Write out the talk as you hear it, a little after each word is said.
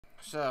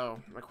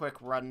So, a quick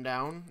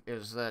rundown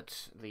is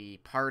that the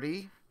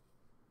party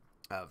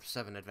of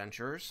 7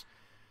 adventurers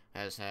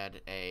has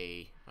had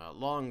a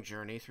long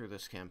journey through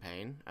this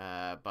campaign,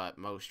 but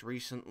most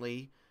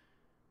recently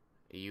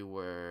you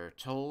were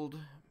told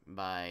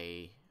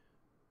by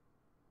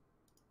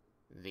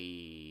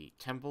the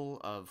Temple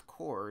of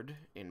Cord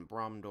in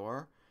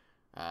Bromdor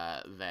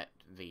that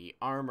the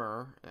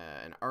armor,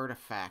 an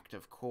artifact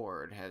of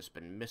Cord, has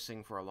been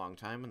missing for a long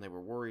time, and they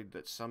were worried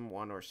that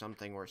someone or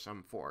something or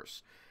some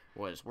force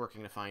was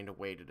working to find a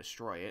way to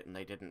destroy it, and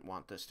they didn't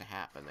want this to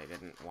happen. They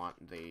didn't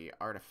want the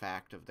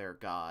artifact of their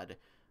god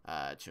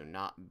to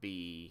not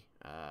be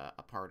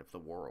a part of the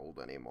world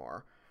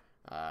anymore.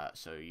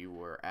 So you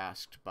were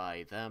asked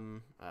by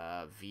them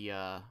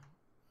via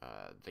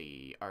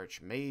the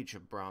Archmage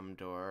of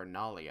Bromdor,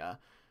 Nalia,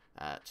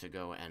 to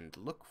go and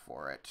look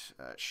for it.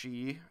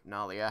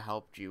 Nalia,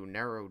 helped you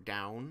narrow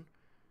down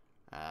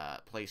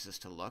places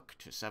to look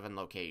to 7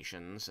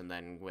 locations, and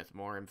then with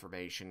more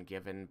information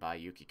given by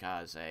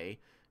Yukikaze,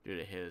 due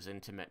to his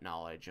intimate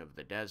knowledge of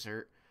the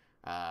desert,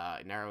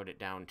 narrowed it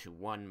down to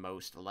one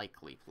most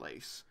likely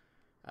place,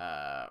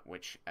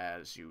 which,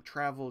 as you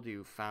traveled,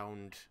 you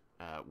found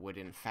would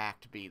in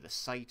fact be the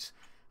site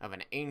of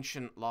an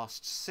ancient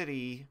lost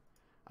city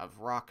of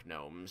rock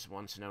gnomes,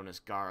 once known as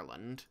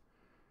Garland,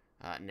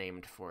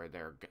 named for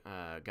their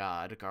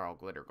god, Garl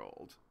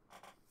Glittergold.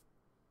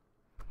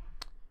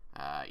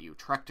 You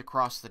trekked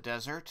across the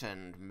desert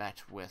and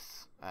met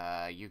with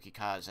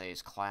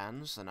Yukikaze's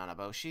clans, the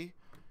Nanaboshi,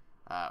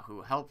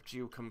 who helped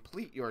you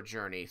complete your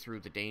journey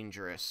through the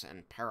dangerous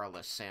and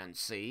perilous Sand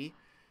Sea,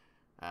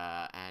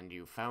 and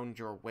you found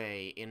your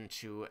way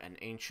into an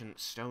ancient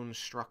stone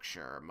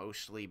structure,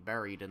 mostly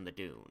buried in the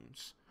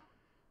dunes.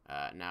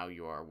 Now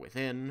you are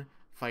within,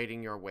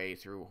 fighting your way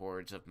through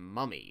hordes of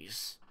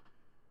mummies,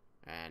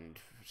 and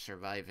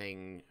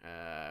surviving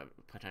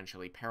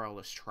potentially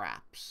perilous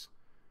traps,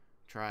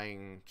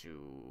 trying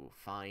to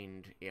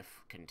find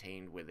if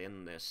contained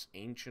within this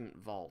ancient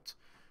vault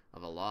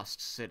of a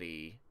lost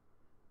city,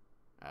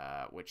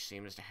 which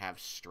seems to have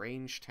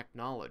strange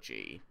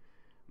technology,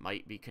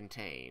 might be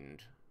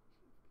contained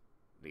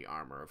the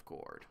armor of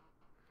Cord.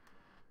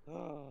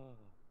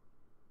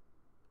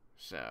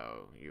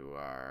 So, you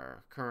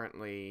are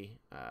currently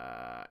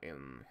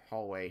in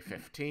hallway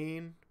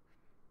 15.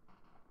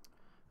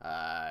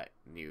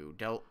 You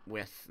dealt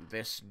with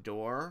this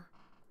door,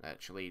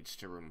 that leads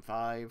to room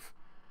 5,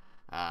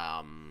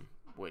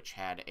 which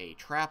had a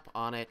trap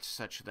on it,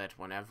 such that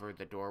whenever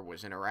the door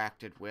was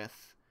interacted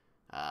with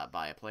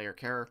by a player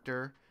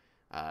character,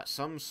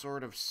 some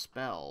sort of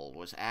spell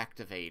was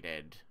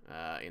activated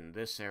in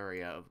this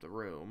area of the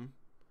room.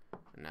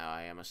 Now,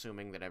 I am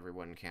assuming that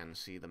everyone can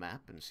see the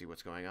map and see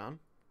what's going on.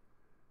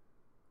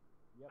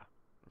 Yeah.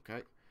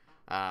 Okay.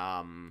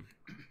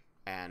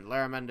 And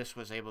Laramendus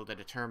was able to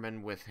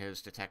determine with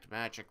his Detect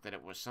Magic that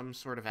it was some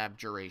sort of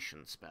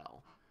abjuration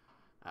spell.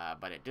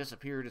 But it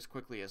disappeared as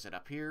quickly as it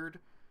appeared,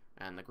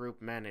 and the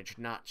group managed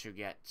not to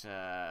get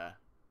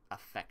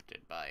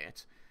affected by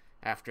it.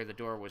 After the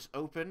door was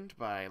opened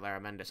by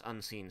Laramendus'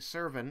 unseen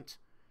servant,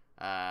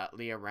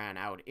 Leah ran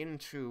out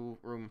into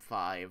room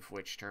 5,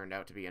 which turned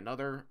out to be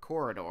another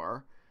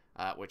corridor,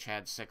 which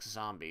had 6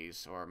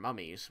 zombies, or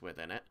mummies,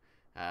 within it,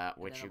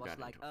 which you got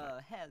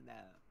into. Hell no.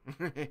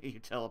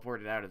 You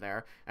teleported out of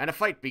there, and a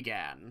fight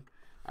began.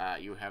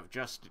 You have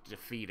just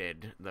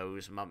defeated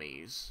those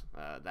mummies,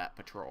 that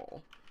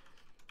patrol.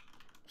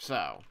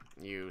 So,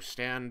 you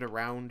stand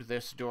around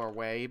this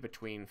doorway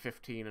between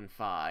 15 and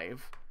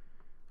 5.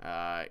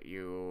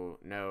 You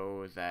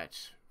know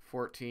that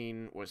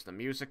 14 was the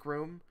music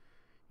room.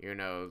 You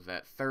know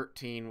that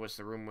 13 was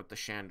the room with the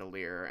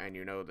chandelier, and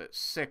you know that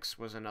 6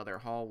 was another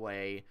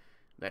hallway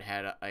that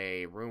had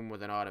a room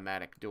with an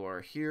automatic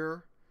door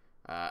here,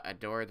 a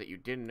door that you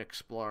didn't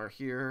explore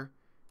here,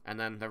 and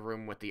then the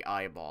room with the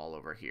eyeball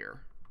over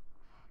here.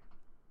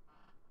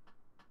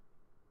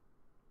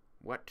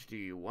 What do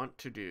you want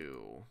to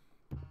do?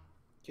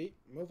 Keep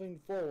moving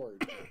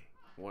forward.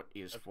 What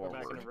is Let's go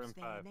back forward? into room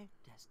 5.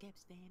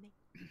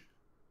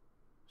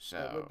 So,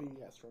 That would be,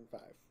 yes, room 5,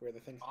 where the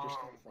things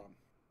just came from.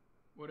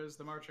 What is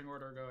the marching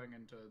order going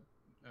into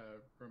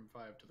room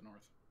 5 to the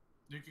north?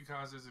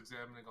 Yukikaze is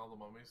examining all the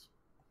mummies.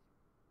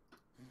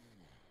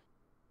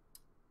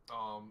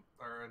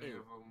 Are any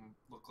of them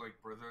look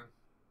like brethren?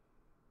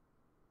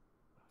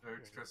 They're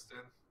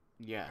interested.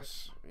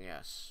 yes.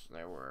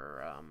 There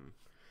were,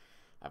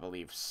 I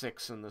believe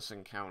 6 in this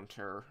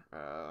encounter.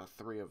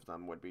 3 of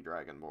them would be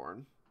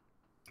Dragonborn.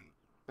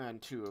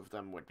 And 2 of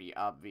them would be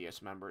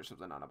obvious members of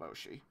the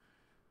Nanaboshi.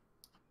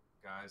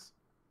 Guys,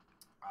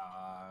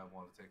 I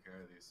want to take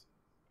care of these.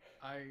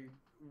 I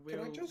will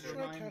Can I just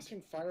try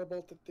casting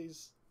Firebolt at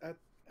these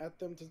at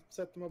them to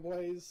set them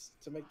ablaze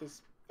to make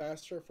this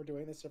faster if we're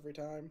doing this every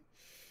time?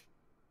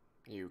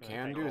 You It'll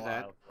can take do a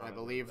that. while for I it to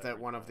believe do that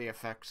every one of time. the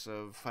effects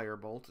of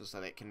Firebolt is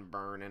that it can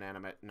burn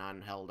inanimate,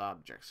 non-held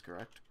objects,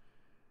 correct?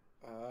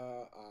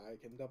 I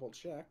can double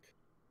check.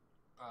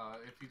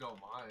 If you don't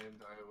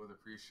mind, I would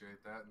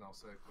appreciate that, and I'll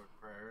say a quick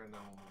prayer, and then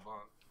we'll move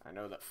on. I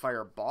know that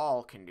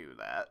Fireball can do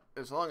that.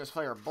 As long as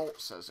Firebolt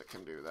says it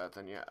can do that,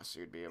 then yes,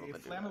 you'd be able A to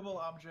do flammable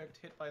object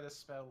hit by this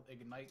spell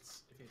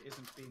ignites if it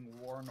isn't being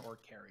worn or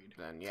carried.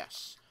 that. Then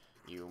yes,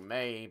 you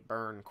may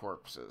burn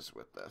corpses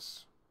with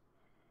this.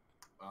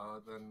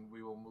 Then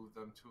we will move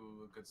them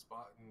to a good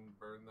spot and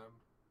burn them.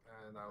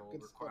 And I will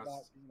Good spot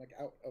request. being, like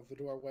out of the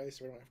doorway,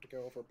 so we don't have to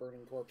go over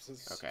burning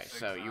corpses. Okay,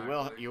 so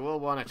Exactly. you will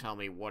want to tell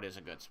me what is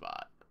a good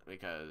spot,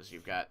 because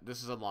you've got,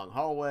 this is a long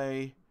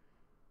hallway.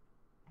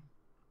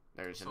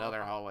 There's So-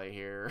 another hallway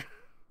here.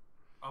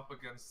 Up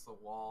against the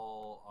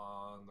wall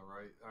on the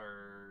right,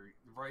 or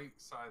right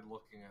side,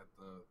 looking at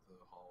the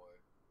hallway.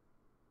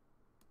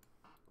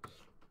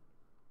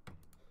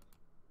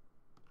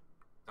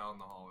 Down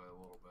the hallway a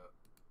little bit.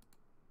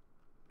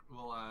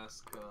 We'll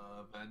ask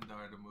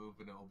Vendar to move,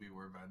 and it will be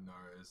where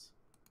Vendar is.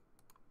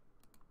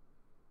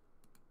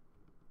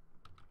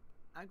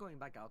 I'm going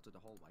back out to the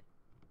hallway.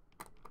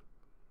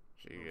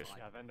 So you just,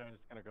 Yeah, Vendor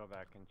is gonna go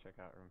back and check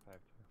out room 5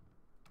 too.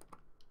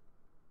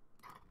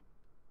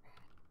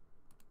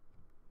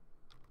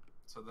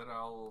 So then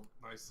I'll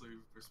nicely,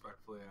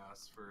 respectfully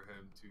ask for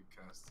him to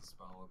cast the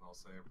spell, and I'll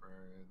say a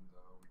prayer, and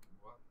we can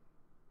what?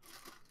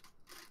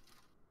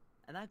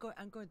 And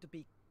I'm going to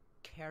be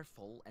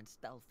careful and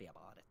stealthy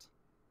about it.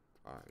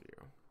 are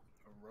you?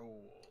 A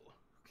roll.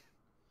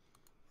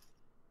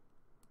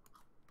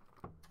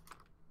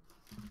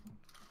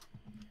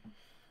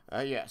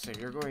 Yes, if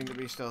you're going to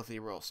be stealthy,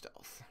 roll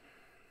stealth.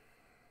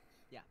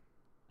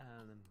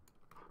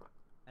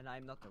 And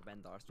I'm not a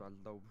vendor, so a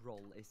low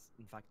roll is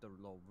in fact a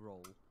low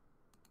roll.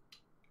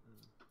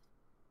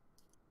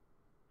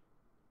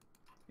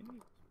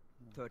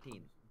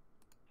 13.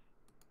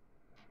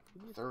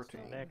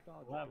 13. Next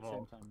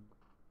level.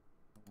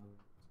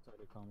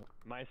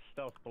 My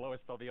stealth below is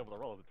still be able to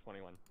roll is a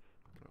 21.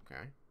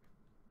 Okay.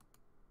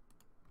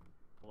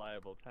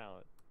 Reliable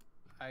talent.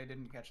 I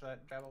didn't catch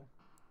that, Jabble.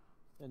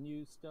 Then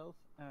use stealth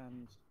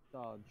and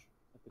dodge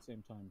at the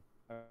same time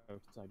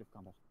outside of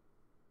combat.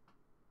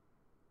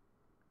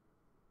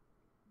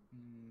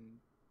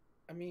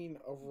 I mean,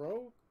 a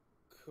rogue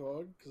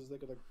could, because they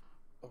could like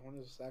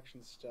bonus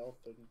action stealth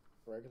and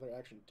regular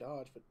action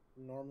dodge, but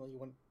normally you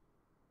wouldn't.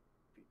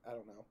 I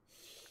don't know.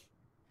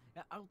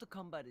 Yeah, auto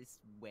combat is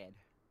weird.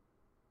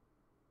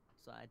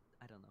 So I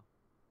don't know.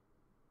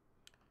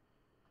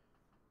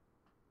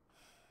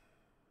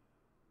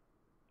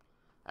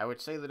 I would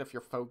say that if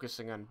you're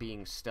focusing on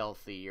being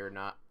stealthy, you're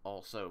not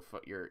also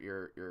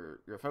you're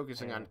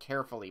focusing on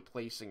carefully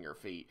placing your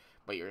feet,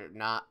 but you're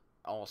not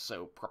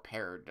also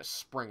prepared to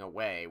spring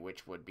away,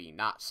 which would be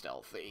not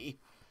stealthy.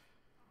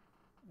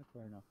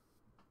 Fair enough.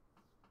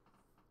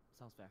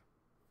 Sounds fair.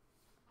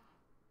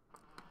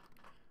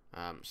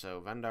 So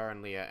Vendar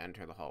and Leah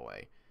enter the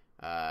hallway.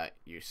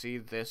 You see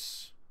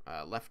this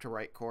left to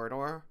right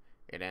corridor.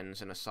 It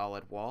ends in a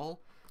solid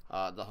wall.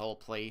 The whole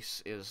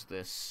place is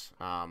this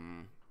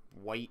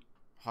white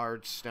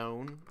hard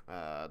stone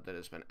that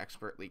has been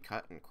expertly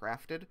cut and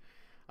crafted.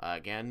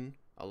 Again,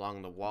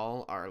 along the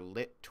wall are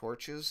lit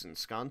torches and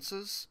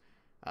sconces,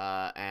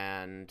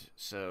 and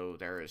so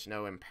there is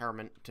no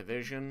impairment to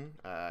vision.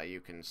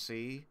 You can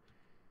see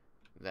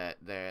that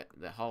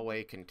the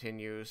hallway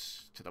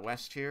continues to the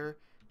west here,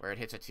 where it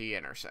hits a T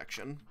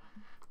intersection.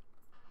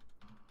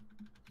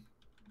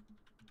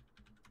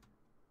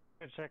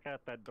 Check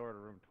out that door to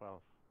room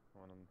 12.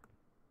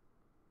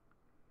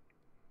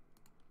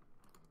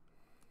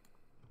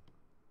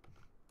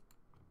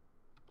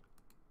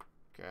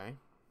 Okay.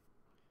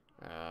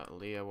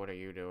 Leah, what are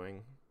you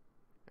doing?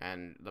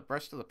 And the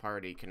rest of the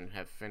party can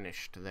have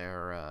finished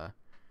their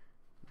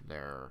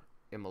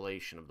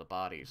immolation of the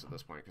bodies at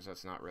this point, because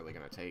that's not really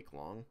going to take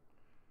long.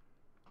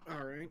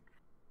 Alright.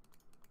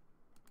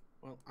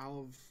 Well,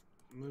 I'll have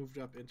moved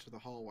up into the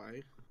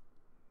hallway.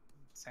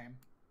 Same.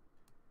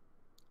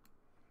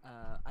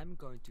 I'm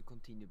going to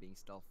continue being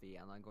stealthy,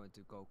 and I'm going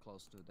to go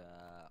close to the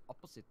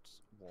opposite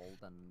wall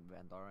than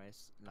Vendar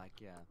is,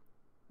 like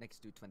next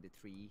to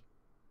 23.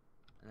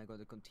 And I'm going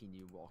to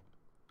continue walk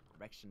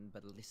direction,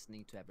 but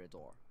listening to every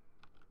door.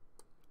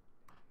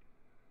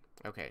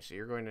 Okay, so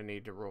you're going to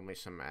need to roll me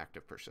some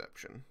active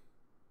perception.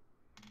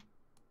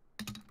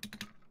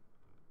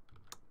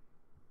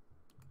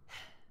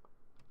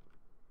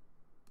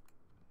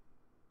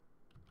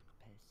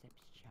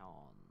 Perception.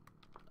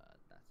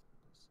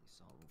 That's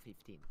so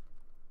 15.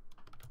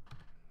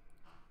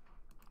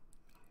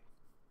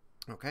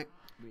 Okay.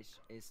 Which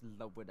is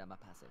lower than my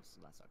passive,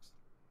 so that sucks.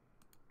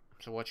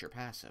 So what's your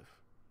passive?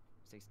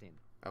 16.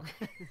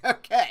 Okay.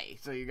 Okay,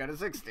 so you got a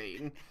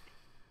 16.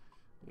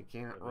 You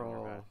can't Lower than your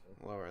roll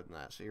passive. lower than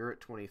that. So you're at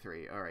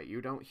 23. All right, you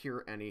don't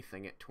hear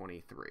anything at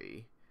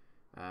 23.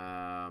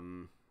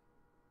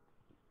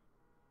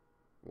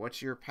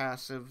 What's your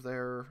passive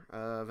there,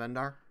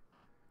 Vendar?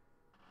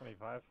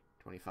 25.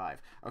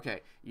 25.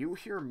 Okay, you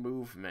hear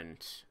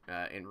movement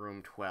in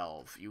room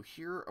 12. You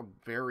hear a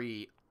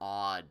very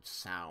odd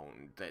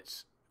sound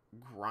that's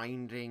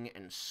grinding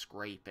and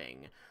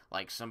scraping,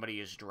 like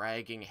somebody is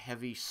dragging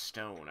heavy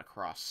stone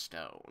across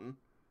stone.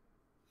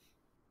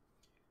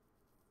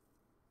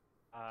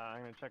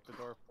 I'm gonna check the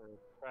door for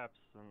traps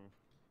and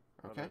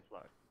whether Okay. it's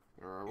locked.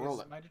 Roll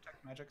Is it. my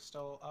detect magic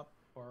still up,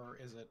 or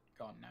is it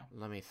gone now?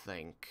 Let me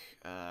think.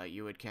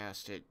 You would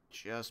cast it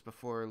just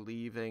before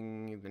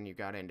leaving, then you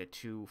got into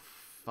 2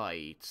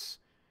 fights.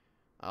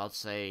 I'll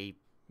say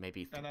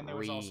maybe 3. And then there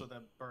was also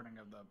the burning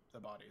of the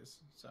bodies.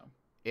 So.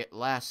 It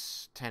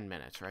lasts 10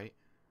 minutes, right?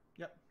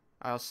 Yep.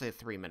 I'll say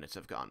 3 minutes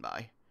have gone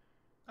by.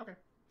 Okay.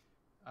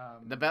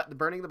 The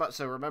burning the bodies.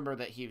 So remember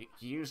that he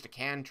used a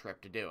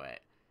cantrip to do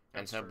it,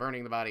 and That's so true.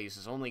 burning the bodies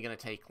is only going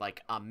to take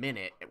like a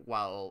minute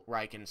while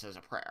Raiken says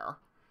a prayer.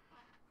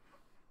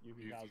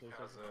 Yuki Kaze.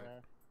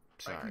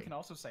 Sorry. Raiken can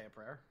also say a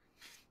prayer.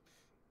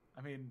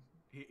 I mean,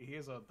 he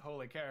is a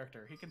holy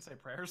character. He can say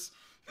prayers.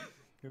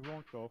 He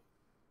won't go.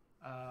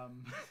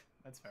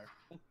 That's fair.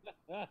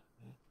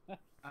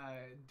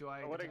 Do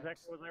I? What detect-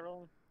 exactly was I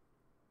rolling?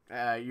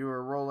 You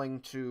are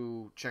rolling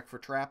to check for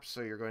traps,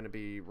 so you're going to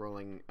be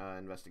rolling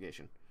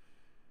investigation.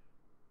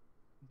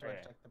 Do I Yeah.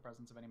 detect the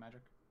presence of any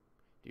magic?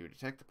 Do you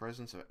detect the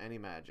presence of any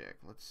magic?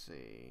 Let's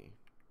see.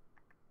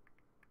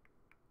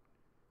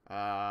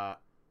 How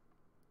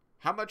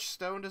much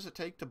stone does it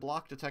take to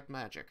block detect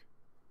magic?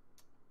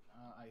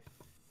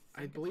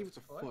 I believe it's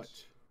a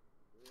foot.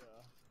 Yeah.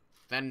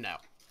 Then no.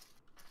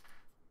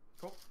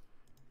 Cool.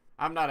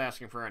 I'm not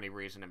asking for any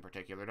reason in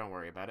particular. Don't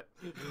worry about it.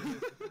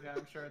 Yeah,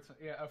 I'm sure it's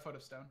a foot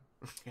of stone.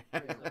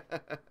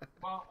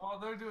 While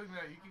they're doing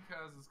that,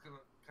 Yukikaz is gonna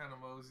kind of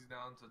mosey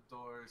down to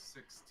door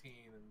 16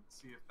 and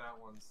see if that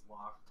one's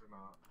locked or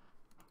not.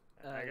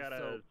 I got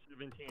so- a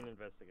 17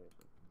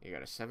 investigation. You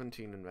got a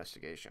 17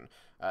 investigation.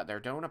 There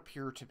don't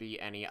appear to be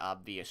any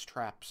obvious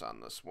traps on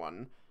this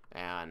one,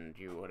 and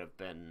you would have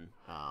been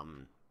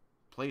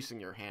placing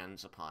your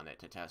hands upon it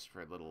to test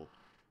for little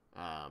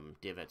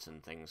divots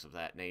and things of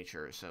that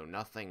nature, so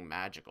nothing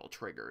magical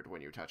triggered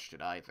when you touched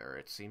it either.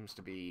 It seems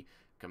to be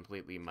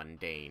completely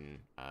mundane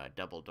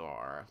double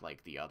door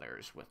like the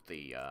others with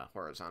the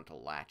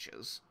horizontal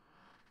latches.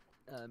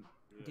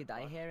 Did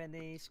I hear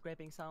any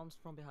scraping sounds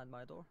from behind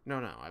my door?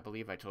 No, I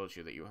believe I told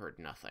you that you heard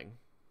nothing.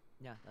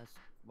 Yeah, that's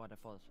what I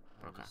thought.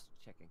 I was Okay. just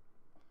checking.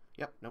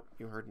 Yep, nope,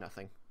 you heard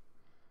nothing.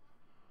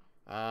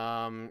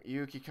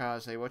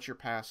 Yukikaze, what's your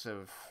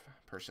passive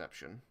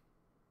perception?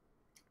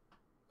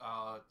 10.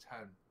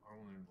 I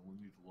don't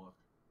even need to look.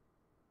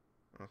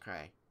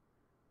 Okay.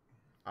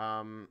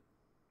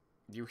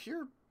 You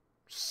hear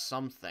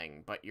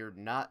something, but you're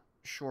not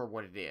sure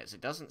what it is.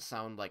 It doesn't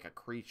sound like a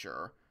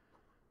creature.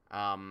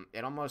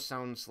 It almost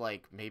sounds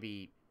like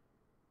maybe,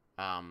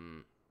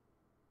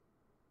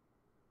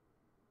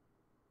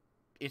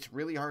 it's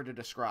really hard to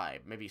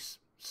describe. Maybe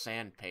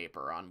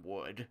sandpaper on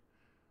wood.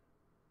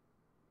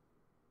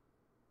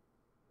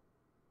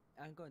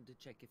 I'm going to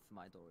check if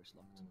my door is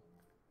locked.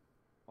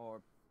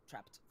 Or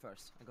trapped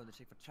first. I'm going to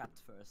check for trapped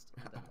first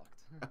and then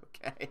locked.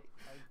 Okay.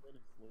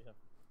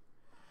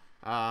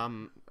 I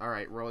have.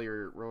 Alright, roll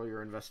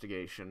your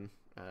investigation.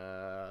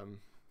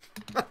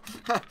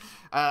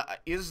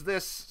 Is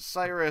this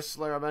Cyrus,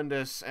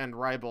 Laramendus, and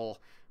Ribel,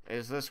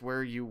 is this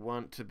where you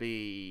want to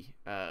be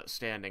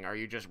standing? Are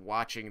you just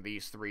watching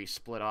these 3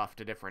 split off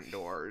to different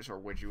doors, or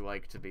would you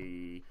like to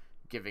be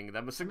giving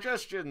them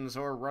suggestions,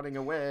 or running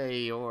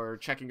away, or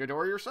checking a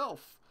door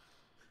yourself?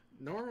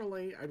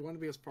 Normally, I'd want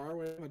to be as far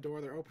away from the door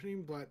they're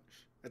opening, but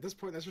at this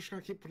point, that's just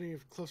going to keep putting you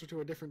closer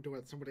to a different door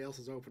that somebody else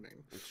is opening.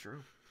 It's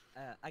true.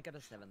 I got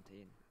a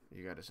 17.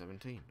 You got a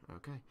 17.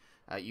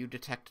 Okay. You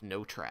detect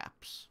no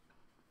traps.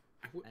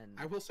 And-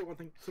 I will say one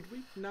thing. Could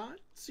we not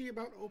see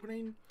about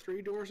opening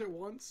 3 doors at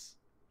once?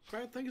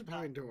 Bad things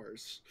behind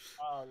doors.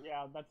 Oh,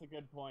 yeah, that's a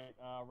good point.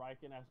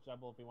 Raiken asked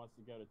Jebel if he wants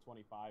to go to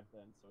 25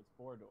 then, so it's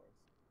 4 doors.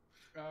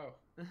 Oh,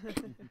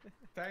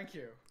 thank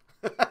you.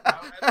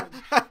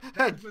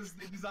 That was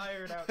the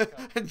desired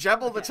outcome.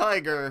 Jebel the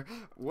Tiger,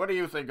 what do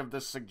you think of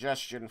this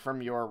suggestion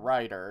from your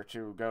rider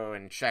to go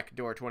and check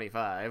door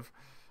 25?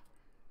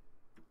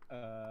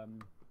 Sorry,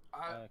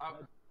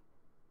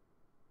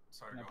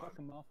 Can I go pluck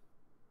ahead. him off?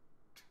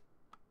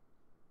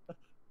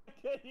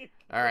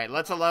 Alright,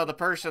 let's allow the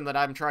person that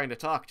I'm trying to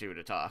talk to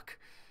talk.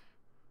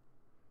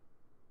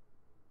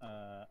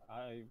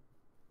 I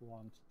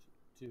want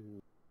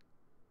to.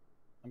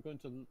 I'm going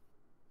to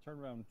turn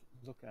around,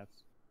 look at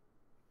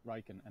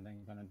Raiken, and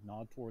then kind of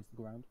nod towards the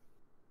ground.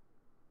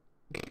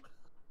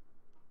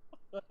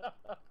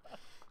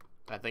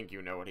 I think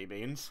you know what he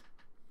means.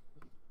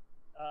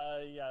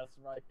 Yes,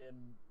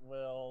 Raiken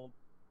will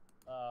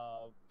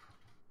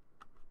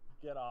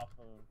get off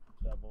of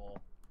Jebel.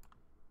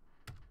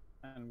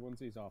 And once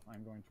he's off,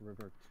 I'm going to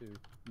revert to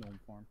gnome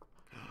form.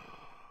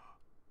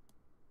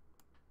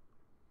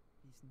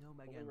 He's gnome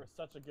We again. were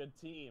such a good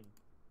team.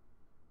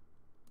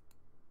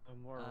 No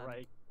more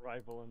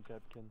rival and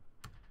Jebkin.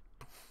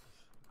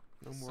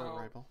 No more So-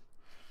 rival.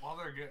 While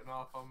they're getting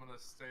off, I'm gonna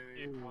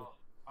say Ew.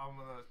 I'm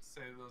gonna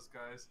say to those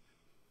guys,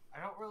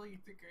 I don't really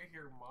think I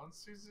hear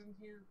monsters in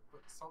here,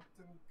 but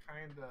something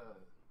kind of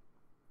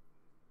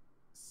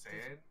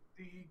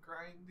sandy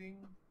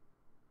grinding.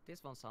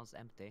 This one sounds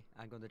empty.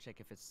 I'm going to check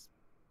if it's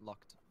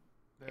locked.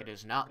 It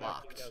is not There-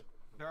 locked.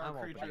 There I'm are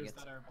opening creatures it.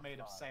 that are made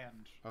of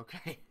sand.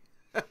 Okay.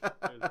 There's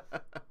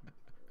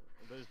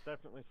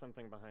definitely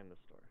something behind this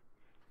door.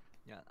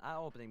 Yeah, I'm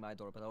opening my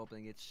door, but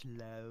opening it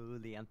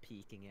slowly and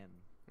peeking in.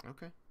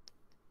 Okay.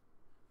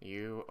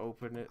 You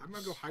open it. I'm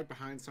gonna go hide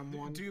behind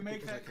someone. Do you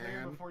make because that I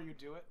clear can. before you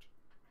do it?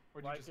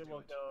 Or do you just Raiken do will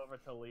it? go over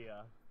to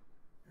Leah.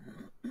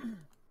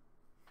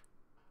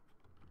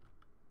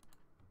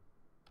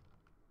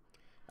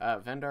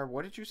 Vendar,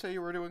 what did you say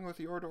you were doing with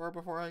your door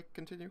before I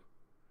continue?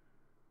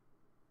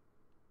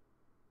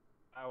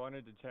 I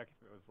wanted to check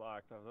if it was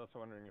locked. I was also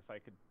wondering if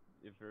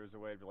there was a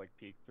way to like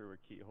peek through a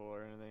keyhole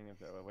or anything. If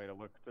there was a way to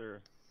look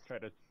through, try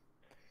to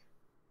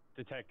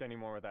detect any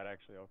more without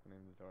actually opening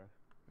the door.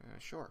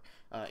 Sure.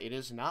 It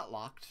is not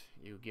locked.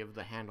 You give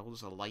the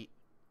handles a light.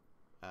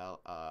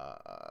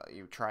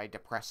 You try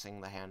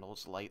depressing the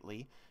handles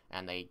lightly,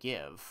 and they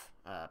give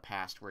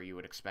past where you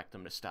would expect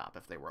them to stop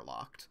if they were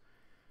locked.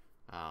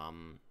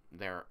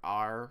 There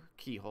are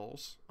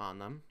keyholes on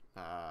them.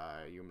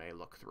 You may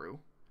look through.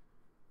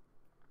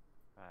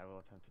 I will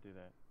attempt to do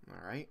that.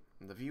 All right.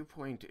 The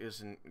viewpoint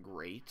isn't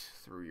great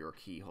through your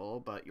keyhole,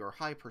 but your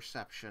high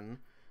perception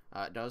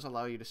does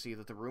allow you to see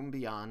that the room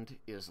beyond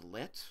is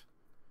lit.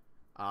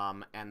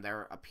 And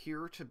there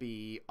appear to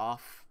be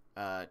off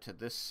to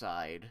this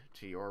side,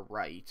 to your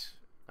right,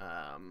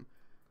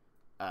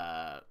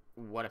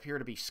 what appear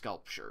to be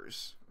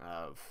sculptures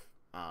of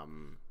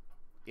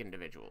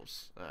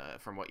individuals,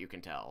 from what you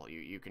can tell.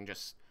 You can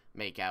just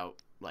make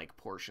out, like,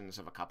 portions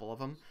of a couple of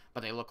them,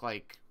 but they look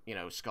like, you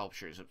know,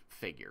 sculptures of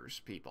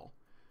figures, people.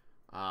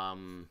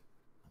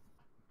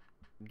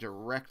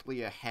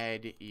 Directly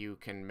ahead, you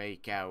can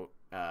make out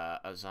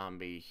a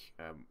zombie,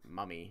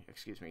 mummy,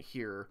 excuse me,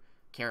 here,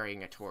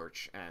 carrying a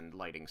torch and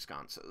lighting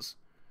sconces.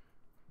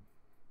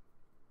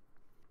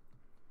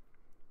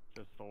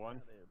 Just the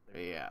one?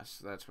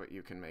 Yes, that's what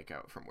you can make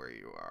out from where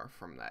you are,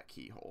 from that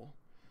keyhole.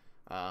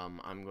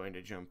 I'm going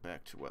to jump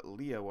back to what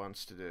Leah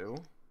wants to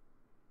do.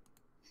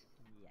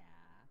 Yeah.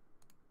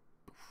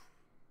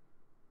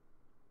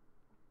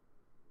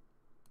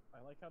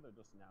 I like how they're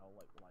just now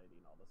like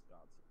lighting all the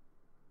sconces.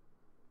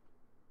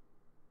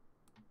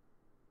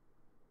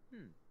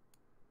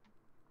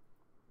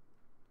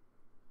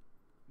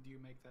 Do you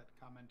make that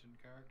comment in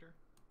character?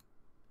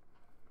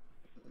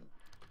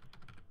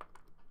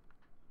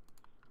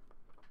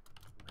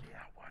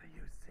 Yeah, what do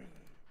you see?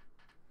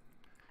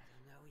 I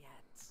don't know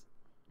yet.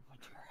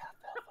 What's your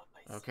half-elf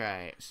voice?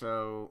 Okay,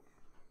 so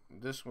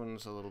this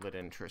one's a little bit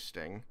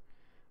interesting.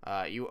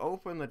 You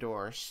open the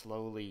door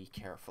slowly,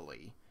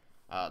 carefully.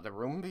 The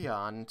room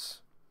beyond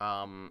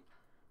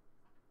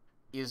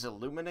is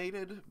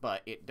illuminated,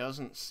 but it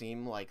doesn't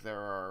seem like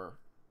there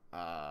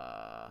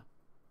are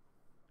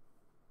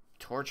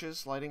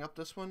torches lighting up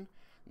this one.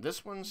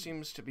 This one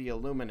seems to be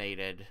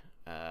illuminated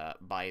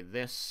by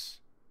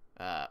this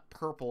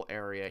purple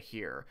area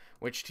here,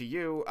 which to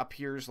you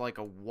appears like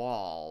a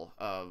wall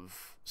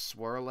of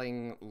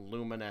swirling,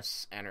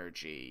 luminous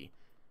energy.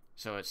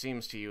 So it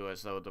seems to you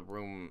as though the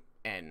room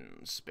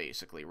ends,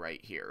 basically,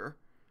 right here,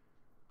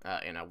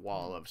 in a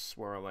wall of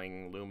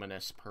swirling,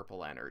 luminous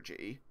purple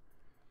energy.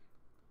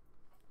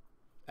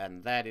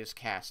 And that is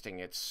casting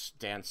its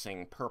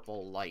dancing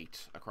purple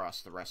light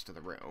across the rest of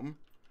the room.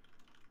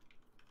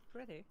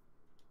 Pretty.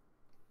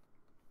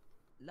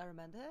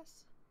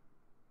 Laramandes?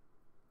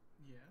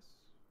 Yes.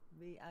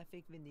 I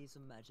think we need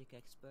some magic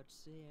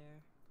experts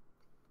here.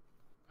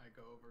 I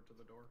go over to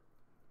the door.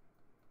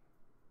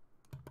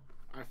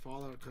 I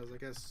follow because I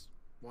guess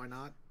why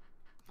not?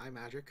 I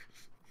magic.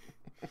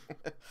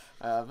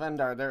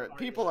 Vendar,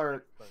 people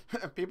are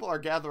expert? people are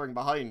gathering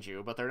behind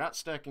you, but they're not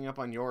stacking up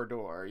on your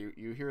door.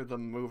 You hear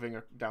them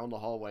moving down the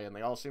hallway, and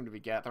they all seem to be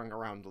gathering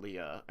around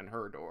Leah and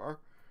her door.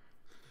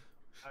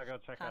 I'll go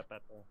check Ha. out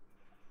that door.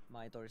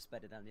 My door is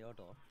better than your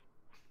door.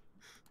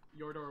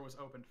 Your door was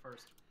opened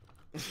first.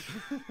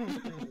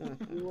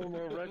 You were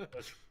more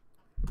reckless.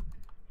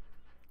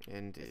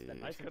 Indeed. that I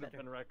nice? could have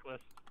Better. been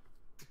reckless.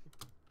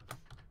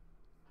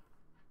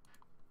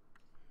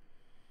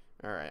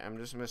 Alright, I'm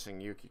just missing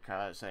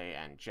Yukikaze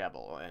and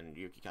Jebel, and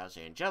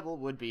Yukikaze and Jebel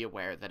would be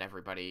aware that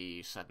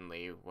everybody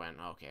suddenly went,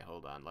 okay,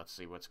 hold on, let's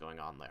see what's going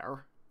on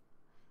there.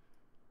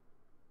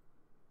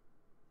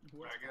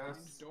 What's I behind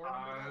guess door number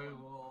I one?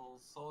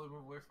 will slowly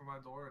move away from my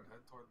door and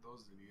head toward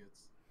those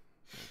idiots.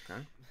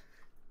 Okay.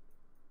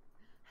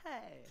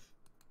 Hey!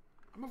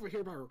 I'm over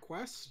here by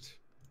request.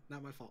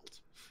 Not my fault.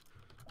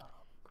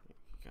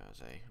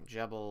 Yukikaze.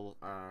 Jebel,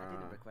 I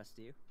didn't request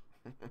you.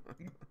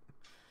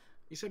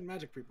 You said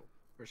magic people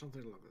or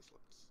something along those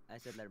lines. I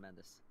said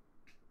Laramandes.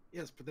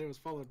 Yes, but that was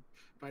followed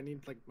by I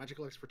need like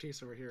magical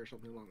expertise over here or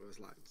something along those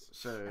lines.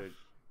 So,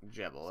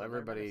 Jebel, So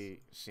everybody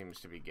seems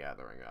to be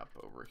gathering up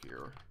over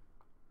here.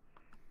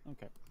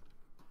 Okay.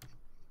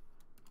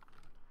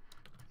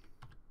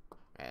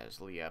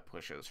 As Leah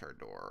pushes her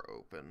door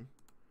open.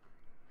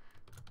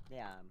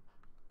 Yeah, I'm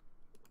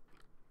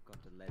going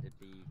to let it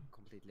be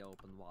completely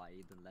open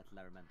wide and let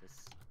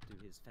Laramandes do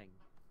his thing.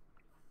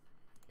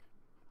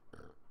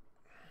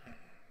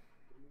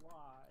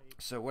 Why?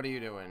 So what are you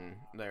doing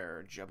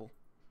there, Jebel?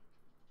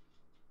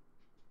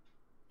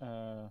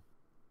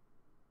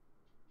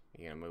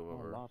 You gonna move Oh,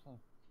 over? a lot, huh?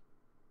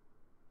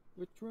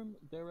 Which room?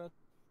 They're at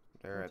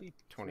They're at 23,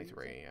 is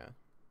 23, it? yeah.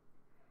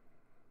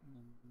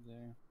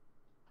 There.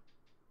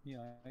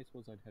 Yeah, I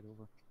suppose I'd head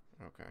over.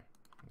 Okay.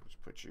 Let's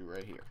put you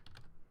right here.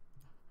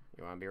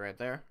 You want to be right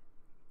there?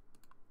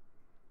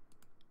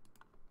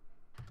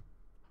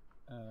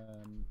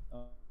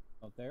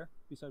 Out there,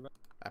 beside.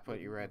 I put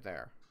you right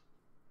there.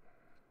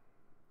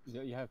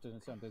 Yeah, you have to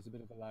understand. There's a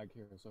bit of a lag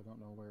here, so I don't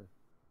know where.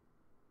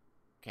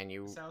 Can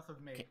you South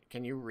of me.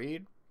 can you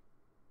read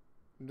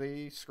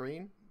the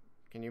screen?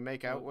 Can you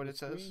make out what the it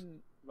says? screen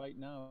right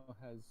now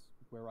has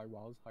where I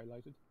was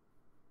highlighted.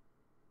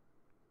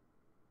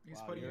 He's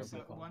Wow, putting you're you a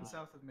bit one behind.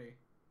 south of me.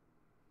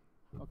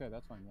 Okay,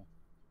 that's fine.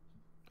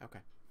 Yeah, Okay.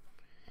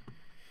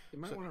 You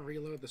might So- want to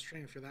reload the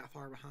stream if you're that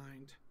far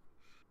behind.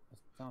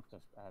 it's not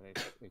just that.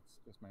 It's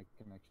just my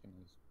connection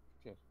is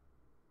shit.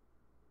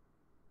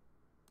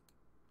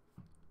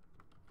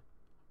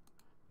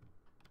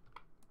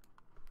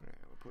 Alright,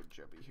 we'll put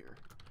Jebby here.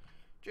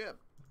 Jeb!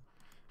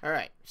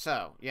 Alright,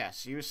 so,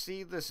 yes, you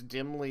see this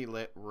dimly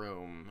lit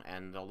room,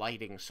 and the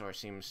lighting source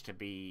seems to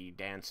be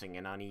dancing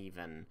and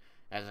uneven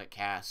as it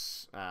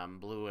casts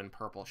blue and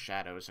purple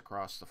shadows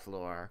across the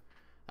floor.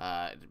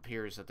 It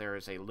appears that there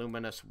is a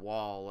luminous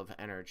wall of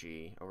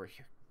energy over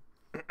here,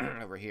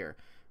 over here,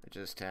 which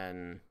is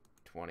 10,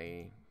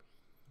 20,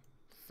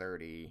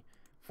 30,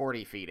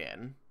 40 feet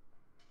in.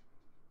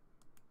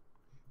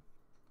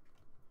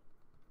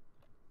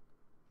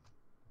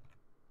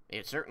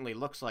 It certainly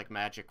looks like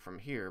magic from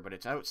here, but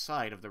it's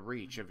outside of the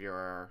reach of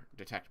your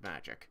detect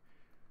magic.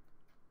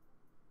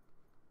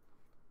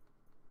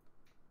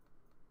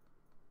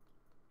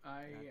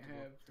 I You have to go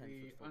have 10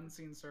 the foot forward.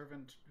 unseen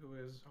servant who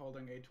is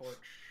holding a torch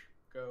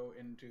go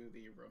into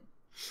the room.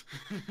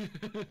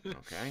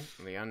 Okay,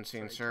 the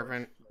unseen Sorry,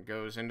 servant torch.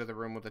 goes into the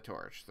room with a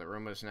torch. The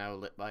room is now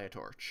lit by a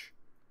torch.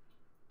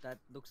 That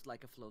looks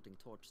like a floating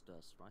torch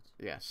does, right?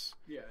 Yes.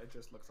 Yeah, it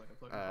just looks like a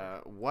floating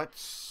torch.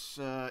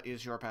 What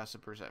is your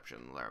passive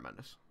perception,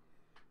 Laramendus?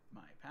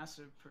 My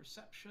passive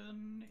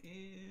perception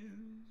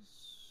is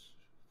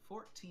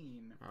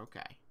 14.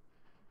 Okay.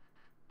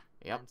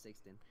 Yep. And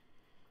 16.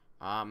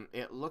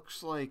 It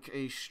looks like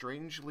a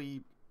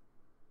strangely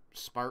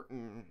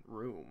Spartan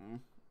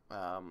room.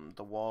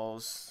 The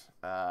walls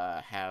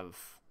have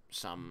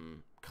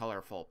some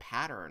colorful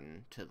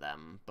pattern to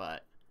them,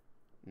 but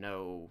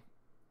no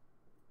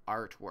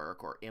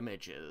artwork or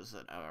images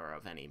that are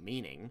of any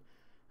meaning.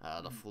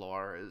 The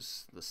floor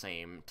is the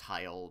same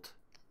tiled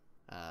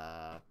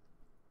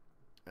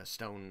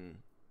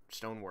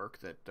stonework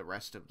that the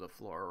rest of the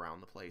floor around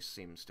the place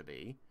seems to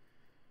be.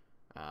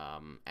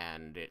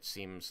 And it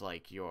seems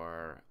like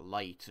your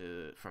light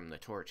from the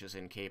torch is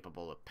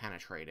incapable of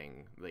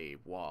penetrating the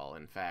wall.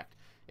 In fact,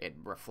 it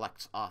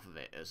reflects off of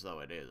it as though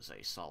it is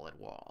a solid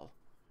wall.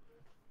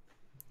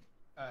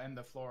 And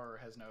the floor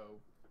has no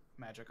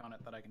magic on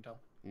it that I can tell.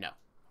 No.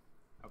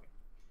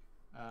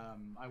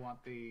 I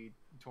want the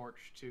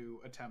torch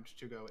to attempt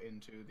to go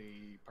into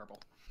the purple.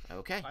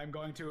 Okay. I'm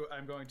going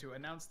to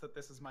announce that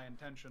this is my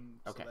intention,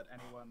 Okay. so that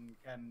anyone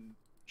can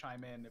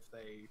chime in if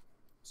they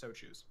so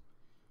choose.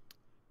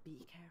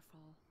 Be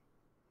careful.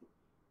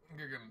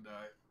 You're gonna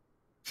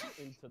die.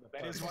 Into the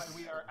That is purple. why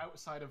we are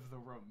outside of the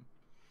room.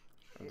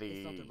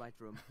 It's not the right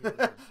room. Here we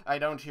go. I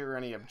don't hear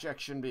any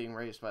objection being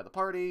raised by the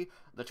party.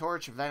 The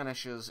torch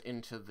vanishes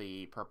into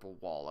the purple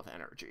wall of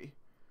energy.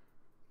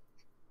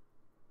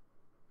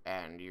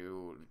 And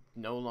you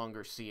no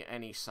longer see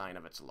any sign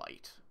of its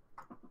light.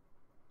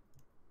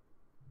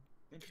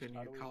 Can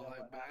How you do we call know it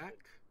what back? happened?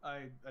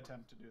 I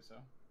attempt to do so.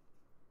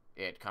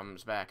 It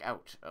comes back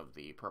out of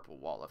the purple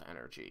wall of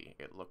energy.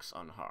 It looks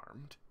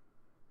unharmed.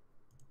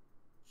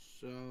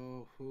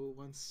 So, who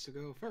wants to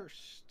go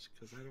first?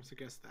 Because I don't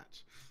suggest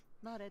that.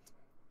 Not it.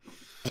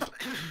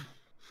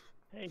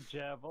 Hey,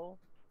 Javel.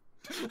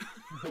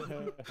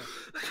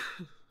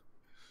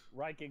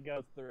 Raiken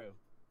goes through.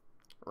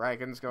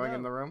 Raiken's going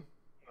in No. the room?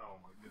 Oh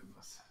my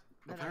goodness.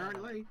 No.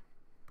 Apparently.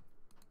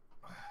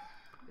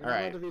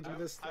 Alright. If you do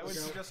this, I would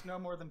go- suggest no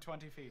more than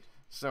 20 feet.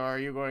 So are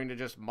you going to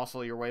just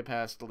muscle your way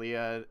past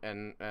Leah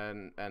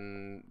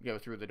and go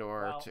through the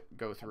door Well, to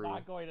go I'm through?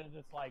 not going to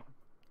just like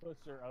push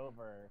her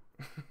over.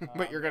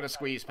 But you're gonna Like,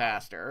 squeeze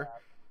past her.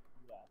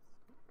 Yes.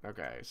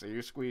 Okay, so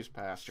you squeeze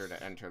past her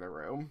to enter the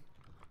room.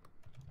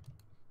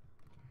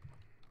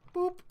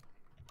 Boop.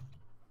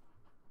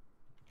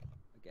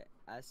 Okay,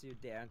 as you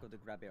dare, I'm going to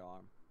grab your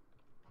arm.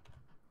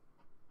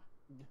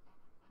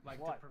 Like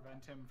What? to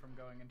prevent him from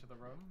going into the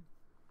room.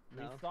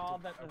 We No. saw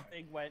that the Okay.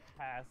 thing went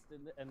past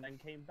and then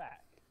came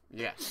back.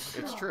 Yes,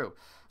 it's true.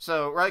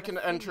 So Raiken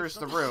enters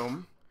the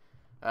room,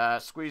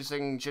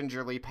 squeezing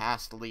gingerly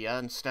past Leah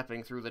and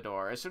stepping through the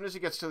door. As soon as he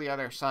gets to the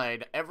other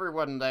side,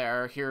 everyone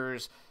there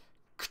hears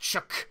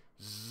kchuk,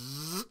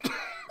 zzz,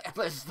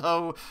 as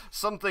though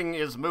something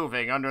is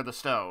moving under the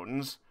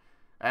stones.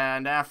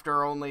 And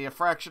after only a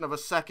fraction of a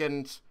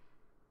second,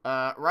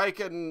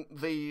 Raiken,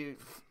 the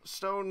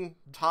stone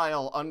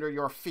tile under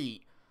your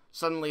feet,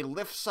 suddenly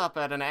lifts up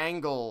at an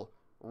angle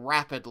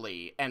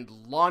rapidly and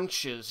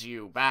launches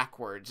you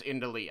backwards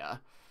into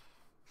Leah.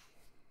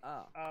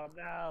 Oh. Oh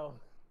no!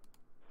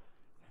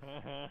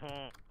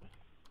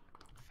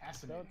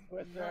 Fascinating. Don't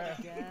switch Not her.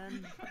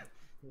 again.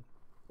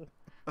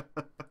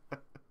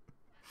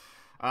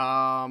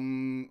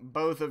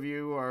 Both of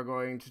you are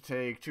going to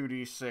take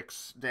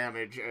 2d6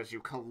 damage as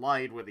you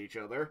collide with each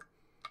other.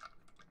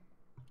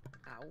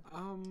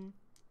 Ow.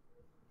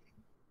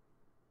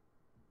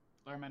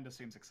 Larmenda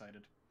seems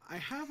excited. I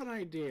have an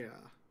idea.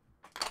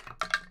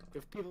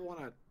 If people want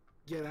to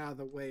get out of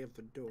the way of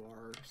the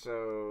door.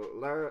 So,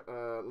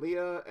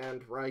 Leah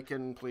and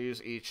Raiken,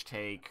 please each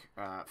take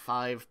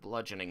 5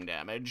 bludgeoning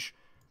damage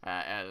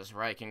as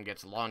Raiken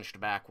gets launched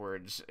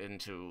backwards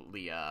into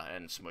Leah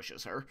and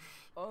smushes her.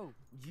 Oh,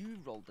 you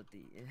rolled the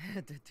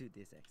the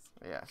 2d6.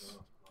 Yes.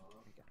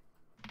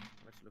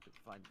 I'm actually looking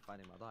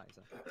finding my dice.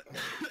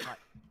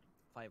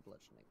 Five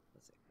bludgeoning.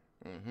 Let's see.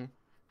 Mm-hmm.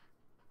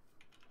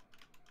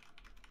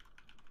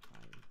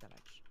 5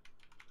 damage.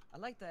 I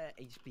like the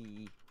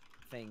HP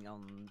thing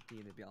on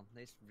D&D Beyond.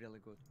 It's really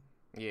good.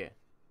 Yeah.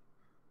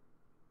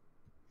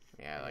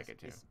 Yeah, I like it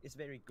too. It's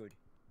very good.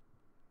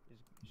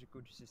 It's a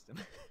good system.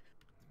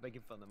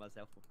 Making fun of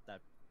myself for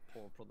that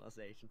poor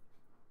pronunciation.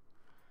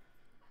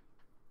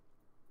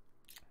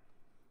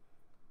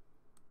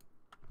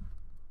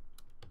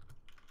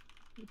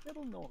 You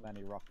don't know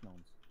many rock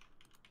gnomes.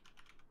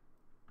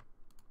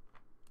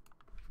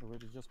 Or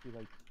would it just be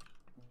like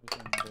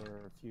there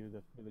are a few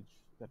that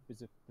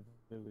visit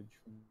the village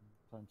from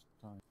time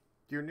to time?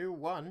 You knew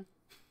one.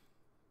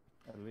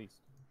 At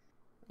least.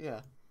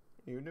 Yeah.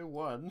 You knew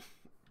one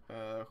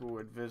who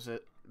would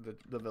visit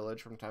the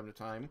village from time to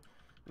time.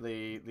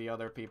 The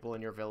other people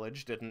in your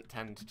village didn't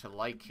tend to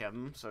like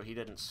him, so he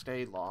didn't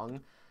stay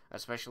long,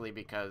 especially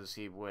because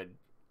he would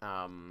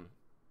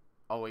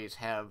always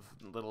have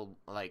little,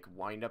 like,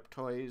 wind-up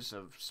toys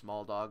of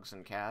small dogs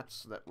and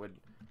cats that would,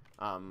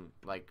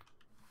 like,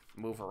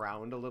 move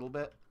around a little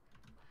bit.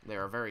 They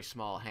are very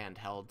small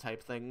handheld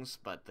type things,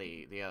 but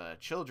the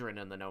children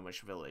in the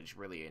Gnomish village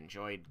really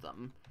enjoyed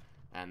them.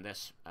 And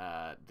this,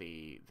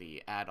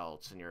 the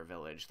adults in your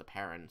village, the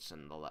parents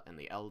and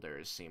the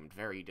elders, seemed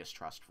very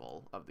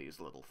distrustful of these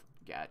little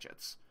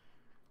gadgets.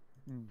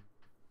 Hmm.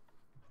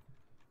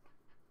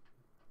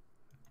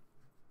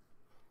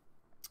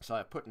 So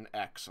I put an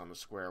X on the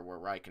square where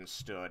Raiken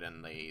stood,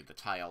 and the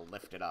tile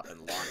lifted up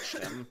and launched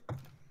him.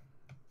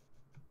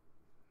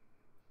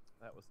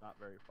 That was not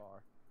very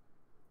far.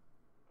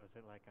 Was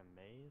it like a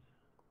maze?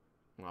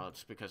 Well,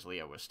 it's because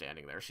Leah was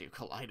standing there, so you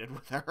collided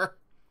with her.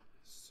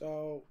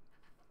 So,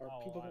 are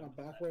Oh, people going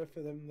backward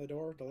for them the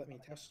door to let me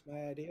test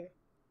my idea?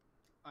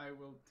 I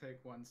will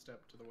take one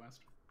step to the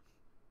west.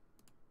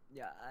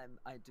 Yeah,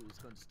 I do. It's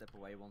going to step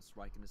away once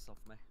Raiken is off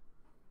me.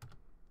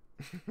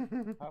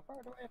 How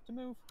far do I have to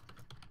move?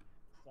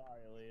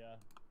 Sorry, Leah.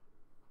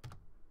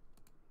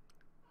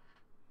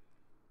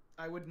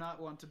 I would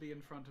not want to be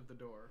in front of the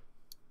door.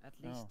 At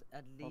Oh,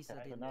 least okay,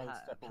 I so didn't now I'll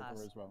step pass.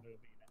 over as well. Moving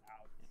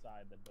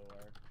outside the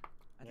door.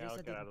 At Yeah, least I'll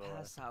I get out of didn't the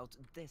way. pass out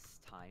this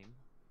time.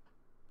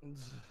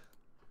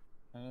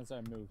 And as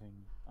I'm moving,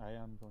 I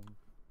am going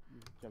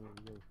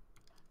to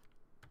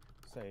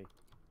say,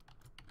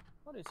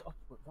 what is up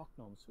with rock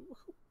gnomes?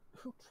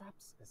 Who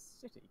traps a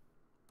city?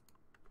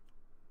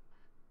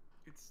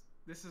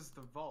 This is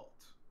the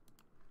vault.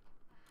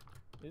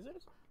 Is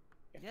it?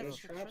 If Yes, there's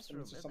it's a traps, treasure then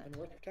room, this is isn't something it?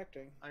 worth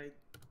protecting.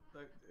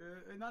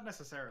 Not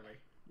necessarily.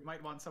 You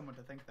might want someone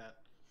to think that.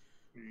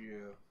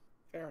 Yeah.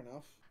 Fair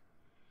enough.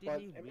 Did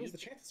But you it means the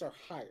read? chances are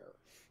higher.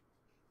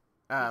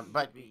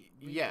 But Read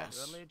that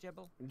yes, earlier,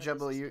 Jebel? That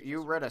Jebel, this is you the you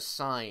treasure read room? a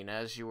sign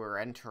as you were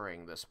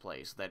entering this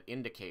place that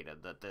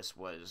indicated that this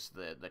was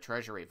the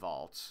treasury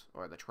vault,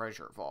 or the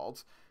treasure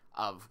vault,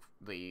 of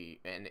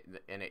and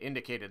it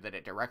indicated that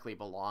it directly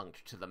belonged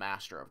to the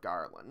master of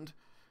Garland.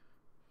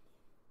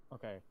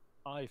 Okay,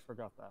 I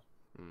forgot that.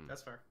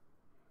 That's fair.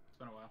 It's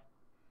been a while.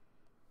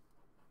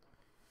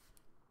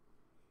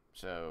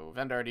 So,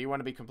 Vendar, do you want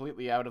to be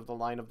completely out of the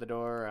line of the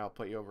door? I'll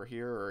put you over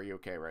here, or are you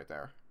okay right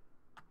there?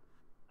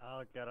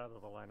 I'll get out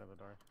of the line of the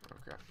door.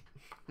 Okay.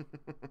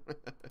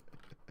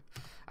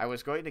 I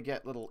was going to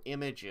get little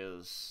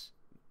images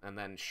and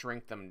then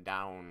shrink them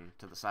down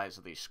to the size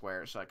of these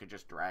squares so I could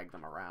just drag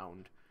them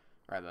around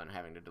rather than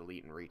having to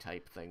delete and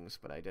retype things,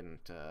 but I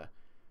didn't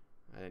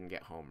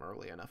get home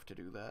early enough to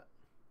do that.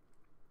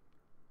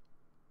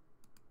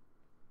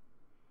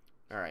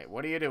 Alright,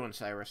 what are you doing,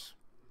 Cyrus?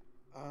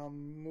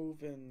 I'm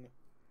moving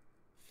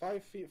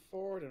 5 feet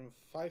forward and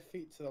 5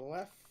 feet to the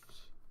left.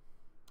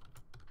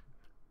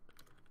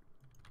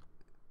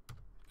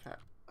 Okay.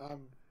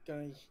 I'm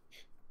gonna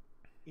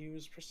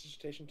use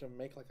prestidigitation to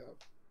make like a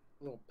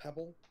little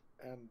pebble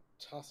and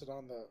toss it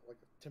on the like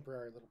a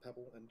temporary little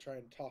pebble and try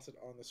and toss it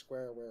on the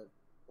square where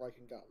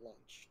Raiken got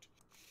launched.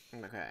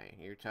 Okay,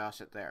 you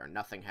toss it there.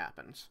 Nothing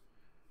happens.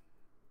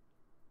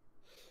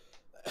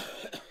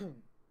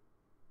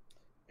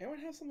 Anyone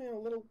have something a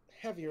little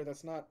heavier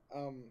that's not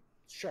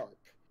sharp?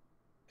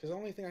 Because the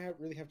only thing I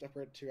really have to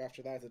upgrade to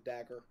after that is a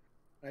dagger.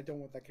 And I don't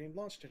want that getting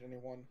launched at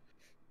anyone.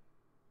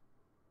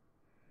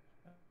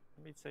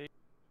 Let me see.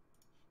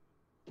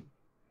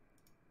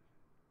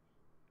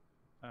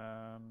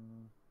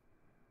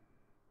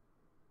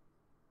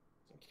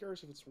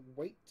 curious if it's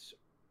weight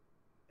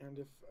and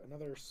if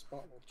another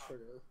spot will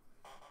trigger.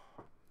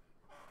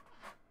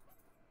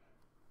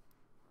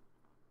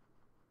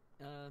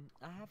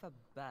 I have a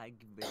bag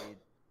with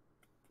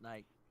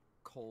like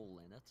coal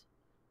in it.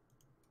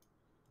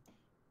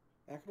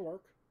 That could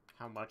work.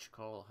 How much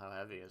coal? How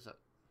heavy is it?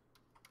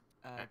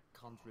 I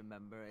can't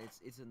remember.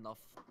 It's enough.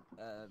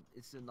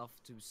 It's enough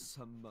to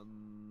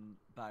summon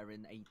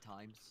Byron 8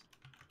 times.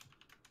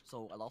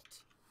 So a lot.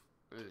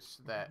 Is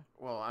that...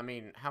 Well, I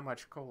mean, how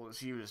much coal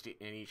is used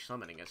in each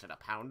summoning? Is it a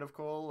pound of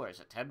coal, or is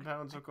it 10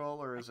 pounds of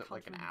coal, or is it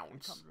like an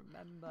ounce? I can't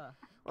remember.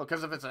 Well,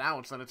 because if it's an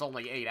ounce, then it's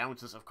only 8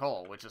 ounces of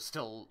coal, which is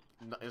still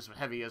as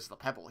heavy as the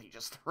pebble he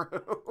just threw.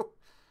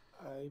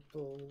 I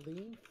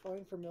believe, if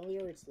I'm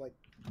familiar, it's like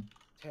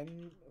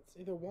 10. It's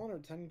either 1 or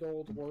 10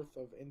 gold worth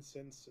of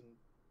incense and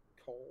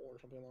coal or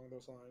something along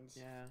those lines.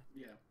 Yeah.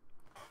 Yeah.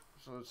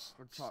 So it's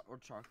Or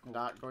charcoal.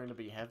 not going to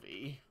be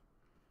heavy.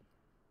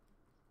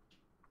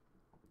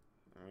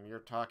 I mean, you're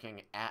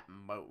talking at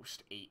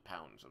most 8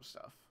 pounds of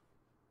stuff.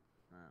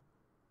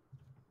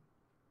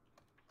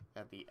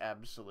 At the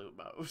absolute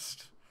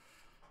most.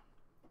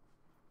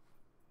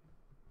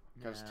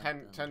 Because Yeah,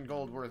 10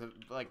 gold worth of,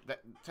 like,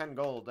 10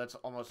 gold, that's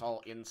almost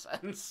all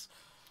incense.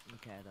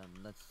 Okay, then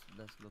let's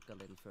look a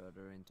little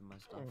further into my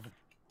stuff.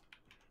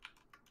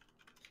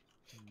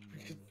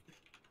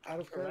 Out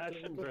of character,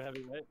 Rations are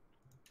heavyweight.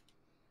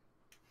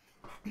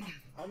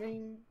 I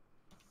mean,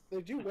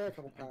 they do weigh a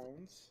couple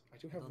pounds. I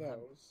do have Don't have-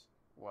 those.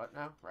 What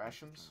now?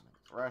 Rations?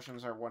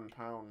 Rations are 1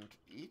 pound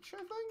each, I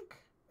think?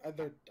 I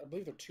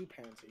believe they're 2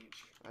 pounds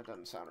each. That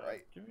doesn't sound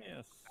right. Give me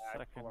a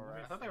second.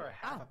 I thought they were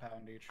half a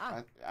pound each.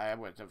 I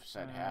would have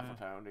said half a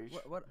pound each.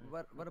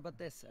 What about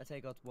this? I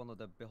take out one of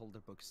the beholder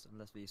books,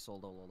 unless we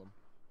sold all of them.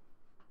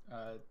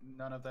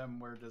 None of them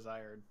were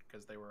desired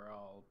because they were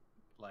all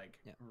like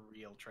Yeah.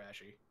 real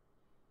trashy.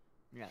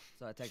 Yeah,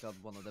 so I take out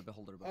one of the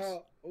beholder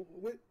books.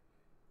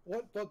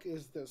 What book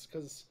is this?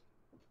 Because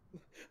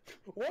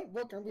what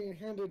book I'm being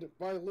handed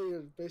by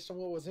Leah based on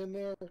what was in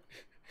there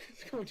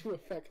is going to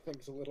affect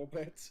things a little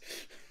bit.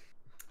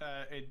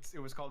 It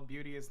was called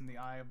Beauty is in the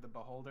Eye of the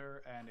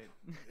Beholder, and it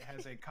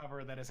has a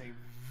cover that is a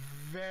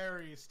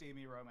very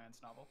steamy romance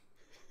novel.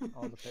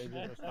 All the pages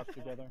are stuck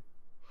together.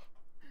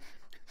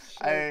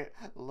 I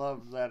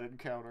love that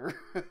encounter.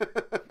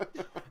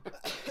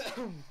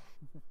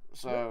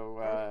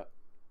 So,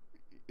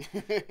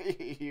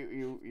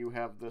 you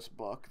have this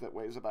book that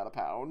weighs about a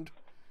pound.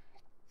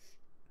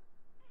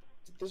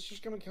 There's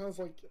just gonna kind of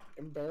like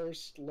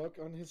embarrassed look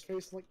on his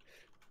face, like,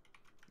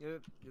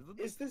 It would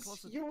be is this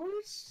closer,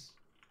 yours?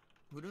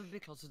 would it be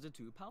closer to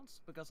 2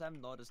 pounds? Because I've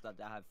noticed that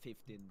I have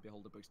 15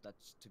 beholder books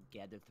that's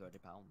together 30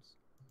 pounds.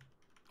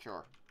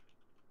 Sure.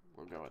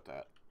 We'll go with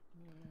that.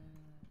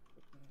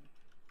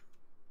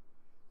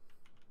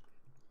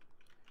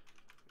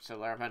 So,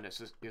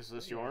 Larapendus, is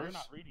this Yeah, yours? You're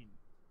not reading.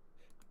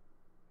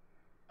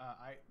 It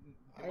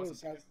I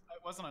wasn't. was-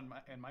 It wasn't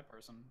in my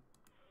person.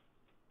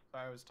 So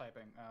I was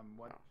typing.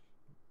 What?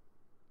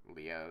 Oh.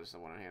 Leah is the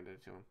one who handed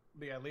it to him.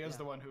 Yeah, Leo's Yeah.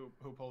 the one who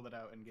pulled it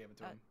out and gave it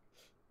to him.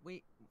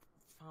 We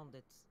found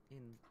it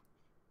in.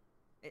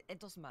 It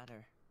doesn't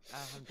matter.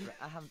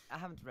 I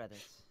haven't read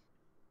it.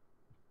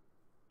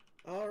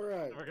 All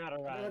right. We're gonna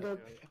ride.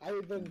 I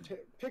would then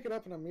pick it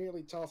up and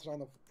immediately toss it on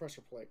the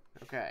pressure plate.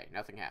 Okay,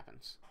 nothing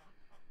happens.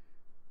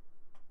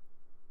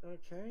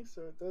 Okay,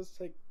 so it does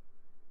take.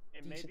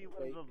 It maybe decent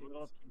one of the weight.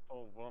 little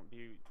people won't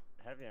be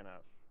heavy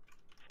enough.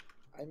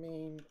 I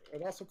mean,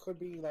 it also could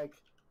be like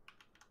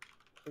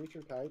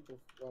creature type,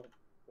 or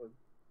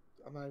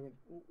I'm not even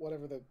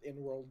whatever the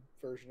in-world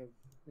version of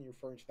me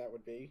referring to that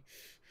would be.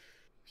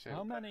 So,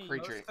 How many-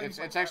 creature? Most things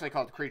It's like actually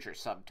called creature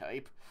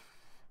subtype.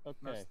 Okay.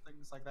 Most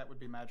things like that would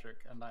be magic,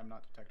 and I'm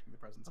not detecting the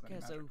presence of Okay,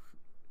 any magic. so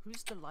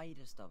who's the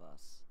lightest of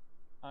us?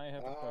 I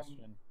have a Um,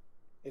 question.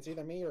 It's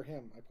either me or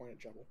him. I point at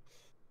Jubble.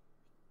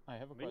 I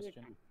have a Maybe it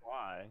question. can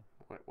fly.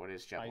 What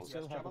is I Jebel's?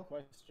 still have a Jebel?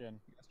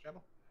 question. Yes,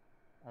 Jebel?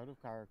 Out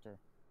of character.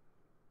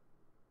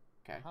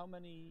 Okay. How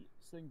many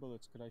sling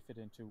bullets could I fit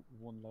into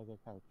one leather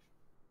pouch?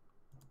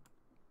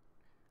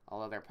 A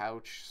leather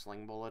pouch,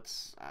 sling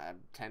bullets,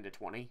 10 to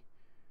 20.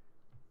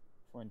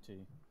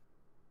 20.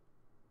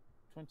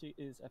 20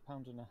 is a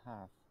pound and a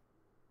half.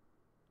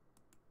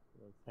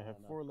 I have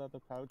 4 leather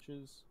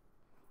pouches.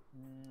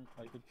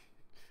 I could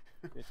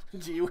fit.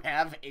 Do you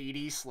have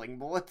 80 sling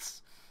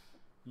bullets?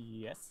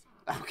 Yes.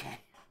 Okay.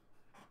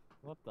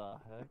 What the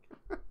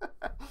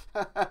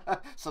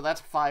heck? So that's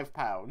 5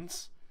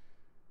 pounds.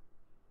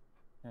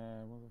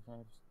 What if I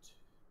have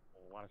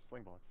A lot of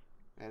sling bullets.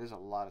 That is a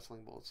lot of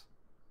sling bullets.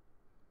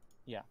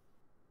 Yeah.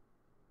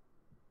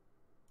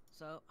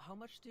 So how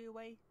much do you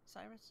weigh,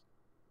 Cyrus?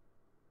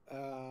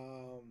 That's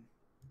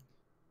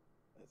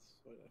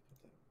what did I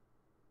put down?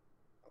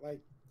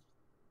 Like,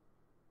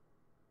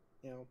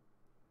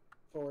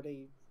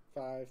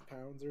 45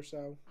 pounds or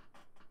so.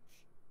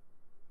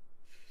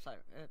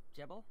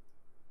 Jebel?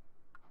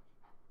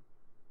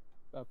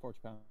 about 40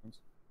 pounds.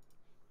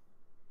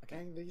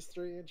 Dang these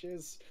 3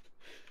 inches.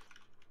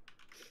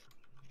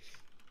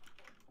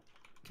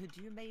 Could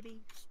you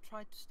maybe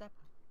try to step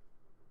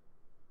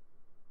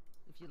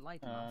you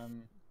light them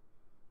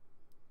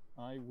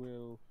off.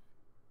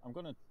 I'm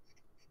gonna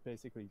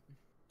basically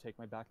take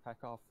my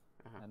backpack off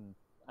Uh-huh. and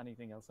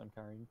anything else I'm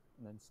carrying,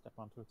 and then step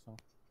onto it. So.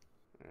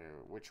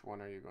 Which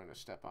one are you going to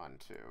step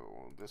onto?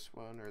 This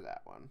one or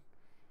that one?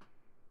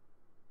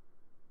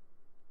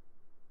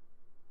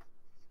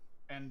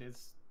 And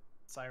is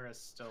Cyrus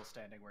still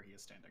standing where he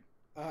is standing?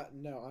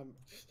 No, I'm.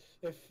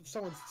 If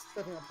someone's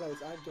stepping on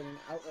plates, I'm getting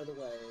out of the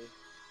way.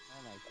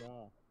 Oh my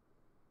god.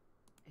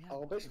 Yeah,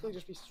 I'll basically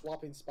just be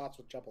swapping spots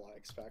with Jubble, I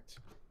expect.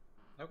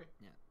 Okay.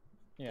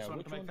 Yeah. Just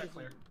wanted to make that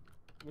clear.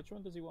 Which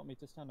one does he want me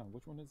to stand on?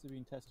 Which one has he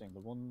been testing? The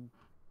one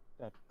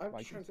that I'm Raiken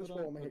just trying to stood this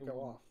on, will make or it the go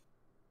one- off.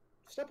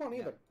 Step on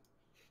either.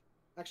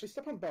 Actually,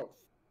 step on both.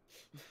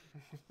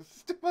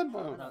 Step on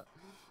Oh, both. no.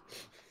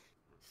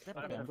 Step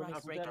on Okay, the I'm gonna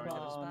price step Raiken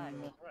had his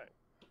on- back. Right.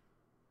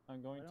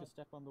 I'm going I to don't-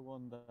 step on the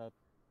one that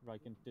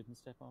Raiken didn't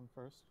step on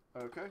first.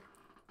 Okay.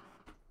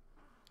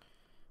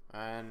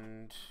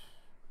 And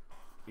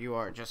you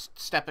are just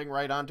stepping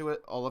right onto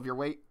it, all of your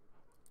weight?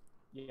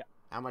 Yeah,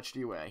 How much do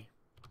you weigh?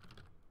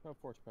 about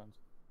 40 pounds.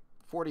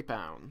 40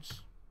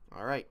 pounds.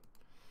 All right.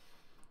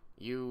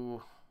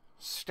 You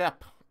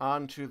step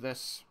onto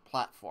this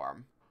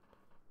platform.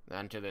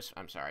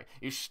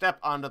 You step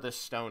onto this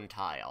stone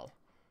tile.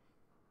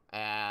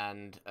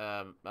 And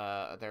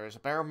there is a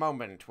bare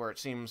moment where it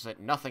seems that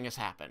nothing has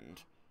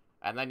happened.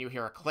 And then you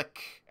hear a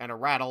click and a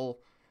rattle,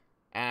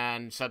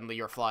 and suddenly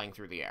you're flying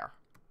through the air.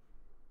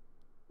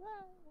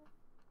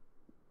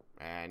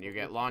 And you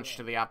get launched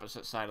to the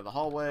opposite side of the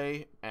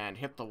hallway and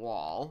hit the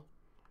wall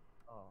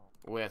Oh.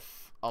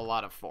 with a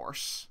lot of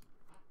force.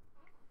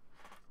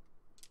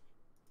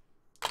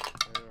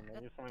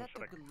 Maybe someone that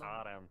should took a have long-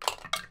 caught him.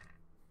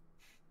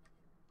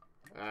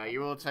 You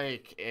will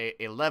take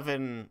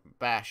 11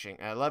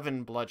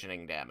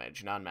 bludgeoning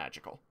damage,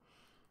 non-magical,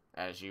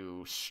 as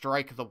you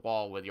strike the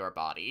wall with your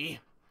body.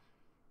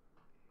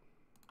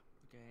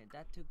 Okay,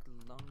 that took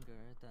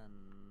longer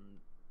than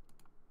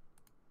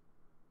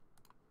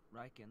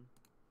Raiken.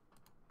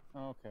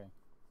 Okay.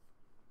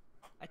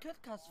 I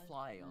could cast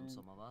fly on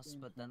some of us,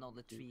 but then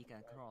only 3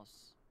 can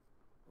cross.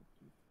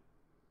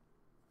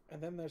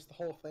 And then there's the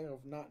whole thing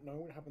of not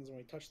knowing what happens when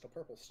we touch the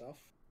purple stuff.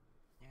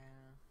 Yeah.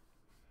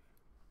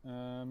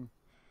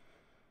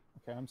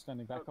 Okay, I'm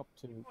standing back up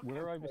to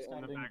where I was On the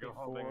standing bag of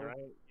holding, before.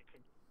 right?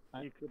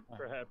 I- You could I-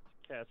 perhaps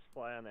cast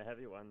fly on the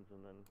heavy ones,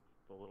 and then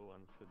the little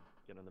ones could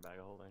get in the bag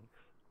of holding.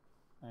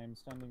 I'm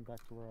standing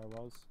back to where I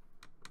was.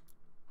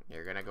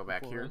 You're gonna go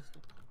back before I here?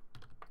 st-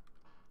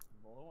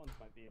 The little ones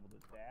might be able to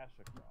dash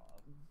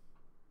across.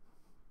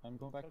 I'm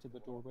going back to the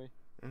doorway.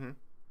 Mm-hmm.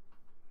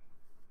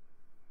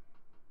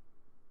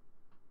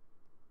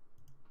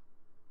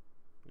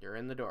 You're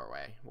in the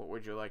doorway. What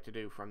would you like to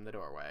do from the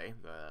doorway?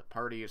 The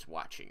party is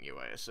watching you,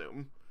 I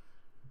assume.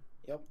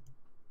 Yep.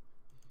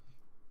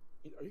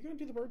 Are you gonna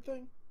do the bird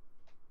thing?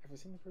 Have I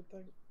seen the bird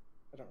thing?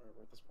 I don't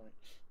remember at this point.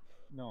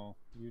 No,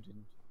 you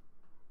didn't.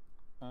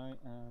 I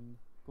am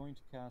going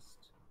to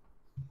cast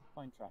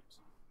Find Traps.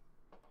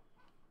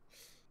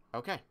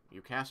 Okay,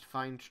 you cast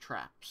Find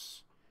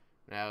Traps.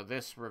 Now,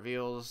 this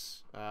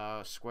reveals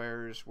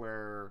squares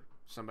where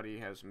somebody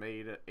has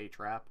made a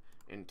trap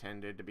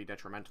intended to be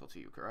detrimental to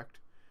you, correct?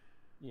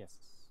 Yes.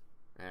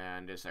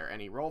 And is there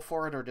any roll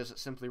for it, or does it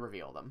simply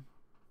reveal them?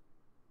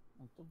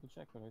 I'll double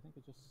check, but I think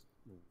it just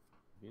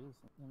reveals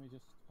them. Let me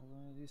just.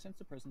 You sense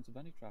the presence of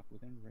any trap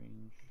within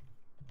range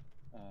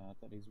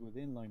that is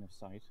within line of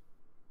sight.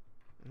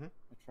 Mhm.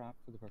 A trap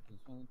for the purpose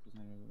of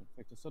designer will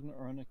affect a sudden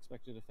or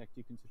unexpected effect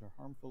you consider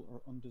harmful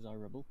or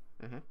undesirable.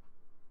 Mhm.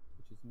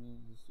 Which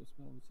is just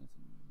well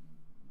sensing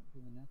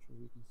a natural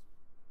weakness.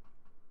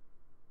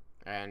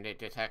 And it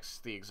detects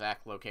the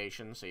exact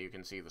location, so you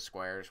can see the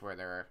squares where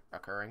they're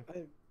occurring?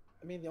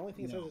 I mean, the only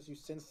thing it No. says is you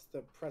sense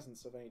the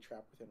presence of any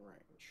trap within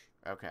range.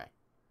 Okay.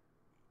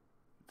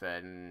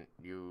 Then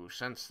you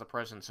sense the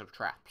presence of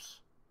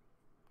traps.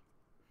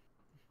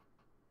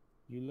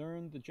 You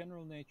learn the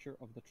general nature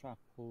of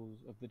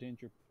the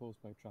danger posed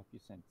by a trap you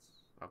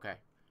sense. Okay.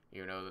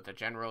 You know that the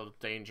general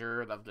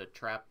danger of the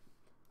trap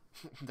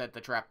that the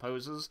trap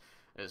poses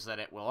is that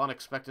it will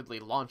unexpectedly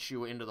launch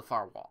you into the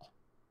far wall.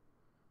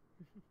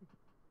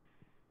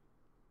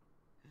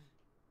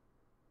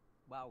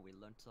 Wow, we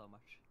learned so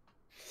much.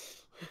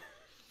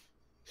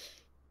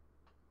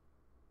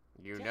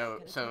 You Yeah, know,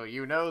 can I so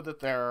you know that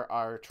there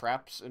are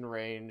traps in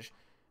range.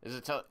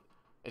 It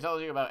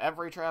tells you about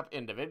every trap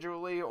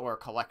individually or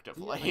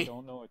collectively? I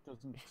don't know, it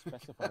doesn't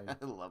specify.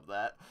 I love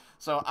that.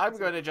 So I'm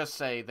going to just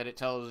say that it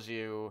tells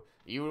you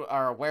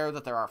are aware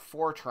that there are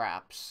 4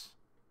 traps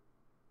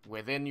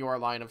within your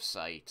line of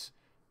sight.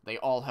 They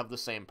all have the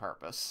same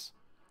purpose.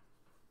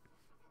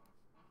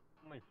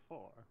 Only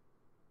 4.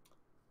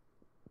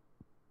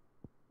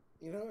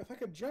 You know, if I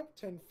could jump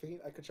 10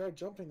 feet, I could try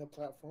jumping the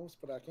platforms,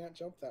 but I can't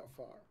jump that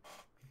far.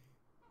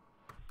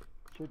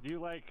 Should you,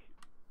 like,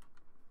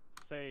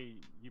 say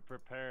you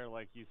prepare,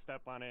 like, you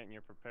step on it and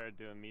you're prepared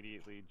to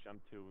immediately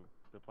jump to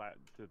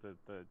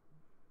the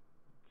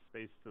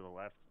space to the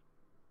left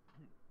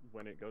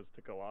when it goes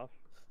to go off?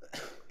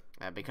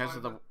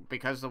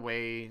 Because the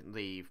way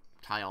the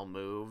projectile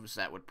moves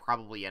that would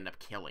probably end up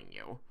killing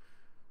you.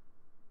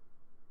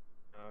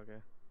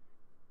 Okay.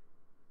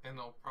 And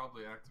they'll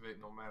probably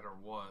activate no matter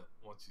what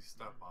once you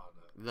step on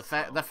it. The So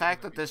fact even that if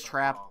you this step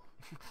trap off-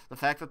 the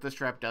fact that this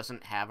trap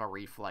doesn't have a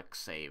reflex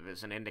save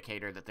is an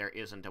indicator that there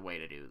isn't a way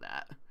to do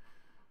that.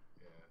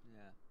 Yeah.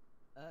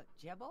 Yeah.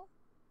 Jebel,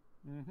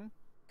 Mm-hmm.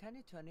 can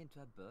you turn into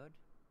a bird?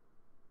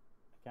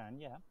 I can,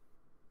 yeah.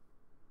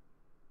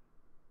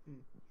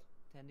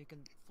 Then you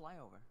can fly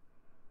over.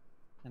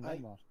 And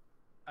then what?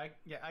 I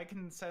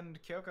can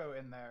send Kyoko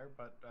in there,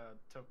 but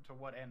to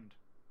what end?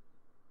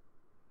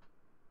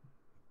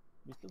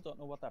 We still don't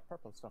know what that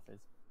purple stuff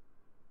is.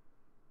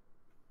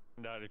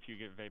 Not if you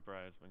get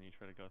vaporized when you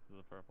try to go through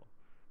the purple.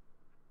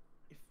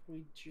 If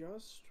we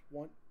just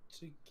want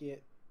to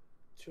get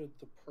to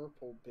the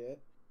purple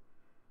bit,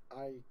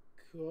 I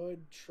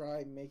could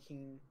try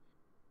making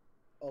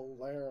a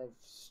layer of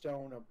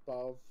stone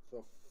above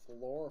the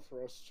floor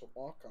for us to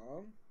walk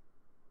on.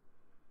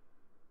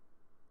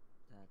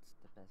 That's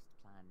the best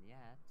plan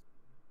yet.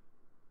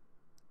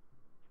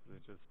 Does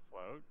it just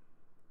float?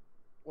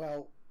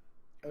 Well,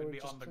 It would be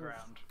just on the kind of-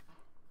 ground.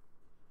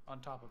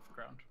 On top of the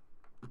ground.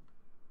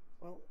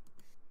 Well,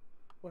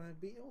 would I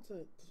be able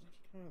to? Does it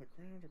have to come out of the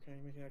ground, or can I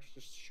make it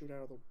actually just shoot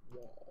out of the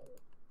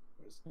wall?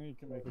 You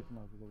can make it come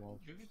out of the wall.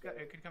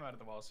 It could come out of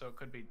the wall, so it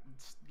could be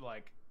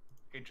like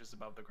inches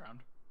above the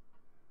ground.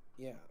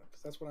 Yeah,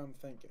 because that's what I'm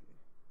thinking.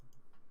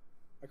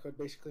 I could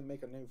basically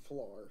make a new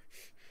floor.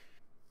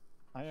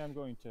 I am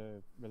going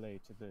to relay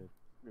to the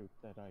group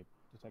that I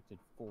detected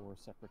 4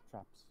 separate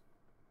traps.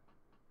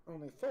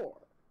 Only 4,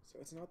 so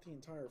it's not the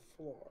entire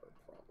floor,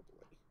 probably.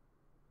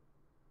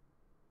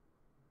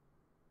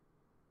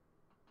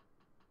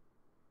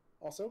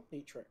 Also,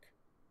 neat trick.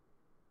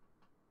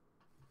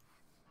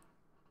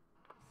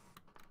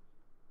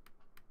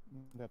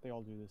 That they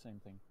all do the same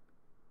thing.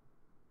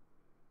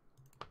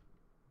 I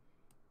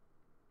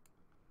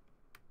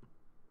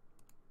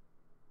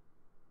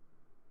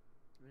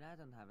mean, I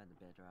don't have any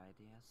better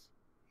ideas.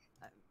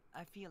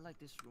 I feel like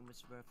this room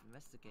is worth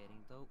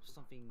investigating, though.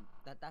 Something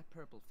that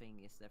purple thing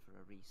is there for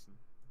a reason,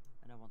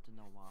 and I want to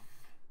know why.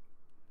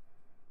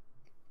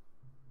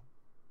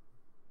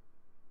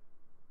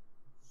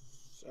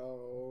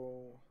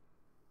 So,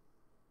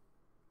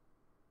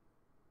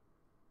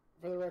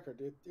 for the record,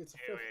 it's a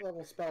 5th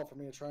level spell for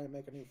me to try and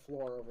make a new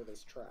floor over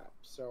this trap.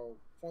 So,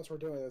 once we're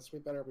doing this, we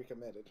better be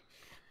committed.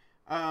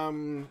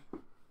 Vendar.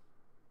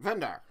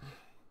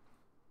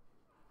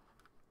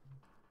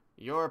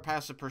 Your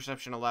passive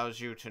perception allows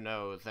you to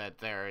know that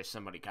there is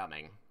somebody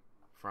coming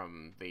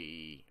from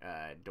the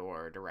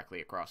door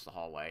directly across the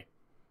hallway.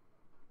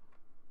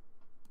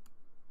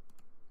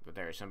 That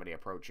there is somebody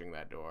approaching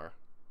that door.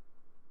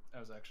 I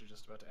was actually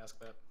just about to ask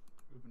that.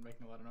 We've been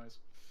making a lot of noise.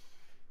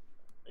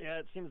 Yeah,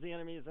 it seems the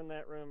enemies in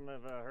that room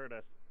have heard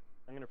us.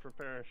 I'm gonna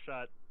prepare a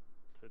shot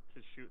to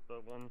shoot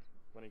the one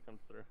when he comes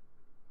through.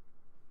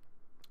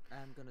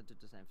 I'm gonna do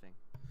the same thing.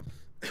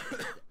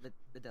 the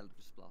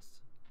Eldritch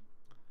Blast.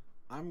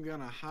 I'm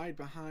gonna hide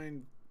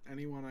behind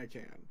anyone I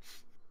can.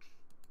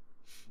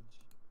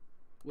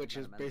 Which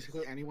is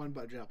basically anyone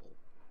but Jebel.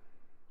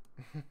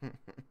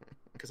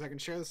 Because I can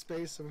share the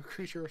space of a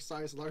creature a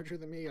size larger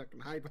than me, I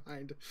can hide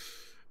behind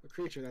a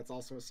creature that's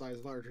also a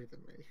size larger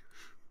than me.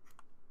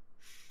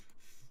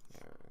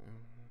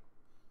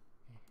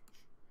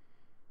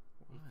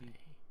 If you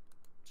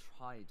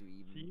try to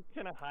even... So you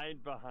can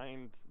hide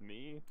behind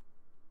me?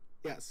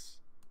 Yes.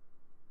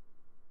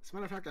 As a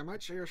matter of fact, I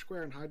might share a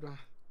square and hide behind...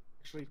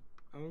 Actually,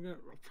 I'm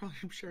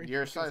probably sharing...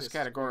 Your size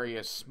category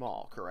is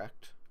small,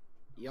 correct?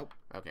 Yep.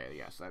 Okay,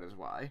 yes, that is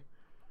why.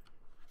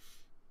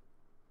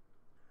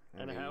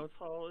 And how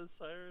tall is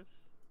Cyrus?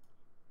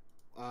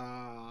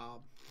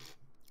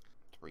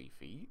 3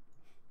 feet.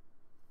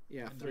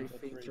 Yeah, 3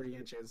 feet 3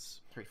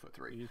 inches.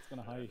 3'3". He's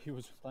gonna hide. He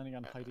was planning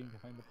on hiding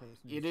behind the person.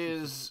 It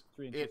who's is.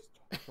 3 inches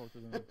shorter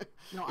than him.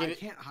 No, I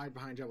can't hide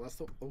behind Jebel. That's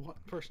the one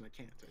person I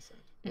can't, I said.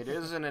 It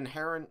is an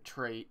inherent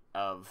trait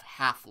of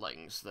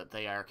halflings that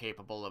they are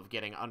capable of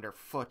getting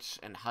underfoot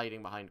and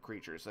hiding behind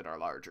creatures that are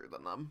larger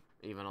than them,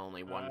 even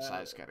only one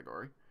size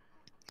category.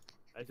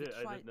 I did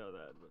know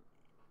that. But...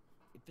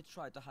 If you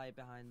try to hide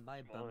behind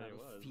my bum, I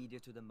will was. feed you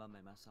to the mummy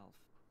myself.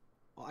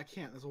 Well, I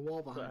can't. There's a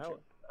wall behind you.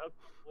 How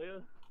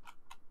Leah?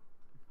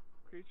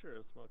 Creature or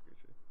a small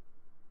creature?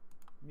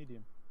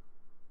 Medium.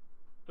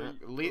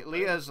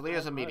 Leah's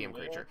a medium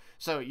creature.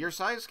 So your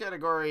size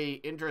category,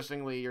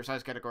 interestingly, your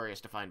size category is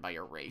defined by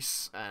your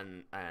race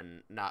and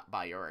not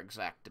by your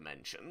exact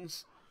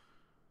dimensions.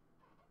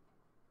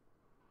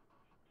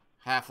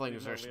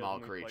 Halflings are small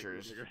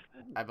creatures.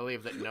 I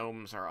believe that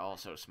gnomes are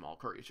also small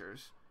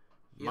creatures.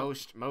 Yep.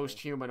 Most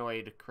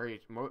humanoid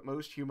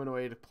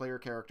player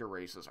character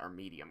races are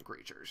medium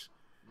creatures.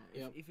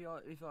 Yep. If you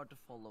are to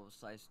follow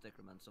size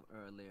decrements of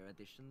earlier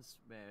editions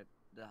where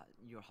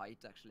your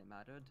height actually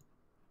mattered,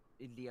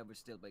 Leah would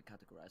still be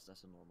categorized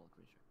as a normal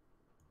creature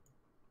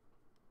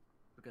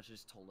because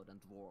she's taller than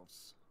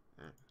dwarves.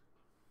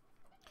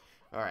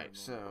 All right,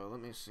 so let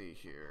me see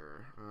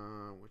here.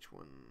 Which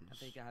ones? I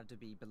think I have to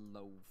be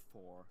below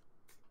 4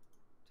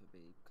 to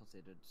be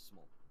considered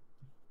small.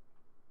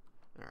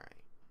 All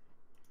right.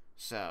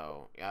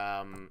 So,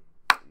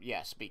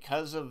 yes,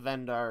 because of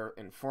Vendar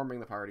informing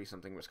the party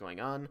something was going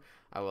on,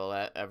 I will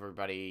let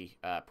everybody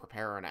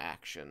prepare an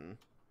action,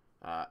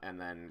 and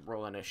then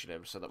roll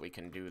initiative so that we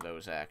can do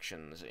those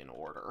actions in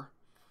order.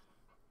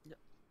 Yep.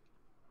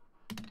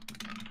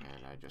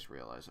 And I just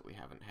realized that we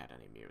haven't had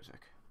any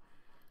music.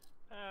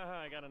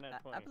 I got a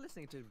net 20. I've been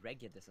listening to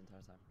reggae this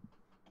entire time.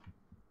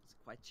 It's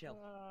quite chill.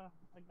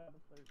 I got a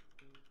 13.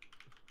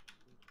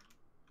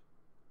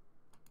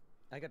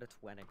 I got a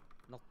 20,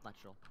 not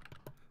natural.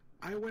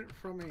 I went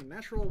from a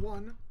natural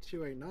 1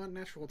 to a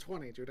non-natural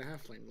 20 due to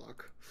halfling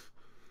luck.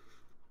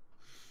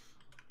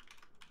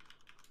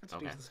 That's a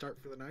Okay. decent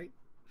start for the night.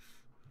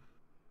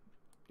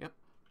 Yep.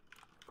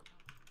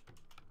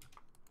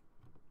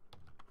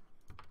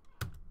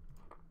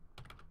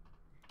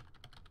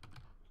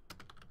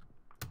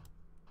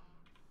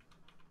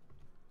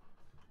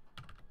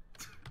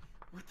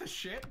 What the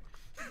shit?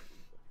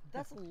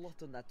 That's a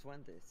lot on that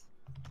 20s.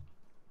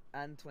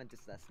 And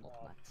 20s, that's not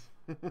max.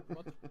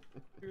 What's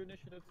your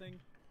initiative thing?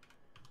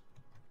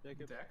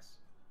 Jacob? Dex?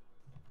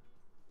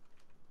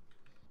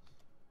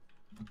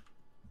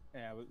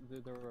 Yeah, well,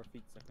 there are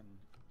feats I can.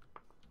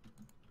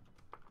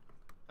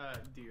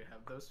 Do you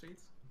have those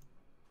feats?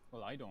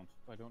 Well, I don't.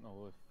 I don't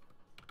know if.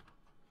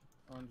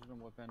 I don't know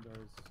what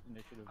Vendar's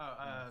initiative.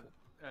 Oh,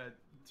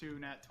 2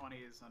 nat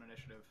 20s on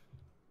initiative.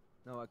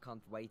 No, I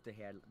can't wait to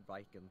hear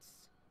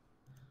Raiken's.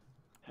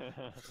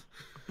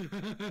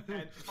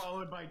 And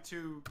followed by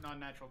 2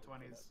 non-natural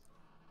 20s.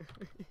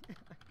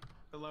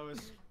 The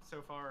lowest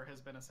so far has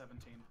been a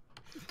 17.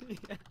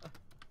 Yeah.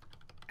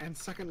 And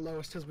second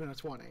lowest has been a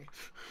 20.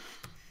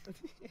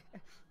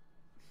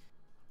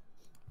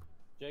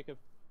 Jacob.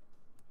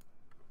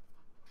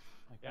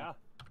 I can't- Yeah,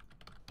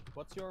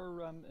 What's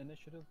your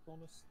initiative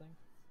bonus thing?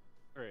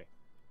 3.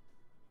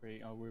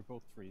 3. Oh, we're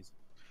both 3s.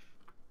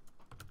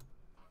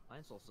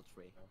 Mine's also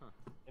 3. Huh.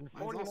 In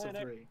Mine's also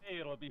 49 3. XP,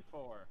 it'll be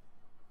 4.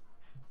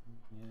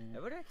 I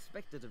would have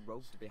expected the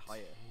rogue to be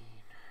higher.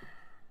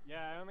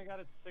 Yeah, I only got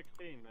it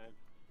 16. I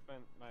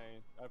spent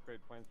my upgrade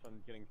points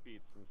on getting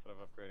feats instead of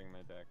upgrading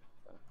my dex.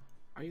 So.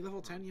 Are you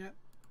level 10 yet?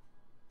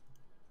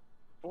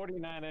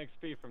 49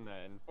 XP from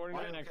that, and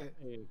 49 okay.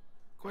 XP.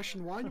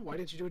 Question 1, why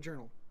didn't you do a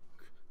journal?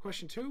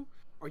 Question 2,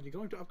 are you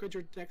going to upgrade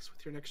your dex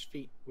with your next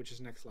feat, which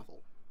is next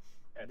level?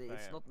 Yes, I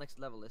It's am. not next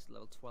level, it's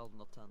level 12,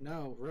 not 10.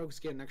 No, rogues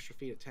get an extra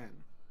feat at 10.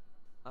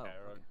 Oh, Yeah, okay.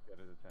 rogues get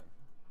it at 10.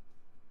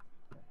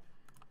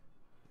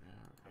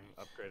 Alright.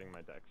 Upgrading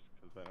my dex,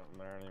 because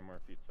there aren't any more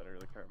feats that I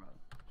really care about.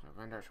 So,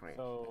 Vendar 20.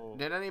 So,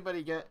 Did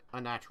anybody get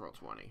a natural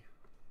 20?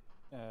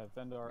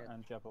 Vendar Yeah.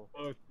 and Jebel.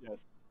 Oh, yes.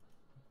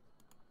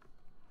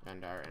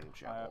 Vendar and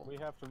Jebel. We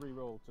have to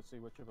re-roll to see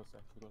which of us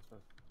actually goes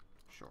first.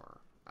 Sure.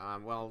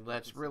 Well,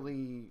 that's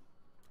really...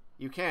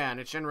 You can.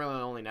 It's generally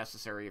only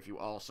necessary if you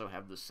also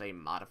have the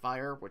same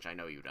modifier, which I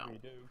know you We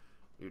don't. do.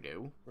 You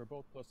do? We're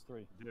both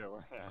 +3. Yeah,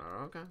 yeah.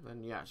 Okay,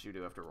 then yes, you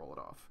do have to roll it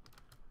off.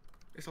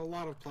 There's a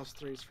lot of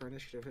 +3s for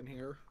initiative in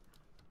here.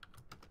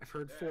 I've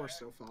heard 4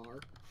 so far.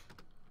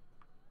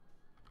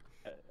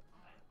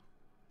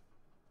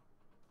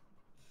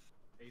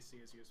 AC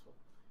is useful.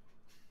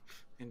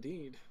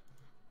 Indeed.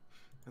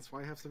 That's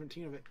why I have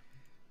 17 of it.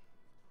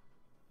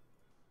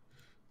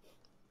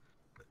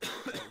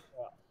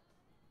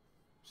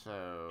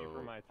 So... You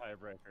for my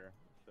tiebreaker,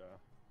 so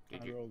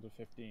Did I you... rolled a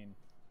 15.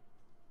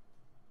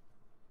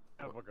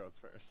 Apple goes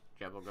first.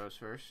 Jebel goes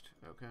first?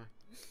 Okay.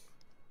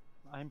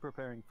 I'm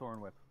preparing Thorn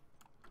Whip.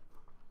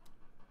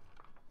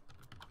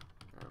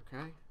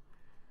 Okay.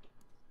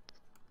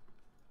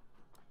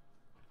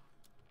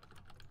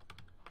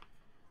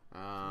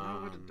 Now I'm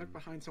going to duck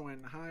behind someone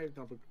and hide,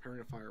 I'll be preparing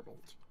a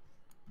firebolt.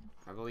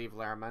 I believe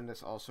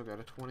Laramendus also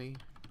got a 20.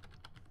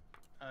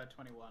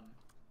 21.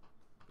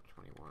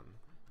 21.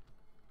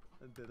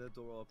 And then the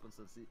door opens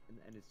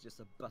and it's just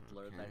a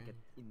butler that Okay. get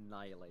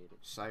annihilated.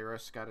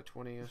 Cyrus got a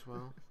 20 as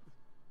well.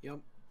 Yep.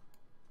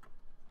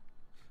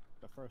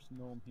 The first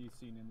gnome he's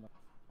seen in like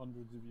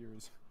hundreds of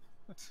years.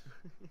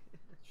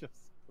 Just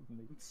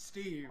suddenly.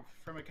 Steve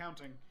from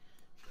accounting.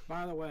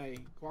 By the way,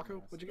 Guaco, Yeah,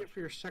 what'd you get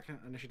for your second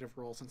initiative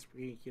roll since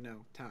we,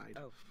 tied?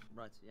 Oh,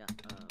 right, yeah.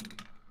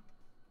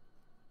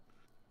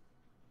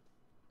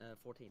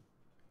 14.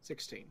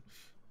 16.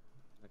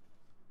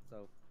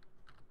 So,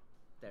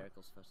 Derek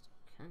goes first.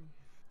 Okay.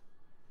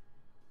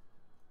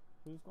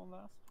 Who's going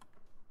last?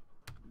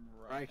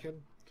 Raiken.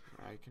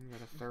 Raiken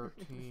got a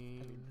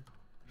 13.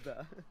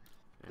 No,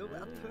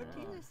 but and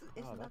 13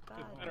 isn't that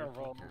bad. Better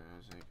roll.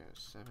 I got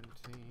 17.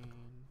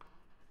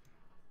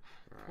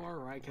 Poor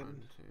Raiken.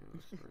 1,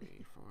 2,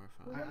 3,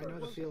 4, 5. I know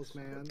the feels,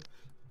 man.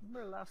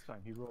 Remember last time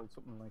he rolled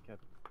something like a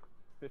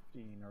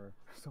 15 or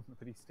something,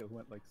 but he still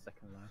went like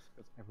second last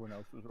because everyone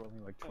else was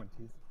rolling like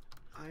 20s.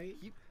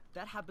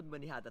 That happened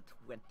when he had a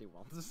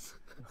 21.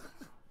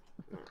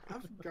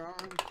 I've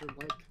gone through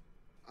like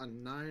a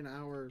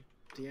 9-hour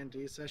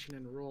D&D session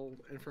and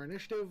rolled, and for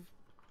initiative,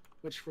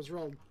 which was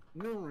rolled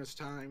numerous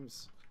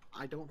times,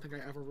 I don't think I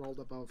ever rolled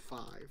above 5.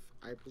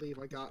 I believe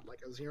I got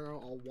like a 0,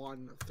 a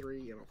 1, a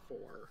 3, and a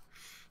 4.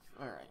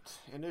 All right,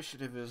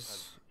 initiative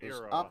is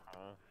Zero, up.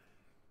 huh?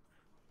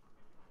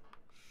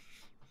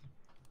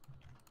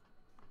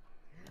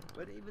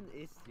 What even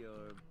is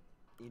your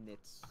init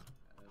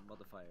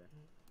modifier?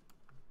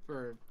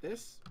 For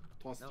this,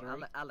 plus No,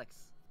 3.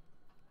 Alex.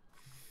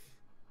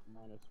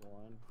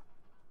 -1.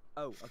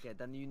 Oh, okay,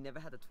 then you never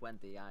had a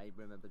 20. I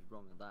remembered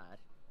wrong on that.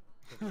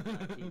 So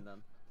it's 19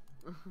 then.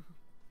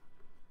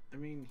 I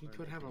mean, he Or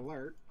could have 19.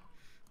 alert.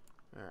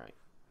 All right,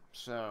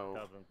 so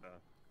Doesn't though.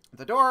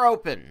 the door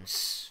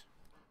opens.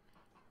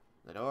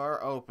 The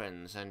door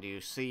opens, and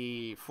you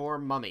see 4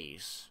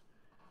 mummies.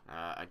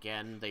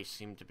 Again, they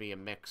seem to be a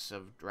mix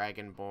of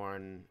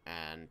Dragonborn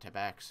and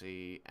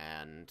Tabaxi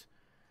and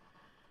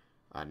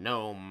a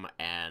gnome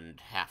and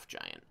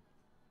half-giant.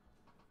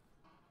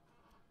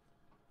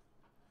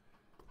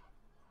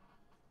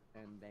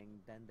 And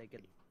then they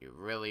get You've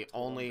really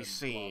Torn only and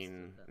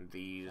seen blasted and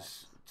these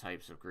lost.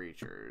 types of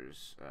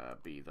creatures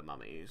be the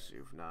mummies.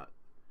 You've not...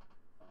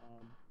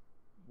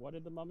 What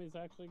did the mummies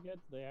actually get?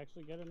 Did they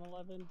actually get an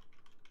 11?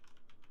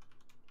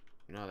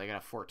 No, they got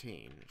a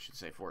 14. It should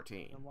say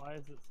 14. Then why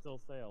does it still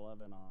say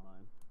 11 on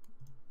mine?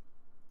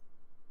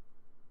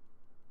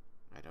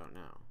 I don't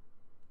know.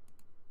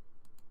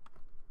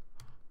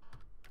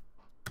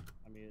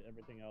 I mean,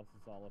 everything else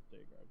is all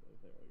update correctly.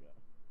 There we go.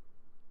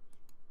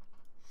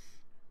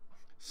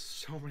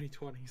 So many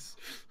 20s.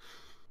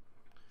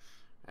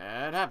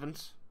 It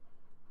happens.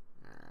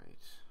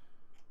 Alright.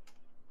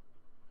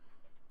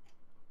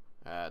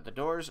 The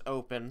doors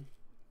open,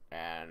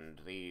 and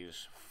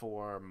these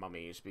 4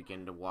 mummies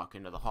begin to walk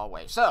into the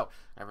hallway. So,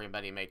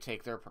 everybody may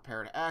take their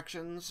prepared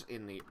actions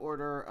in the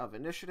order of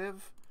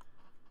initiative.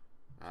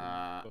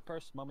 The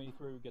first mummy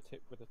through gets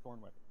hit with a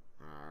thorn whip.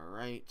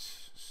 Alright,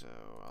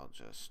 so I'll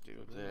just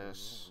do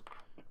this.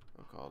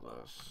 We'll call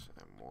this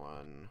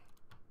M1,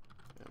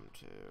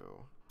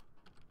 M2,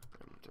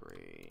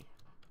 M3,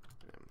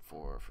 and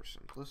M4 for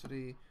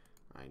simplicity.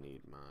 I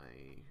need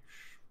my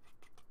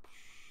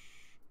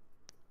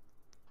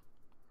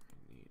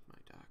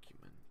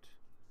document.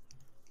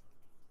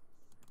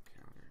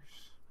 Encounters.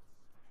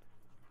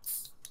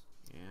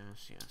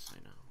 Yes, I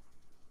know.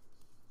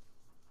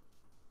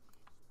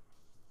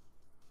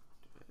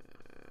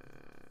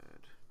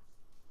 Dead.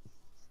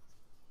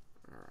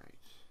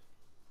 Alright.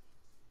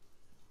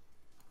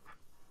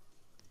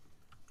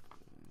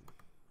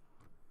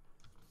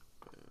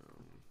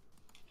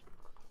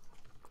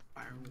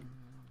 Boom.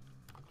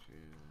 2,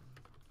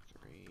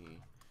 3,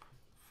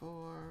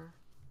 4.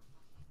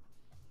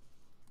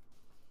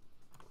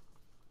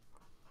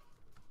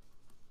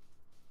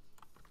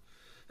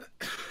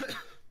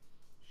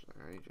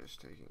 Sorry,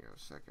 just taking a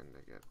second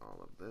to get all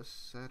of this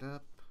set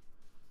up.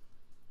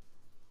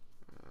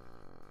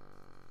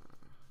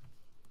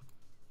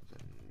 The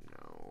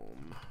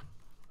gnome.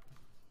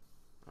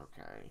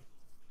 Okay.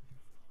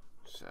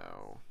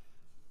 So,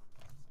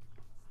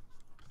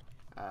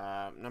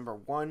 number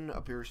 1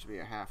 appears to be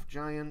a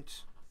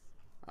half-giant.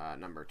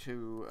 Number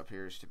 2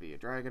 appears to be a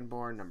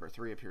dragonborn. Number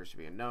 3 appears to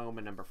be a gnome.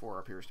 And number 4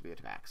 appears to be a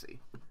tabaxi.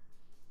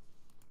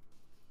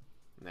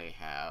 They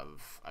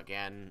have,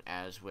 again,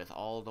 as with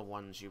all the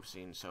ones you've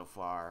seen so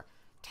far,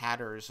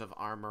 tatters of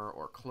armor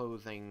or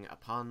clothing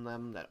upon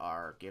them that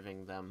are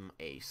giving them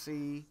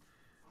AC.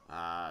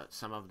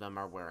 Some of them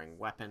are wearing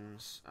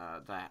weapons.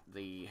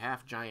 The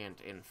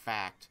half-giant, in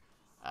fact,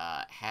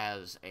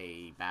 has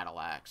a battle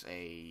axe,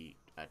 a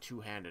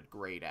two-handed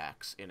great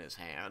axe in his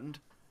hand.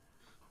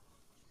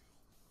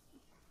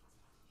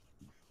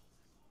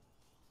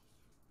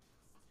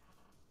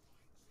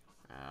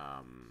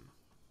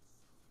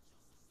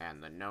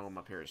 And the gnome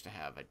appears to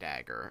have a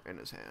dagger in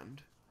his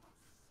hand.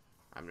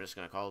 I'm just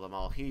going to call them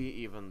all he,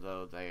 even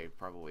though they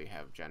probably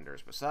have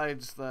genders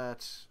besides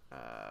that,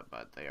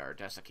 but they are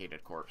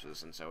desiccated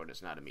corpses, and so it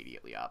is not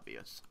immediately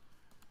obvious.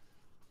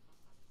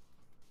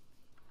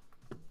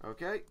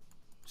 Okay,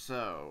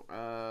 so,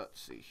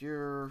 let's see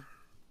here.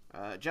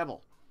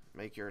 Jebel,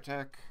 make your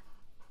attack.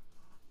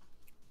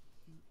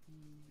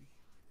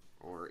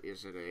 Or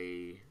is it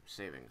a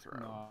saving throw?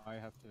 No, I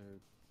have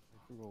to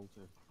roll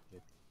to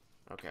hit.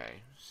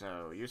 Okay,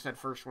 so you said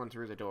first one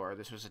through the door.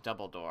 This was a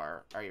double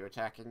door. Are you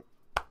attacking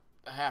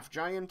the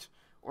half-giant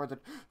or the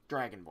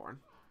dragonborn?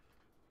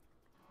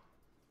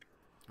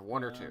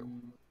 1 or 2?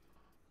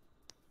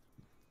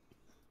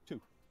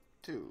 2.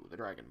 2, the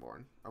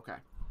dragonborn. Okay.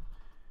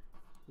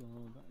 So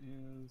that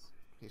is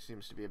He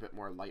seems to be a bit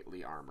more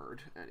lightly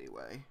armored,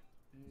 anyway.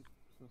 8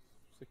 plus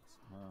 6.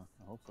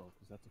 I hope so,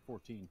 because that's a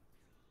 14.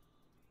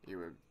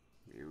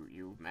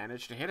 You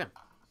managed to hit him.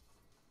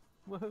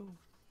 Woohoo!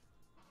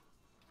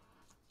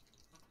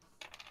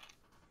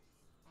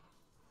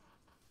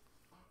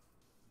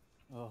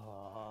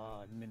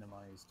 Oh,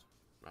 minimized.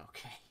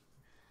 Okay.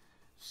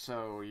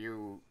 So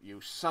you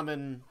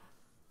summon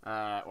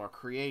or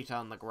create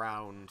on the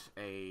ground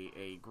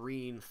a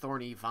green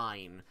thorny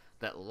vine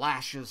that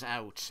lashes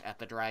out at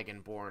the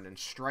dragonborn and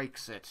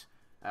strikes it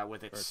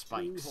with its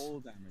spikes. 2 whole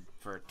damage.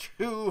 For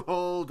 2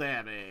 whole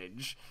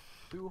damage.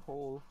 2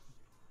 whole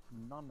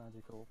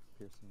non-magical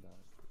piercing damage.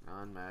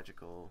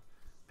 Non-magical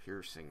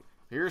piercing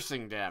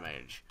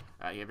damage.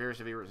 He appears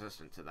to be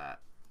resistant to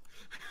that.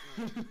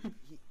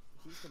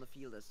 He's gonna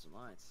feel this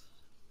tonight.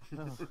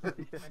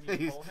 Can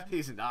you pull him?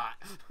 He's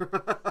not.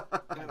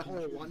 That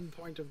whole 1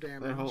 point of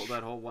damage.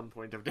 That whole 1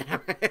 point of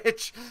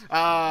damage.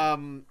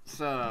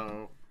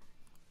 So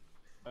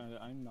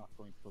I'm not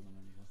going to pull him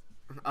anymore.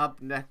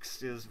 up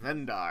next is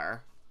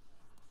Vendar.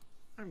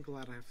 I'm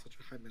glad I have such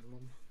a high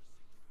minimum.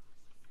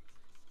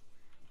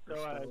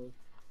 So,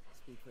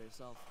 Speak for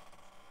yourself.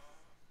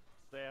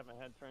 they haven't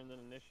had turned in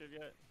initiative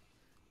yet?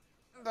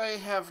 They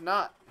have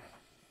not.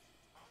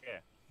 Yeah.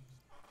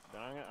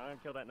 Then I'm gonna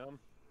kill that gnome.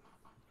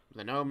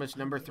 The gnome is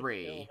number Kill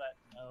 3. that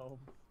gnome.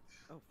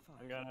 Oh fuck.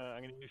 I'm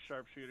gonna use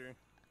sharpshooter.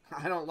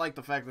 I don't like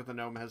the fact that the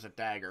gnome has a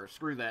dagger.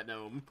 Screw that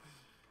gnome.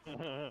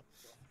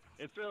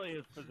 It's really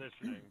his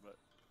positioning, but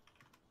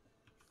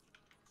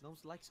Gnomes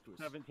like screws.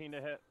 17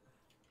 to hit.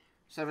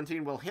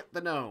 17 will hit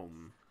the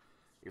gnome.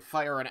 You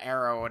fire an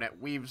arrow and it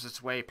weaves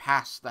its way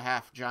past the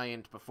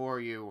half-giant before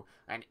you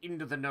and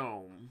into the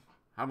gnome.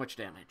 How much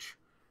damage?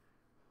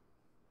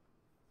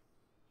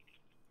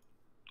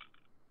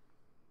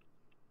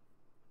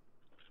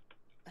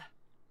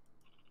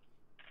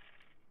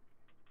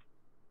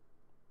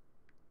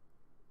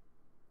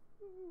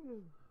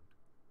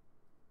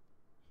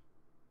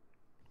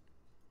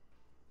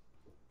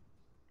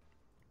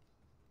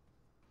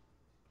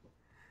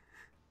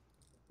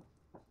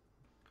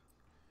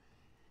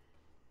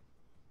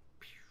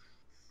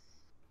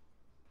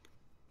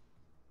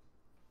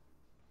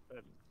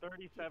 That's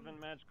 37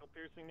 magical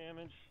piercing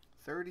damage.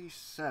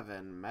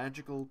 37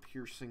 magical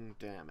piercing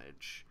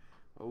damage.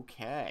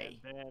 Okay.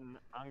 And then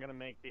I'm gonna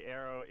make the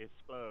arrow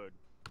explode.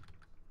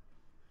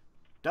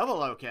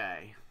 Double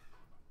okay.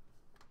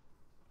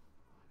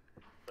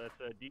 So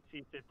it's a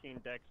DC 15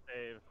 dex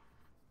save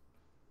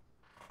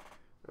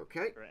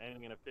Okay. for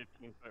ending in a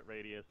 15-foot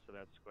radius, so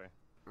that's square.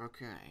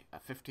 Okay. A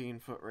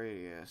 15-foot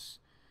radius.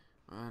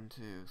 1,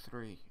 2,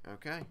 3.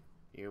 Okay.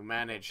 You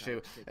manage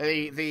to...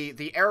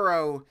 The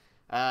arrow,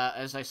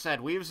 as I said,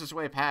 weaves its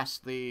way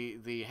past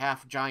the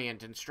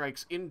half-giant and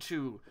strikes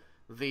into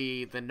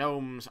the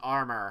gnome's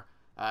armor,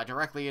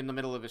 directly in the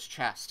middle of his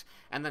chest.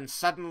 And then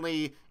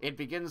suddenly it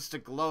begins to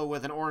glow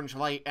with an orange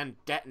light and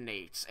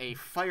detonates. A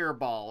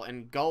fireball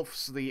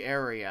engulfs the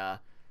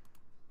area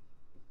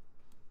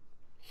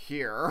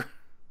here.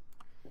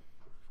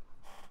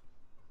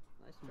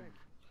 Nice trick.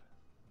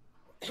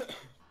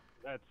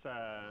 That's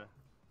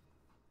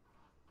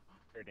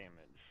fair damage.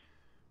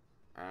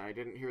 I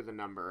didn't hear the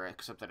number,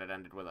 except that it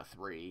ended with a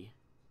 3.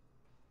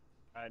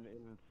 And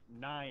it's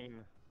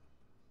 9.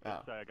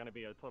 Oh. It's gonna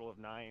be a total of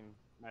 9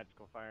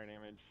 magical fire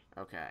damage.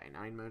 Okay,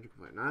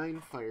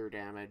 9 fire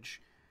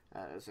damage.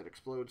 As it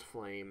explodes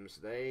flames,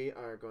 they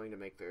are going to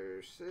make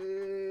their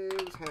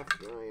saves. Half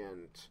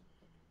giant.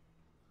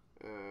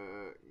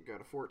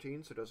 Got a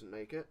 14, so doesn't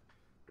make it.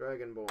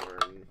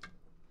 Dragonborn.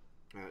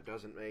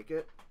 Doesn't make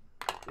it.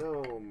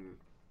 Gnome.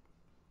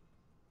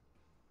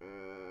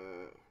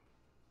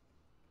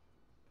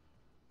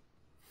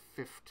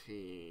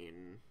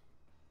 15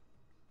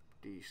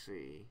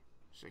 DC,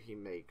 so he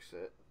makes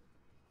it.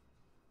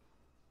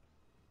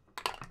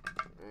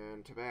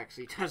 And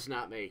Tabaxi does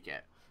not make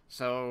it.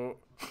 So,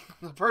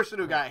 the person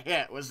who got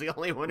hit was the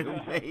only one who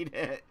made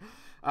it.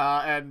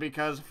 And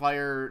because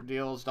fire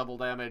deals double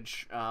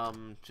damage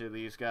to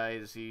these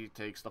guys, he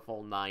takes the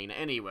full 9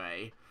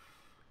 anyway.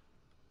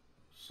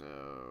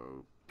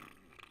 So,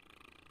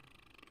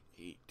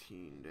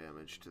 18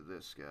 damage to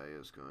this guy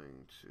is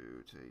going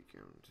to take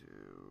him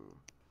to...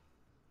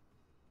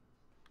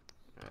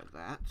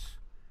 that.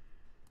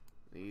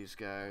 These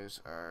guys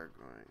are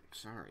going...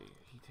 Sorry,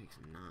 he takes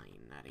 9,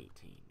 not 18.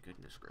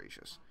 Goodness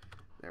gracious.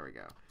 There we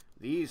go.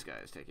 These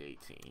guys take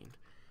 18.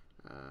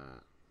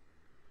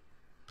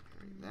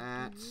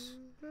 That.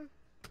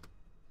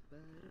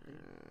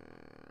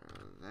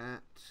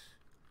 That.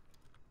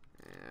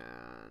 And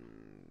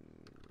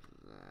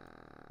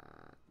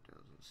that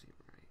doesn't seem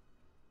right.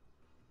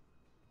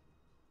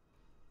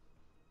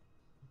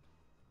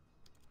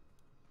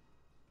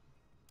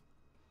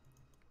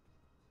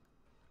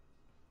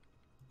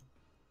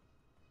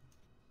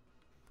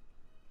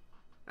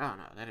 Oh,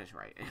 no, that is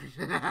right.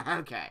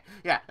 Okay.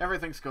 Yeah,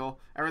 everything's cool.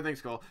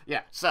 Everything's cool.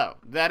 Yeah, so,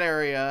 that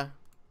area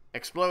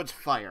explodes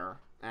fire,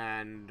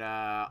 and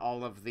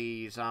all of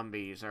the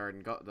zombies are...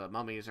 the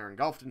mummies are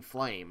engulfed in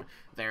flame.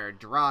 Their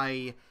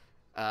dry,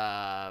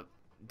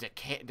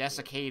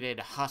 desiccated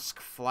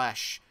husk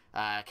flesh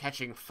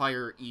catching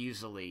fire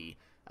easily,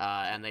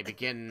 and they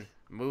begin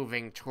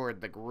moving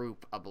toward the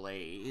group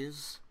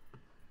ablaze.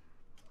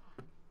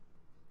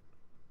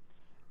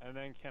 And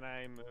then can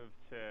I move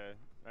to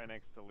right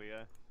next to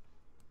Leah?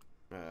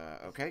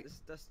 Okay.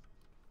 This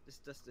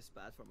is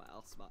bad for my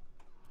asthma.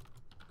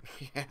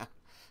 Yeah,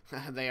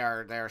 they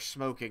are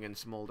smoking and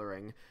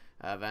smoldering.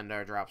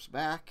 Vendar drops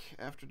back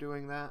after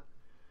doing that,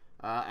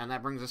 and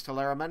that brings us to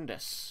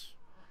Laramendis.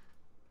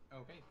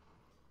 Okay.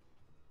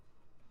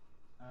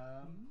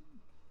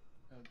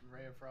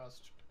 Ray of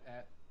Frost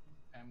at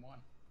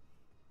M1.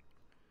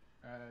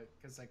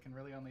 Because I can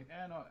really only.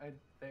 No,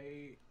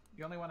 the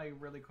only one I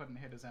really couldn't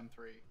hit is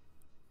M3.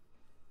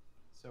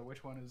 So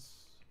which one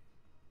is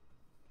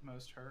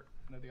most hurt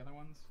out of the other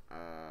ones?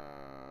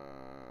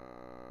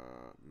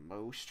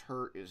 Most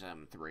hurt is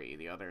M3.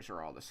 The others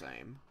are all the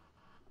same.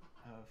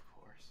 Of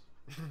course.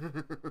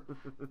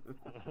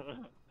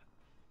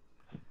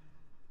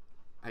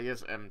 I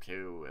guess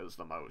M2 is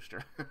the most,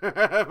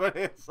 but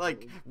it's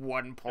like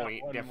 1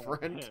 point one more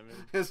different. damage.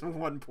 It's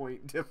 1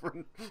 point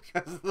different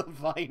because of the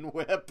Vine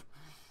Whip.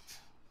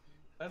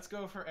 Let's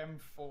go for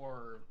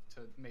M4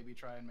 to maybe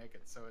try and make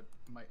it so it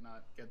might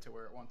not get to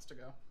where it wants to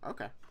go.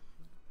 Okay.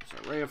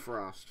 So Ray of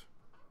Frost.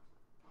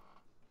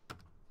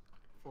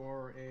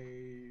 For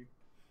a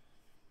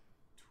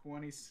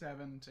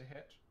 27 to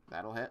hit.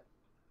 That'll hit.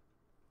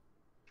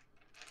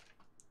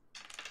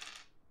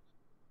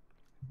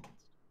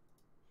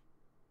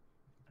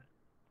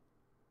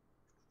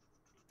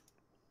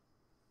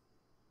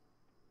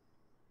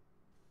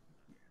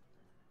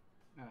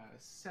 Uh,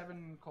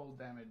 7 cold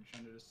damage,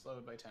 and it is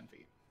slowed by 10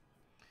 feet.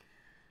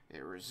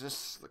 It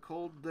resists the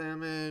cold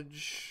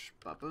damage.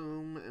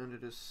 Ba-boom, and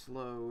it is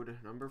slowed.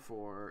 Number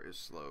 4 is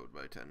slowed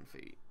by 10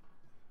 feet.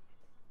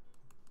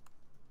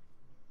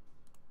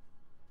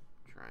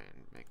 Try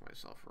and make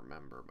myself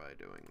remember by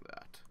doing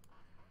that.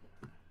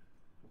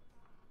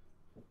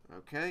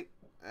 Okay.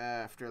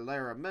 After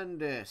Lara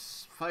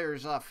Mendes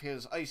fires off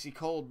his icy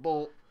cold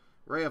bolt,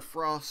 Ray of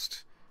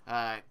Frost,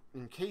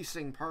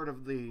 encasing part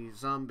of the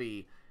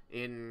zombie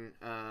in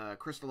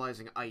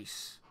crystallizing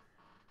ice.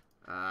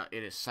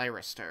 It is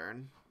Cyrus'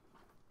 turn.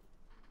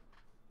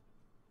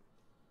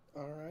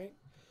 Alright.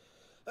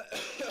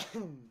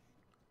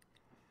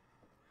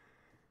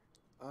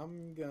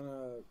 I'm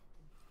gonna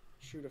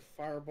shoot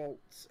a firebolt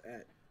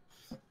at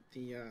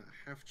the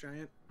half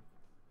giant.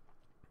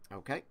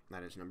 Okay,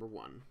 that is number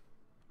 1.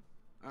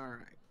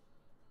 Alright.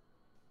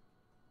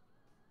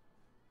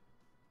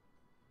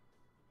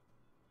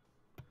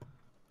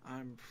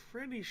 I'm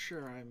pretty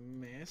sure I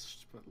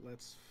missed, but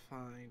let's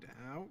find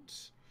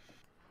out.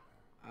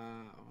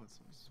 What's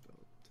my spell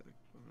attack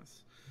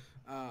bonus?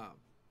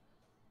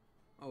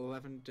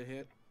 11 to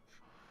hit.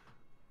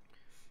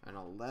 An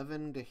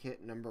 11 to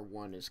hit number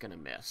 1 is gonna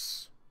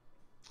miss.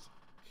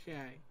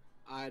 Okay.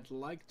 I'd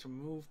like to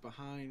move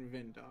behind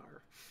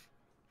Vindar.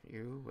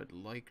 You would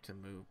like to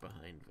move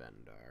behind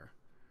Vendar.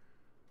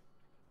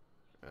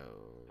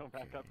 Oh. Don't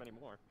back up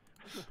anymore.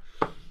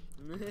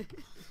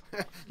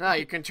 No,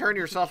 you can turn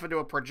yourself into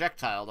a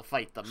projectile to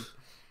fight them.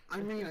 I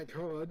mean, I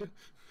could.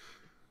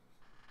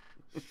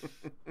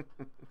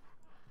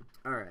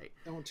 Alright.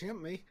 Don't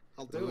tempt me.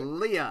 I'll do it.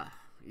 Leah,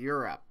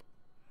 you're up.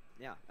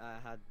 Yeah, I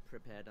had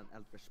prepared an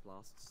Eldritch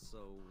Blast, so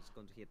it's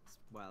going to hit,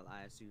 well,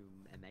 I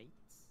assume M8?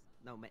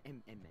 No, M8.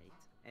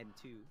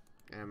 M2.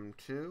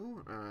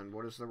 M2, and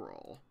what is the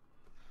roll?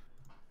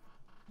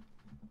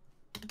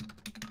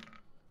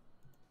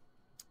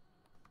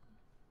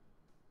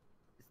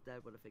 Is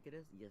that what I think it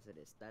is? Yes, it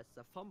is. That's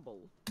a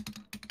fumble.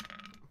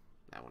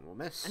 That one will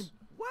miss. And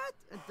what?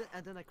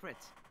 And then a crit.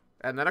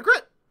 And then a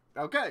crit!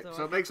 Okay,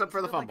 so I it makes up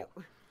for the got like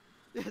fumble.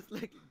 Yes,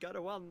 like, got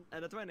a 1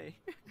 and a 20.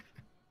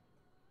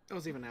 That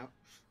was even out.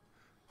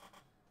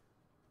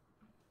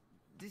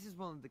 This is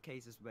one of the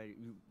cases where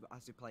you,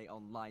 as you play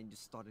online, you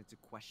started to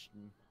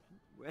question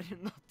whether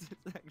or not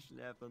this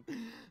actually happened.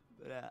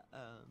 But,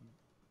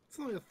 It's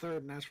only the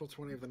third natural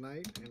 20 of the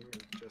night, and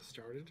we just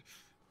started.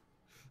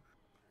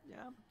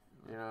 yeah.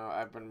 You know,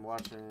 I've been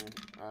watching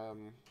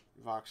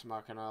Vox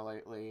Machina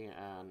lately,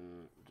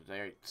 and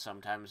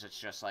sometimes it's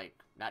just like,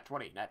 nat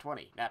 20, nat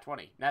 20, nat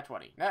 20, nat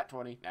 20, nat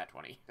 20, nat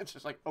 20. It's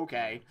just like,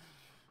 okay.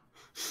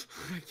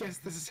 I guess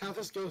this is how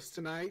this goes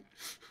tonight.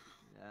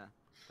 Yeah.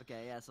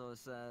 Okay, yeah, so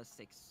it's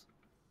 6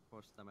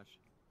 force damage.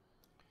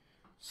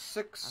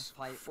 6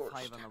 5 force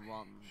 5 and damage. a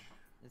 1.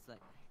 It's like,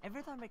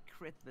 every time I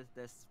crit with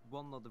this,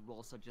 one of the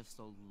rolls are just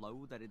so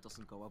low that it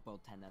doesn't go above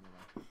 10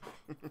 anyway.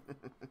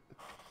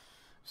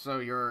 So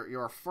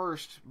your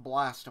first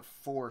blast of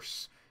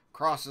force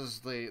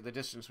crosses the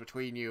distance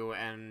between you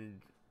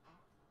and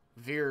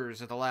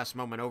veers at the last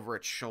moment over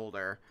its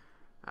shoulder,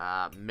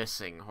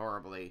 missing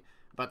horribly.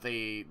 But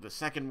the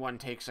second one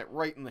takes it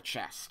right in the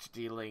chest,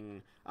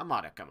 dealing a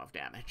modicum of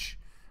damage.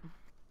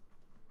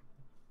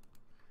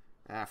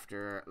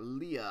 After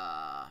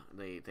Leah,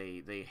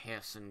 they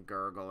hiss and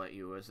gurgle at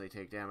you as they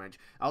take damage.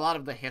 A lot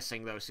of the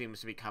hissing, though, seems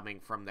to be coming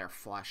from their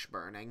flesh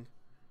burning.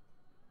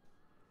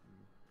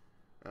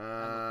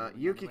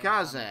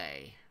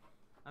 Yukikaze.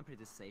 I'm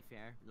pretty safe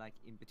here, like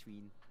in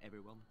between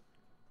everyone.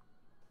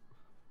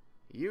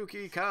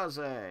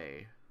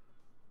 Yukikaze.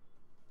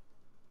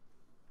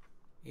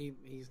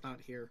 He's not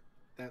here.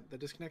 The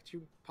disconnect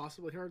you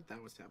possibly heard,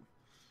 that was him.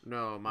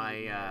 No, my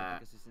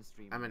Because it's in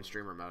stream I'm in mode.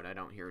 streamer mode. I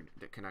don't hear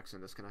connects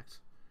and disconnects.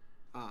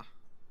 Ah.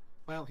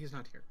 Well, he's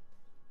not here.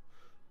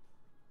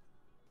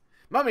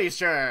 Mummy's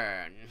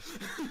turn.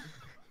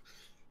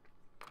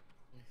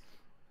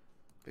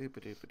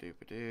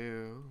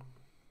 Boop-a-doop-a-doop-a-doo.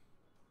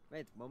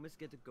 Wait, Mommy's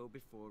get to go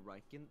before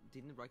Raiken.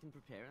 Didn't Raiken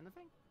prepare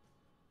anything?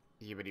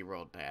 Yeah, but he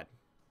rolled bad.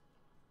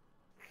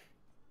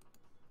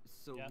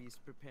 So Yeah. he's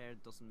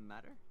prepared doesn't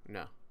matter?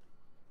 No.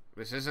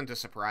 This isn't a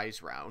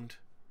surprise round.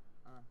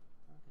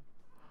 Okay.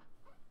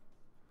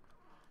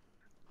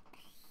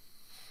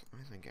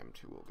 I think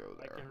M2 will go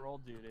I there. can roll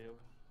doo-doo.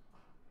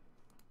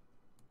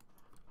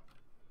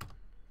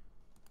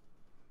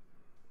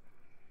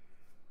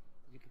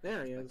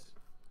 There he is.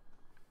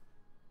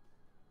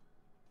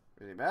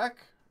 Is he back?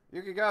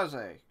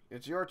 Yukikaze,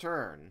 it's your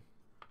turn.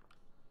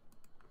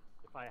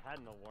 If I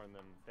hadn't have warned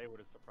them, they would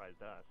have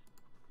surprised us.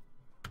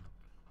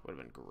 Would have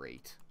been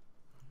great.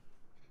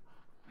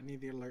 I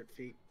need the alert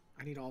feat.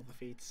 I need all the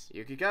feats.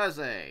 Yukikaze,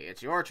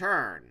 it's your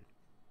turn.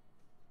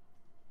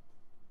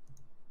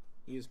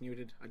 He is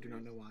muted. I do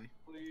not know why.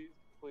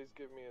 Please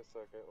give me a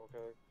second,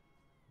 okay?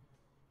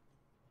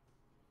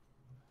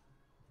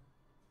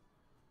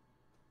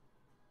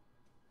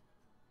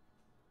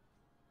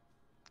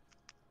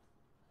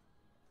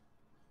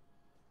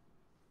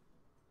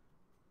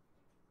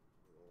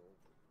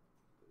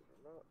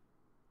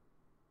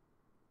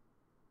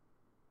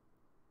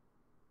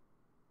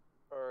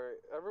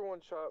 Alright, everyone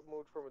shot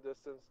moved from a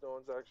distance.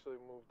 No one's actually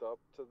moved up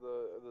to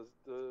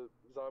the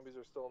zombies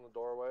are still in the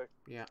doorway.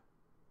 Yeah.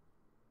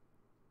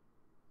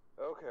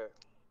 Okay.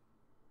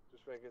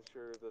 Just making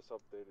sure this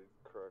updated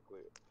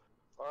correctly.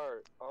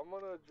 Alright, I'm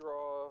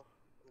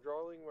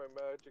drawing my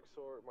magic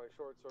sword, my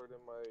short sword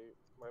in my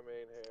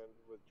main hand,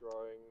 with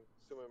drawing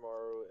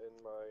Sumimaru in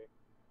my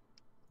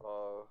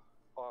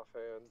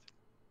offhand.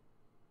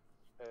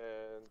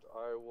 And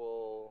I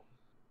will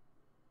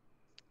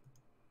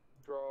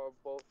draw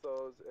both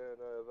those, and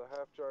the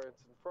half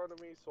giant's in front of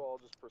me, so I'll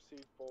just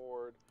proceed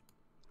forward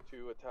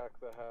to attack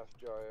the half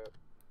giant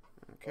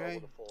Okay.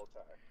 with a full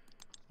attack.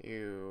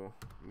 You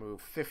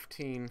move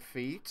 15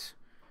 feet,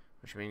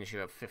 which means you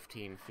have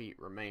 15 feet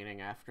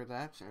remaining after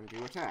that, and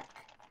you attack.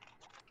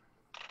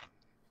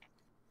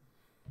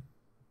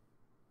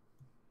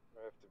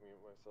 I have to mute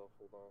myself.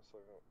 Hold on a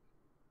second.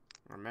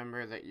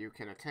 Remember that you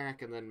can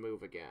attack and then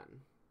move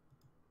again.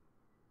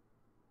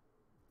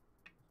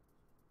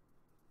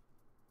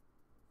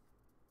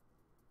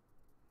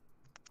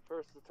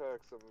 First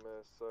attack's a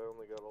miss. I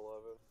only got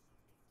 11.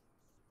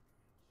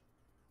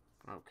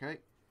 Okay.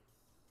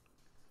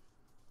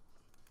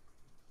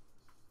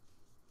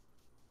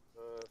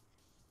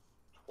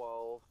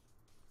 12.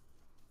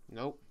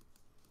 Nope.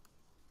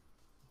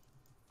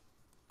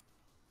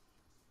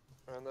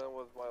 And then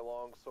with my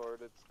long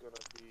sword, it's gonna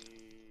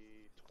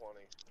be 20.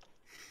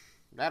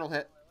 That'll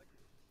hit.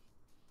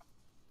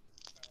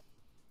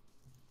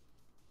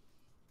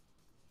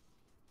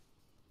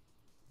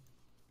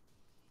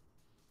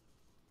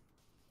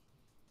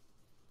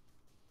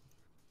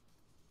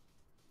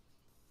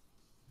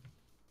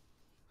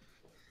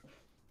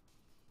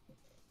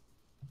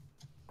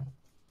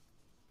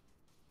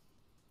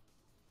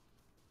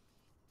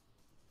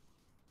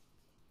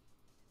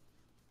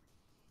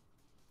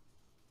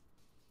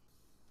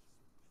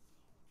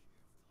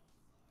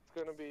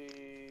 It's gonna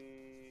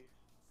be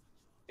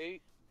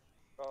 8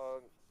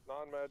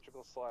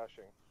 non-magical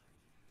slashing.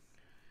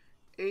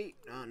 8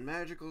 on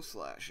magical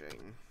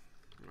slashing.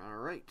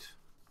 Alright.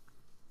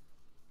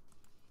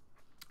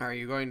 Are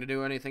you going to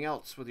do anything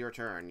else with your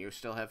turn? You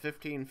still have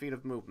 15 feet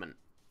of movement.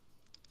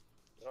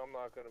 I'm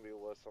not gonna be a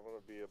list. I'm gonna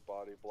be a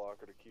body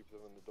blocker to keep them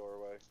in the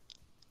doorway.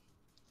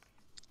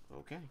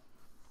 Okay.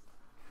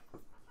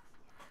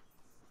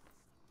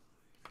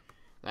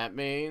 That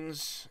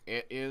means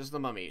it is the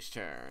mummy's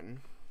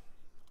turn.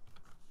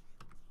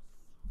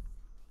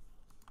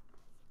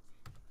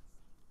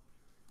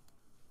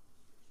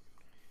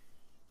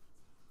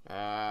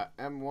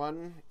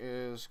 M1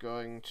 is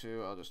going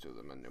to... I'll just do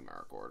them in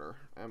numeric order.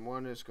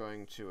 M1 is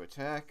going to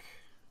attack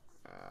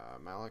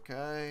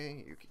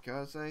Malachi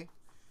Yukikaze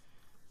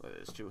with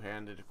his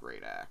two-handed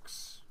great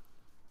axe.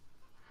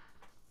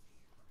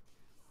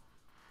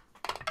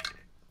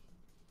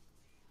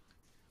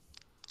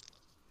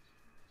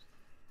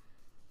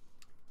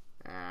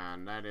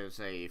 And that is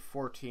a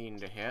 14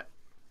 to hit.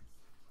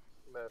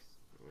 Miss.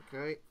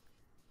 Okay.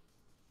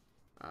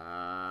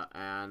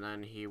 And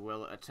then he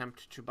will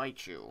attempt to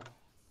bite you.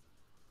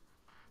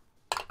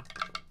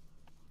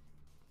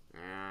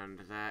 And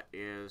that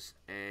is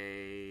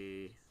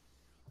a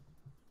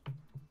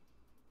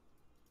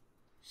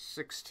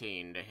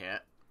 16 to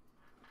hit.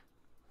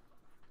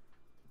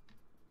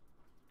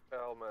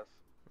 I'll miss.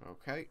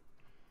 Okay.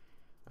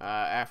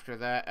 After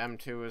that,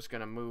 M2 is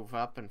going to move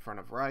up in front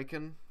of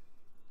Raiken.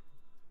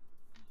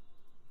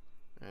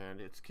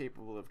 And it's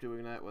capable of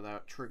doing that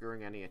without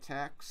triggering any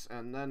attacks.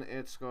 And then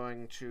it's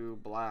going to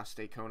blast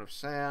a cone of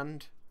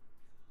sand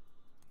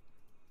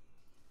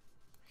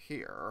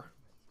here.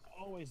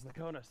 Always the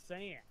cone of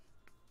sand.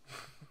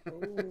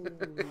 Ooh,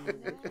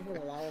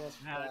 allow us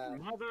That that.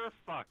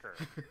 motherfucker.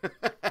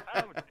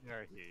 How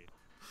dare he?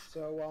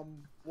 So,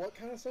 what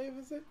kind of save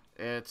is it?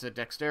 It's a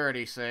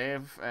dexterity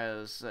save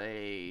as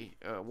a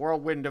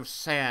whirlwind of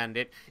sand.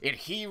 It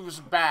heaves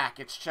back,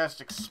 its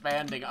chest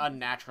expanding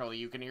unnaturally.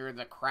 You can hear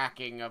the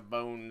cracking of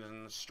bones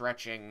and the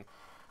stretching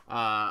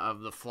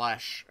of the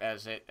flesh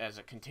as it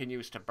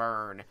continues to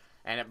burn.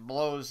 and it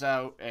blows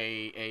out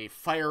a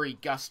fiery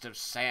gust of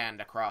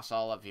sand across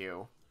all of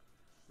you.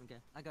 Okay,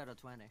 I got a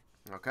 20.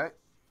 Okay.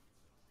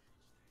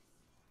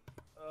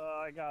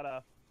 I got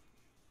a.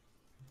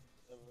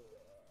 Hold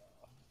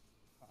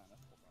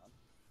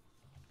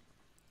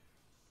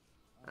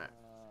on.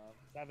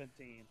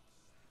 17.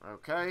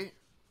 Okay.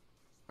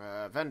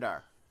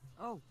 Vendar.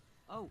 Oh,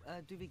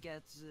 do we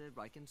get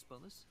Raiken's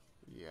bonus?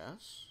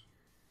 Yes.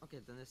 Okay,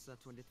 then it's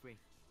 23.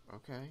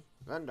 Okay.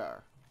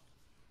 Vendar.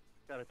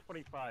 Got a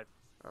 25.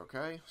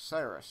 Okay.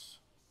 Cyrus.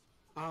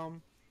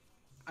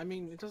 I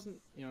mean, it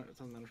doesn't, you know, it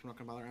doesn't matter if I'm not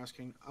gonna bother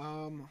asking.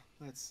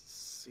 Let's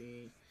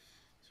see.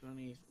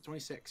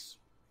 26.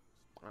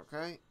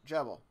 Okay.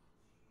 Jebel.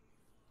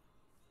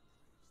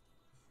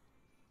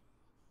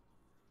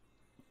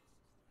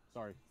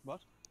 Sorry,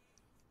 what?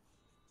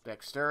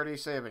 Dexterity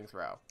saving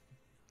throw.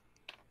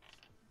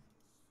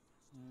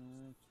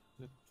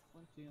 The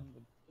 20 on the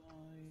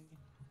die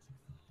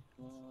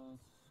plus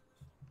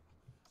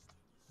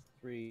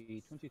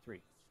 3,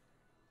 23.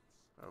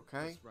 Okay.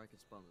 That's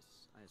Raiken's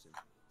bonus, I assume.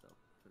 So,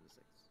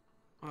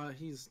 26.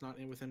 He's not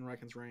within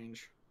Raiken's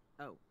range.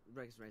 Oh,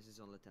 Raiken's range is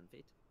only 10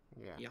 feet?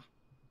 Yeah. Yeah.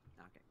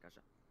 Okay, gotcha.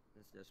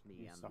 It's just me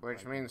He's and... stuck.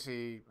 Which means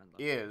he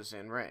is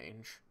in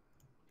range.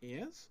 He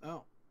is?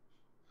 Oh.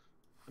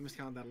 I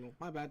miscounted that a little.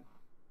 My bad.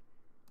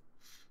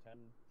 10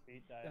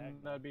 feet Then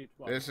diagonal. that'd be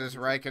 12. This is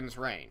Raiken's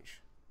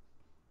range.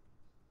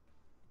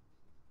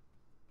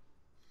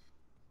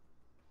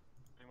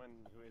 Anyone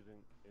who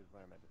isn't is my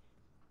medicine.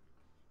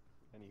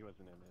 And he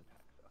wasn't in the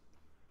attack, so.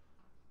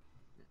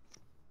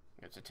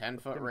 It's a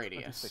 10-foot Then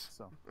radius. 26,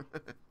 so.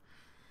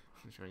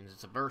 Which means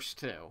it's a burst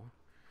too.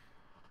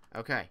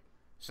 Okay.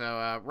 So,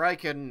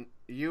 Raiken,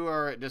 you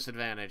are at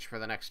disadvantage for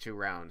the next 2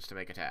 rounds to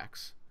make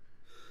attacks.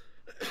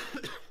 Damn,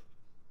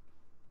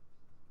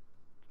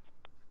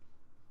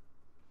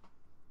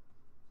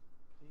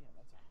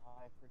 that's a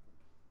high freaking.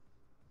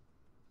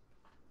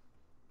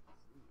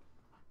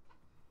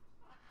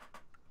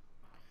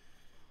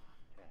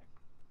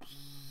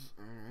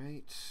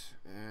 Alright.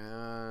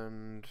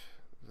 And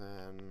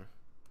then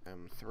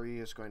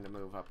M3 is going to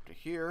move up to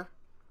here.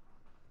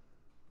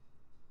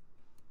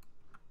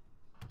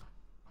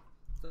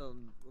 So,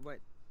 wait,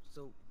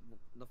 so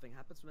nothing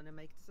happens when I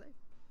make the save?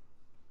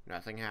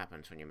 Nothing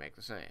happens when you make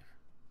the save.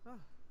 Oh,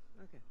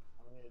 okay.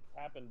 I mean, it's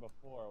happened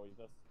before. We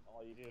just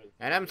all you do is.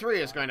 And M3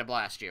 is going to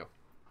blast you.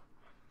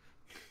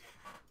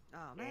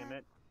 Oh, Damn man.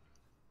 it.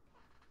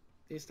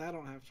 At least I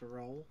don't have to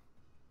roll.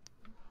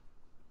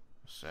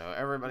 So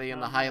everybody in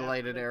the It's on the highlighted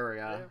accident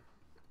area, save.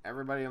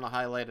 everybody in the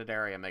highlighted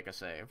area make a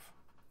save.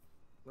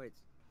 Wait,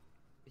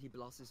 he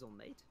blasts his own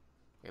mate?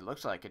 It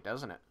looks like it,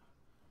 doesn't it?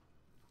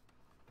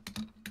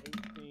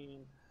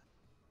 18.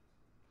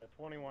 A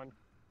 21.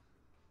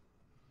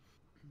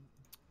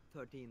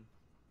 13.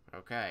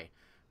 Okay.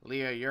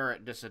 Leah, you're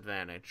at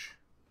disadvantage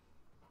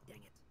Dang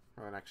it.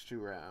 for the next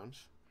 2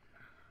 rounds.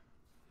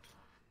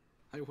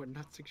 I would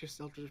not suggest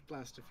Eldritch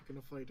Blast if you can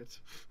avoid it.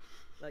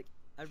 Like,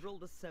 I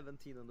rolled a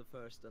 17 on the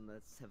first and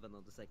a 7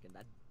 on the second.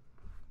 I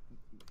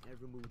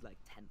removed like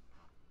 10.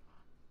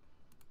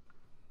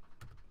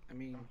 I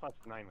mean, I'm plus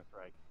 9 with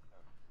right.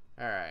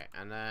 Alright,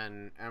 and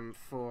then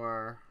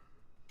M4...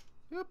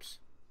 Oops.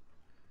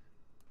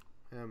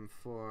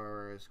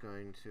 M4 is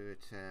going to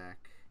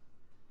attack...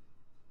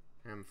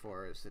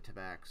 M4 is the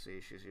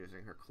tabaxi. She's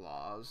using her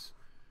claws.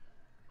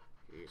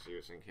 He's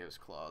using his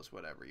claws,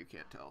 whatever, you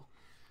can't tell.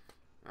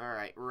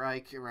 Alright,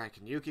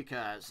 Raiken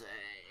Yukikaze.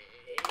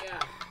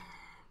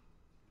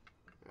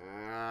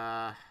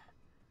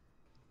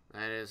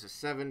 That is a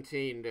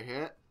 17 to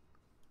hit.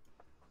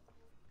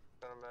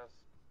 Gonna miss.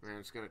 And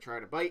it's going to try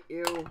to bite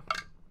you.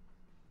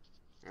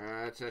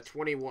 It's a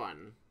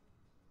 21.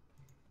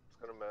 It's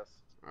gonna miss.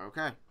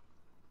 Okay.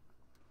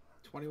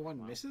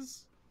 21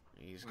 misses?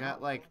 He's Wow.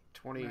 got like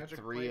Magic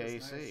 23 plate AC.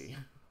 is nice.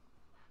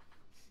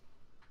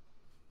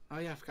 Oh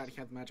yeah, I forgot he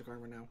had the magic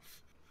armor now.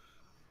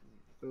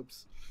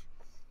 Oops.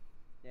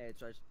 Yeah, it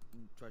tries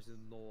to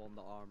gnaw on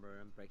the armor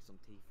and break some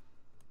teeth.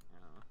 I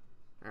don't know.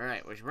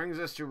 Alright, which brings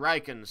us to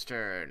Raiken's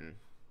turn.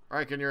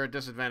 Raiken, you're at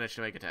disadvantage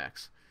to make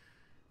attacks.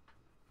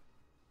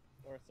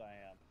 Of course I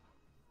am.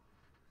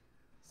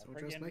 So I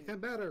just forget- make it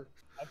better.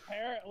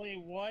 Apparently,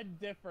 one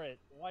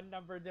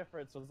number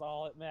difference was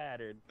all it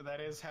mattered.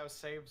 That is how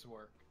saves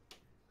work.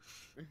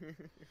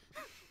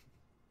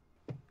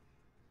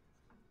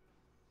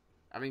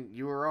 I mean,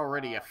 you were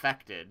already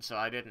affected, so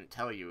I didn't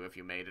tell you if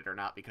you made it or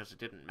not because it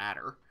didn't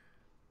matter.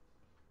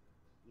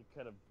 You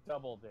could have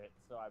doubled it,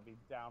 so I'd be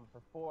down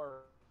for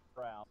 4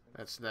 rounds.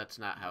 That's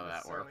not how that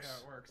Necessarily works. How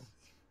it works.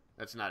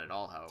 That's not at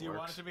all how it Do you works.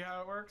 want it to be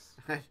how it works?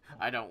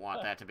 I don't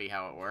want that to be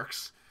how it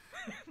works.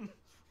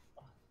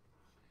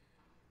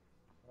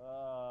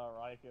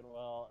 Raiken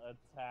will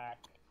attack.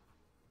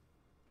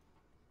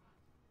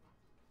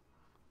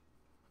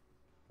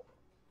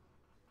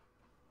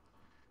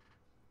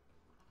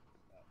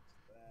 That's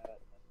that.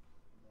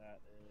 That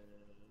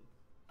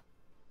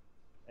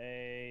is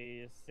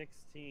a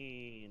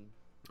 16.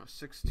 A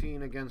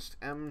 16 against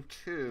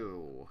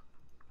M2.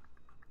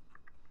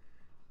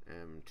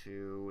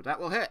 M2. That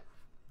will hit.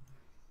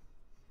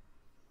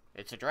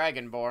 It's a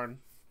dragonborn.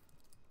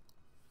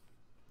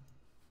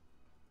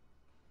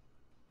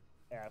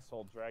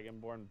 Asshole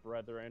dragonborn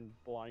brethren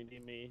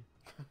blinding me.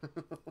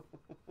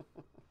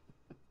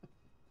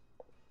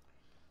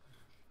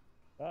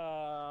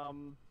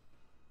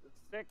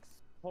 6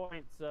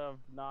 points of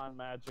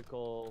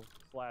non-magical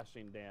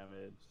slashing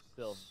damage.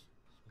 Still.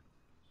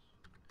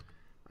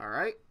 All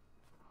right.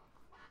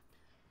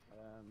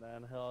 And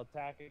then he'll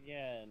attack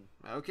again.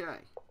 Okay.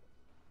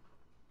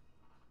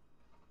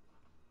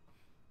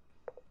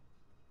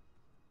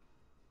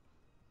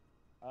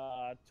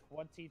 Uh,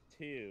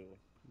 22.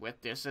 With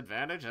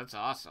disadvantage? That's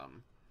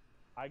awesome.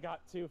 I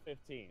got 2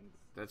 15s.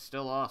 That's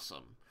still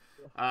awesome.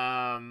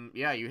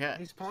 Yeah, you hit.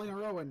 He's pulling a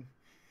Rowan.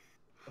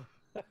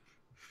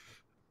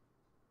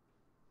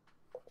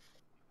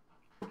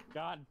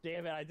 God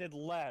damn it, I did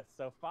less.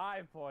 So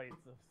 5 points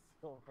of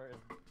silver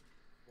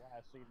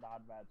slashing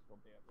non-magical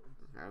damage.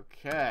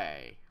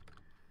 Okay.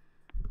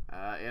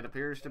 It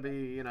appears to be,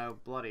 you know,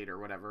 bloodied or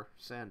whatever.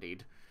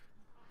 Sandied.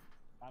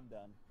 I'm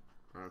done.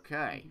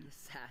 Okay.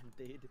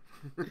 Sanded.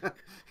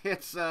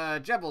 It's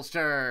Jebel's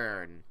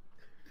turn.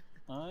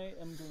 I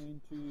am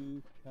going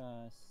to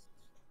cast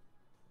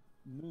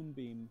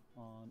Moonbeam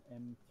on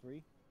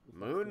M3.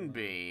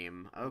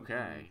 Moonbeam.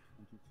 Okay.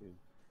 22.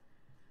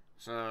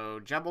 So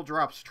Jebel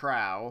drops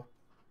Trow.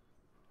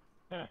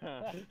 Oh,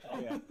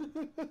 yeah.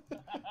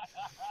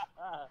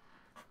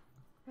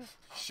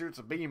 Shoots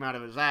a beam out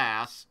of his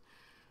ass.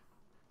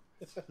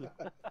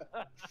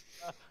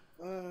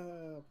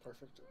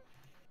 Perfect.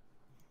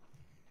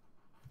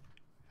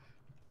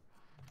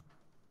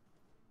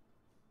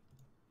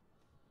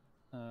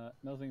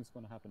 Nothing's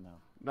going to happen now.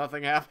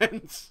 Nothing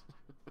happens.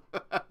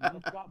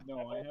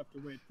 No, I have to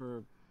wait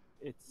for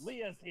it's.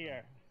 Leah's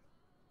here.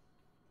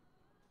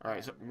 All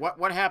right. So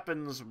what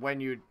happens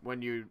when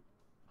you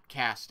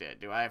cast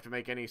it? Do I have to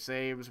make any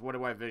saves? What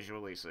do I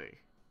visually see?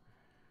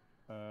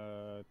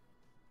 A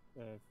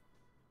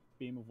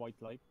beam of white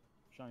light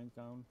shines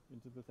down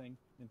into the thing,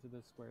 into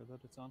the square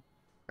that it's on.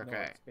 Okay.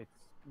 No, it's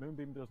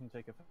Moonbeam doesn't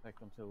take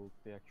effect until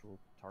the actual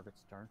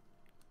target's turn.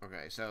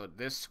 Okay. So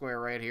this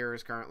square right here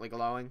is currently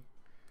glowing.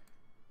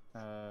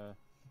 M3.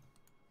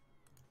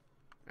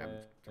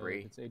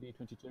 It's AD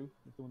 22.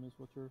 If the one is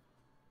what you're.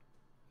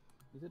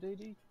 Is it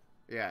AD?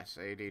 Yes,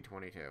 AD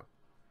 22.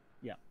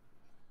 Yeah.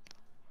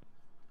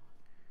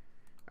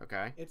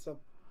 Okay. It's a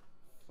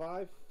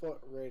 5-foot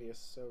radius,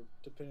 so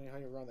depending on how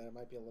you run that, it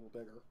might be a little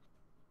bigger.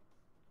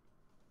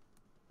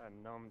 A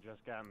gnome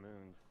just got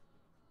mooned.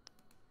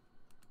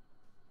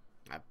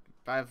 A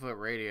 5-foot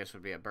radius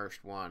would be a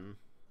burst 1.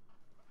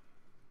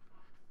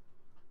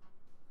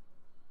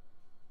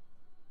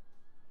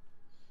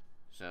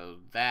 So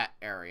that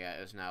area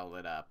is now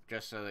lit up.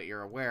 Just so that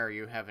you're aware,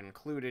 you have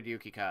included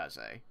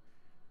Yukikaze.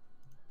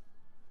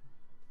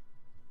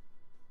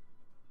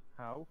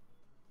 How?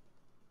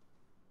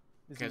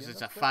 Is he Because in it's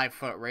that a square?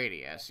 5-foot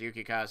radius.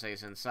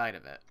 Yukikaze's inside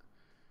of it.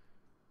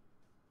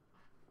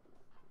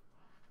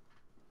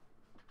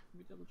 Let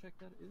me double check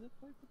that. Is it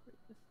 5 foot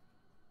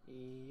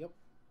radius? Yep.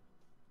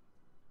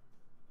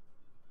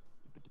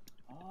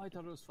 Oh, I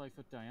thought it was 5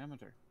 foot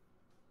diameter.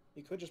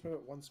 You could just move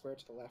it 1 square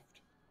to the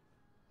left.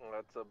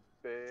 That's a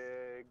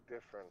big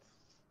difference.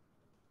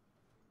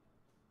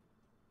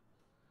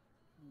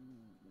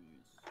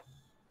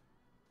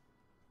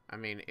 I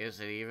mean,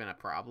 is it even a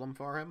problem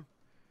for him?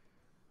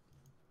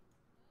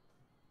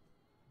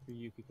 For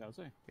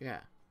Yukikaze?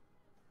 Yeah.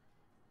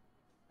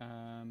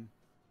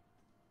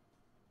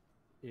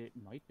 It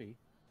might be.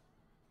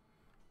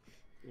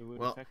 It would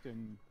Well, affect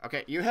him.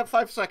 Okay, you have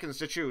 5 seconds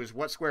to choose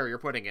what square you're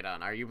putting it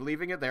on. Are you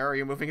leaving it there, or are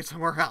you moving it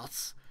somewhere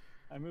else?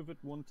 I move it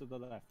 1 to the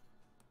left.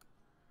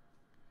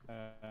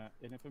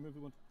 And if I move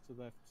it 1 to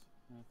the left,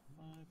 5,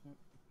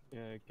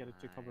 get it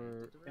to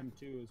cover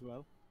M2 as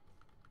well.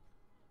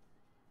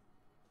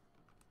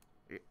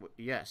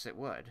 Yes, it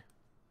would.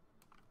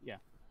 Yeah.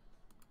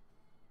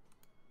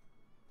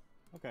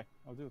 Okay,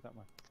 I'll do it that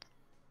way.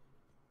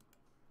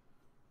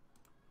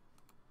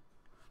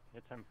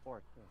 It's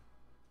M4 too.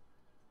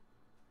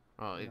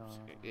 Well, No.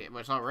 it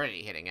was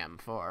already hitting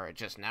M4. It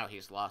just now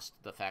he's lost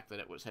the fact that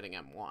it was hitting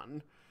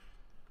M1.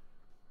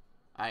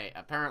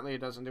 Apparently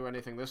it doesn't do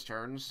anything this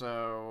turn,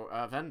 so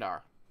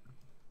Vendar.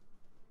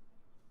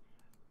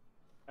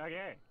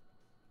 Okay.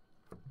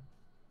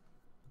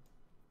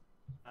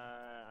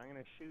 I'm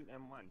gonna shoot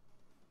M1.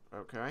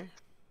 Okay.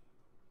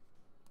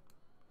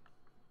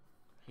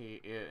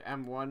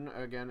 M1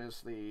 again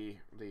is the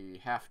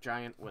half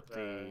giant with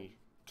the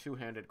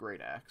two-handed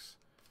great axe.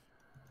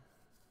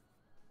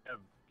 Have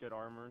good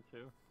armor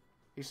too.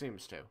 He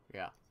seems to,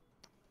 yeah.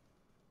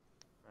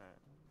 Alright.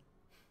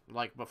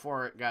 Like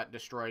before it got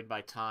destroyed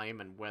by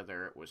time and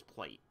weather, it was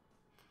plate.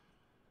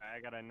 I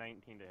got a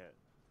 19 to hit.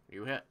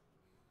 You hit.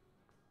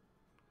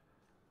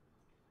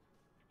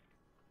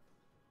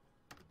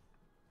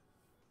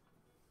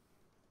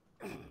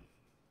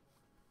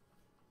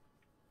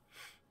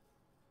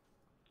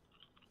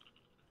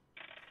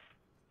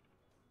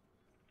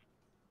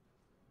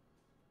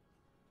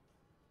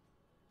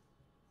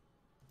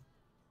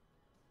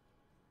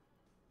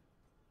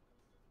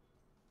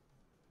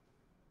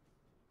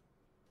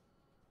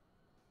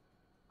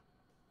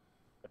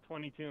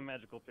 22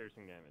 magical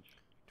piercing damage.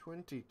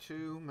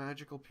 22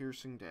 magical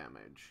piercing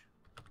damage.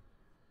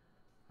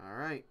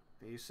 Alright,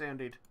 he's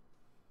sandied.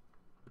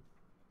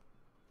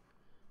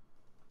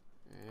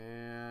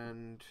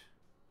 And...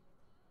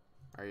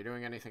 are you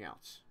doing anything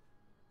else?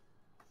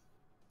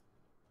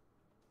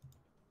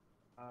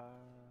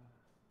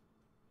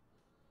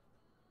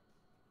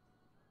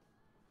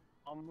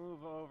 I'll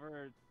move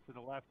over to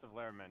the left of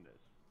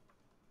Laramendus.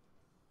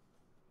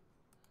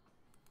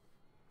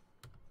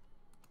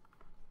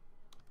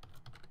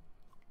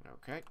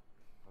 Okay.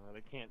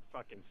 They can't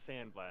fucking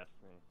sandblast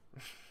me.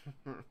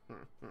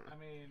 I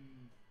mean,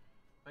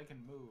 they can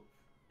move.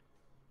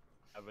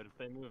 But if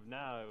they move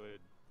now, it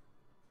would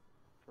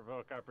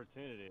provoke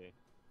opportunity.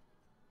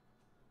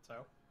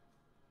 So?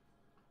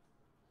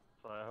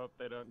 So I hope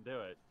they don't do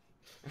it.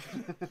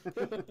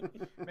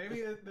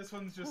 Maybe this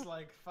one's just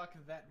like, fuck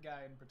that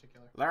guy in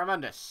particular.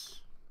 Laramundus.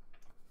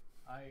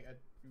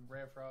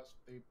 Ray of Frost,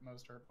 the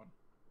most hurt one.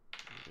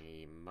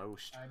 The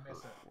most I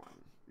miss hurt it.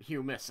 one.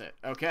 You miss it.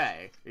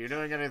 Okay. Are you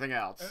doing anything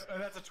else?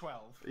 That's a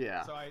 12.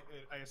 Yeah. So I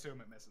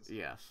assume it misses.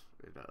 Yes,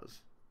 it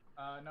does.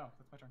 No,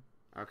 that's my turn.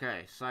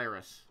 Okay,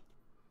 Cyrus.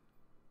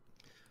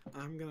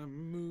 I'm gonna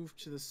move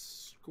to the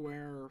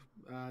square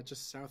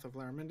just south of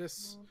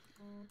Laramindus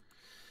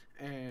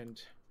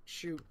and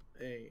shoot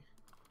a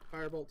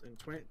firebolt and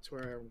twin it to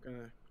where I'm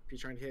gonna be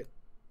trying to hit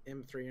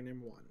M3 and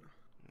M1.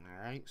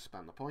 Alright,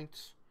 spend the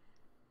points.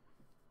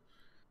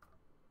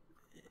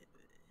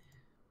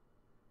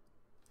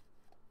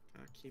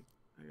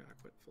 I gotta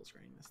quit full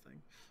screen this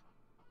thing.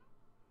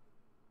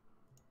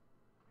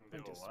 Do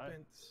a what?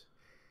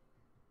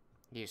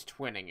 He's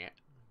twinning it.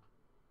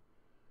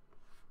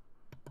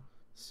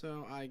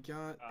 So I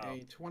got a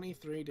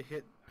 23 to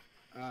hit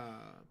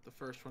the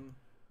first one,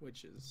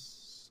 which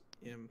is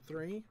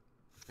M3.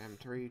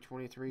 M3,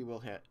 23 will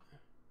hit.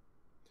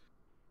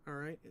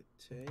 Alright,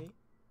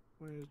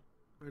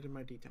 where did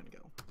my D10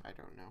 go? I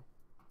don't know.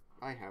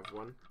 I have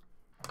one.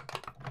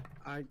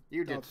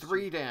 You did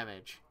 3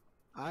 damage.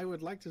 I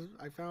would like to.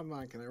 I found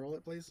mine. Can I roll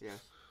it, please?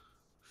 Yes.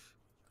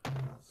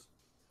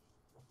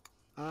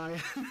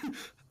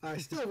 I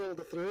still rolled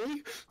a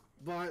 3,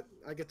 but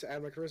I get to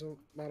add my charisma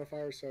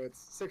modifier, so it's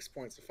 6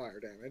 points of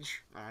fire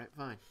damage. Alright,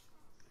 fine.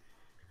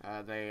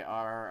 They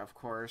are, of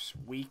course,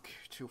 weak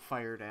to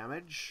fire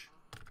damage.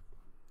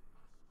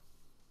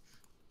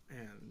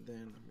 And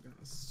then I'm gonna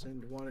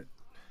send one at...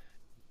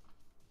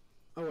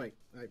 oh wait,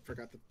 I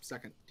forgot the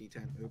second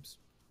D10. Oops.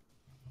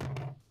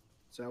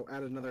 So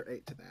add another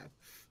 8 to that.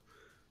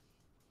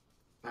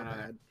 Not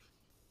bad.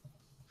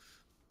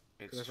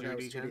 It's I forgot it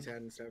was 2 D10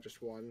 instead of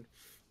just 1.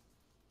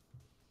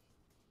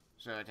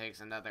 So it takes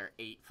another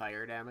 8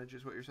 fire damage,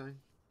 is what you're saying?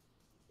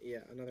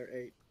 Yeah, another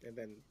 8, and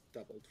then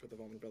doubled for the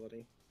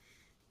vulnerability.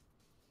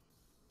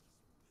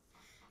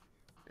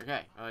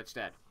 Okay, oh, it's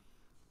dead.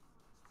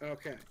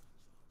 Okay.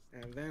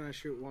 And then I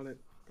shoot one at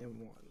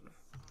M1.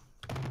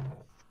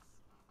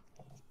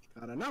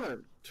 Got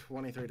another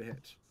 23 to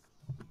hit.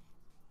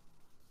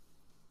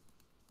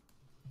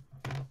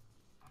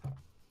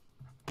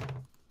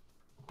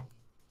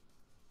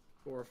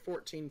 For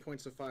 14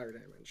 points of fire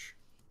damage.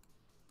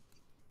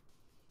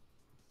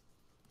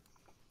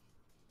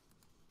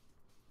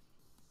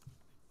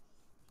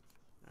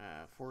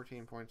 Uh,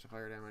 14 points of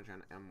fire damage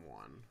on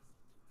M1.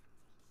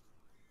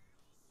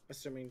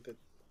 Assuming that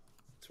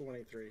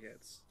 23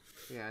 hits.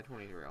 Yeah,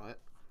 23 will hit.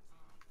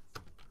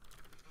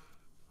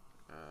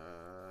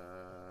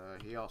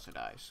 He also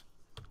dies.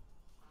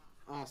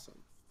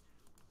 Awesome.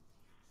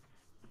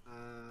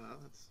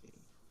 Let's see.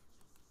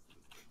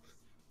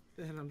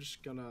 Then I'm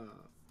just gonna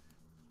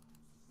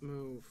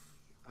move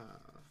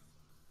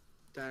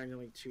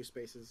diagonally 2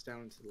 spaces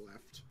down to the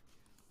left.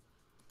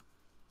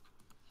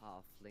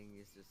 Halfling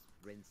is just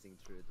rinsing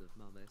through the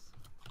mummies.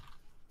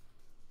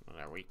 Well,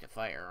 they're weak to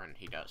fire, and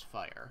he does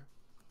fire.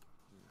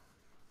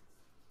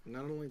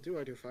 Not only do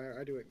I do fire,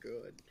 I do it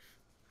good.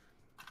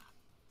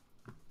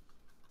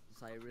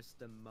 Cyrus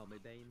the Mummy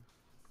Bane.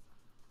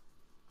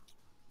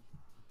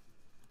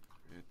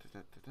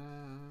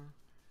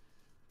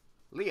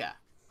 Leah.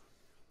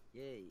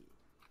 Yay.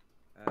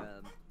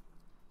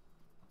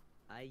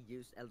 I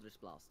use Eldritch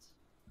Blast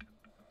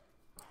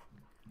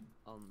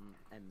on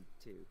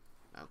M2.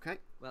 Okay.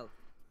 Well,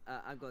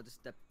 I'm going to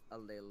step a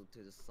little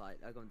to the side.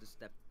 I'm going to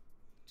step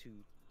 2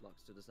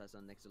 blocks to the side, so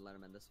I'm next to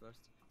Laramendus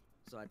first,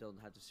 so I don't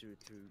have to shoot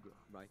through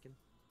Raiken.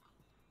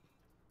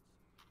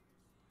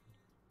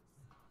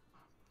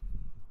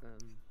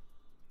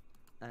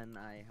 And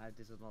I had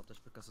disadvantage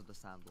because of the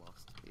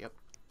sandblast. Yep.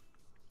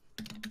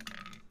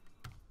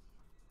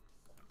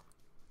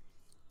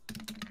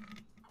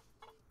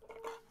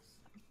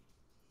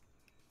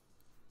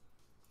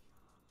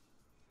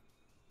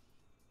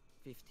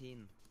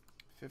 $15.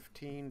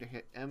 15 to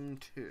hit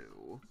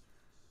M2.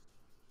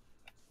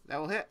 That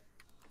will hit.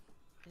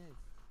 Yay.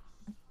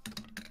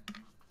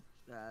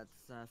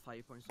 That's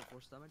 5 points of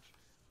force damage.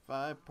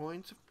 5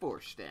 points of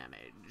force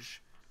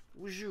damage.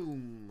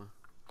 Zoom.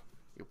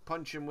 You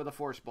punch him with a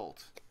force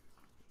bolt.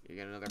 You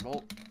get another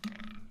bolt.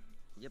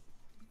 Yep.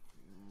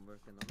 I'm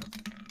working on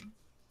it.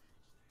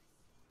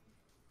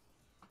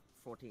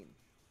 14.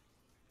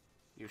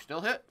 You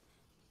still hit?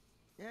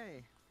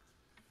 Yay!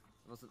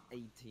 It was an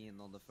 18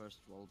 on the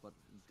first roll, but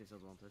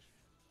disadvantage.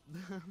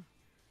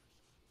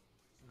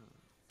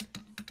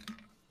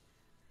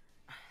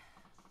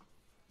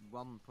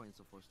 1 point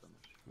of force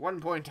damage.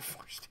 1 point of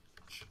force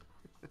damage.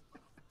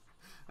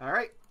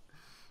 Alright.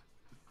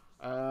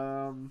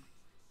 You're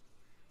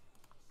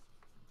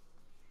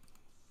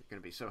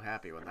gonna be so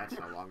happy when that's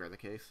no longer the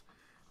case.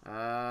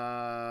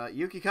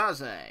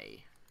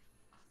 Yukikaze.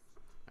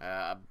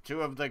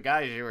 Two of the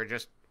guys you were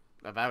just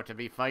about to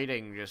be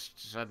fighting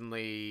just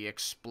suddenly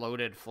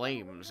exploded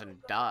flames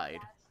and died.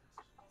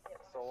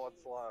 So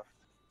what's left?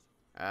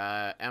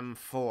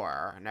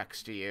 M4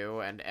 next to you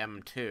and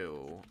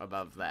M2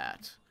 above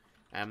that.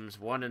 M's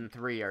 1 and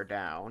 3 are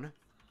down.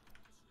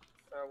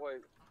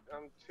 Wait,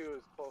 M2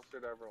 is closer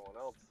to everyone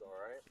else though,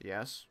 right?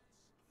 Yes.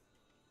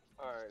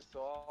 Alright,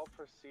 so I'll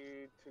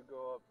proceed to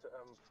go up to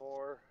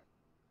M4.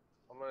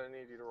 I'm gonna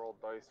need you to roll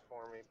dice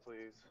for me,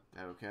 please.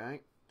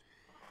 Okay.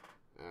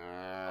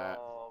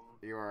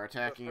 You are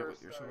attacking it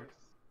with your sword.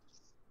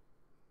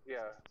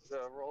 Yeah,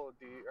 roll a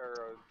D or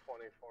a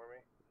 20 for me.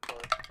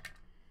 Sorry.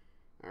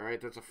 Alright,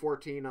 that's a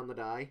 14 on the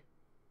die.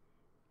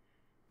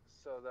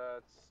 So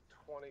that's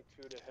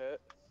 22 to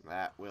hit.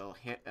 That will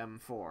hit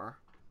M4.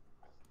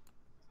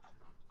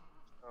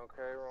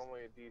 Okay, roll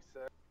me a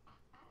D6.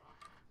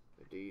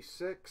 A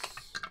D6.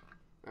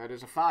 That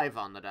is a 5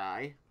 on the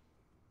die.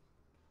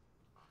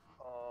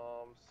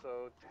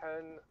 So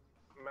 10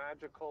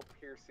 magical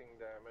piercing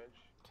damage.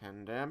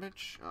 10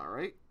 damage.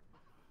 Alright.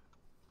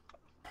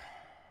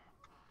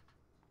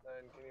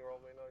 Then can you roll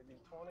me another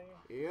D20?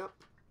 Yep.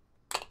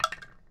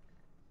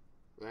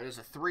 That is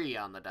a 3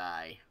 on the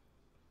die.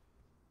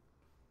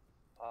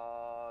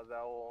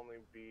 That will only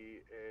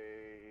be a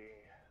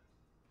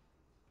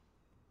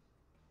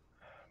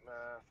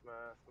math,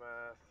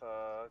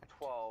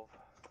 12.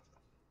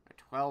 A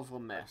 12 will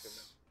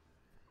miss.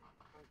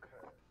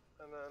 Okay.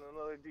 And then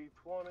another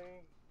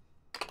D20.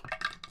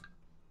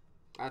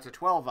 That's a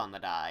 12 on the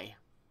die.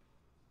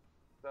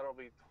 That'll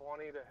be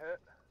 20 to hit.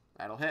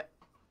 That'll hit.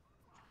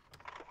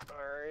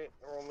 Alright,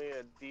 roll me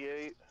a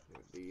D8.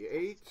 A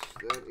D8.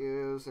 That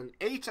is an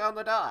 8 on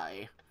the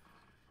die.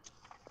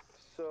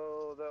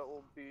 So that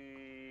will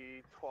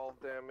be 12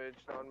 damage,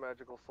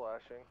 non-magical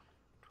slashing.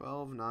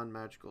 12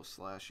 non-magical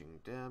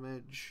slashing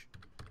damage.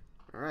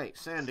 Alright,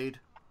 Sandied.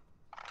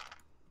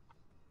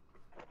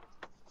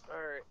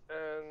 Alright,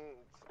 and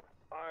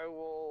I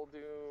will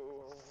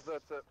do...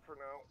 That's it for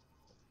now.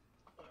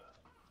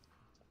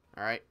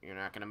 Alright, you're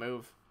not gonna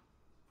move?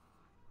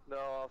 No,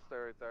 I'll stay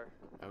right there.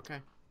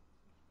 Okay.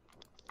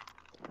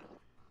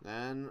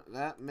 Then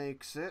that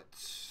makes it...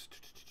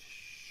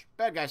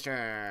 Bad guy's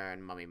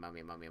turn! Mummy.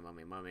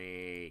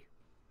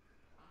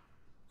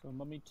 So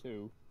Mummy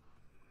 2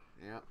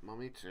 Yep,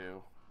 Mummy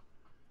 2.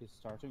 is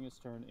starting its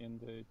turn in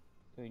the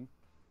thing.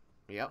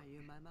 Yep. Are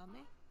you my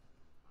mommy?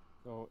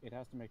 So it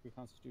has to make a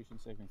Constitution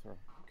saving throw.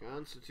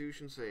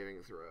 Constitution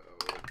saving throw.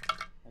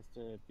 Has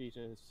to beat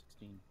a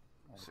 16.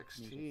 or meet a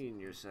 16,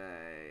 you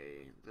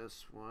say.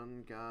 This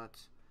one got...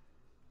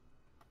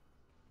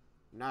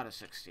 Not a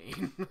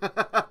 16. Are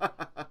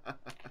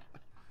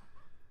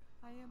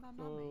you my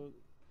mommy?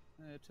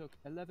 So it took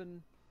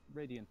 11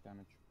 radiant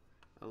damage.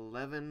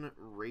 11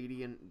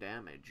 radiant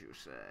damage, you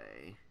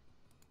say.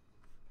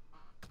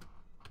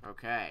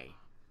 Okay.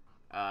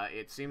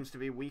 It seems to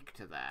be weak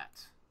to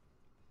that.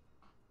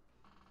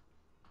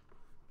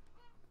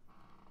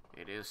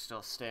 It is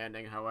still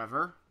standing,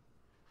 however.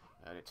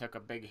 It took a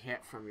big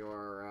hit from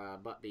your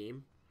butt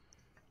beam.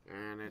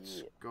 And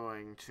it's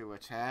going to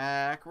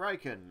attack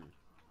Raiken.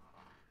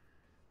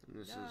 And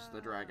this is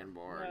the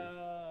Dragonborn.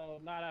 No,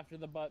 not after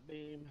the butt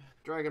beam.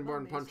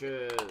 Dragonborn Mommy's-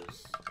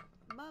 punches.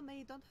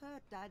 Mommy, don't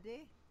hurt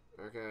daddy.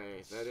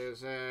 Okay, that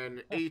is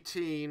an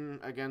 18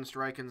 against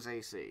Raiken's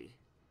AC.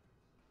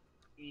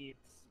 It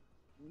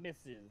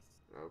misses.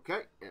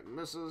 Okay, it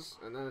misses,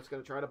 and then it's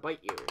going to try to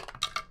bite you.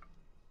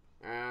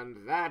 And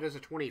that is a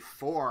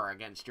 24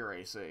 against your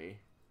AC.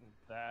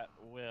 That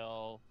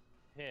will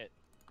hit.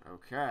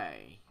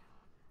 Okay.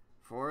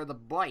 For the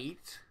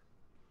bite...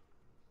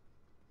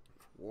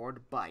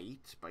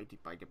 bite,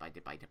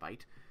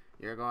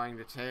 you're going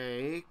to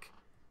take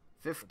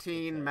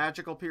 15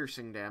 magical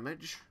piercing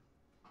damage.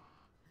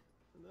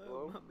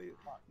 No,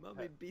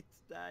 mommy beats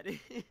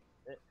daddy.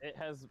 It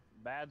has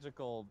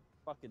magical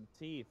fucking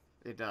teeth.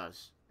 It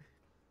does.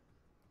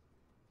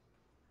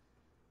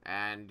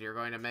 And you're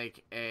going to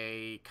make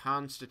a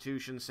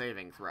Constitution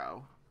saving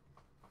throw.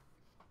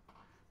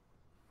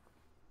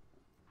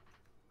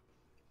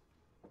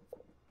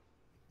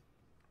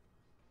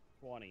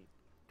 20.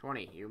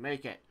 20. You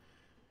make it.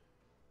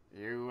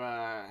 You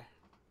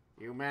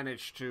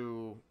manage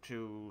to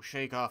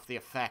shake off the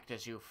effect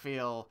as you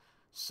feel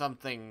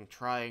something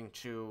trying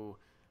to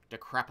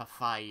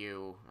decrepify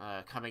you,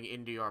 coming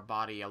into your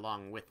body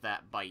along with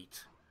that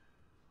bite.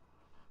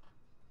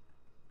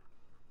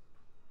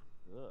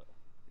 Ugh.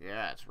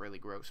 Yeah, it's a really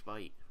gross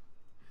bite.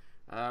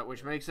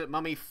 Which makes it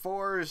Mummy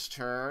 4's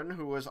turn,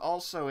 who was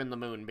also in the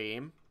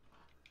moonbeam.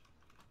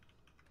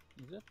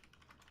 Is it?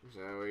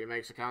 So he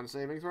makes a con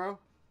saving throw?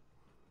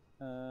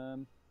 I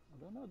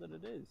don't know that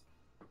it is.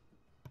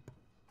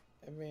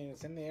 I mean,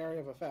 it's in the area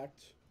of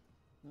effect.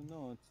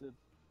 No, it's a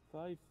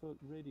 5-foot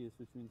radius,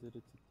 which means that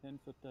it's a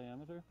 10-foot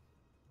diameter.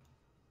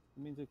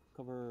 It means it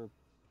could cover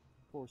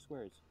 4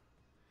 squares.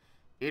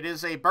 It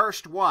is a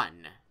burst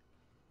 1.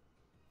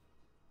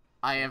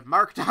 I have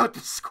marked out the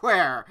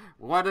square,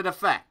 what it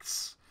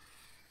affects.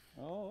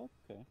 Oh,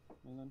 okay.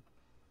 Well then.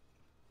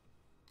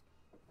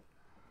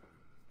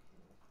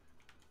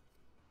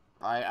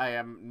 I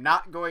am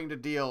not going to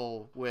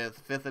deal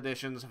with 5th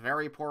edition's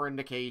very poor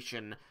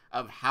indication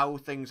of how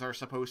things are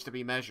supposed to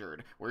be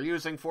measured. We're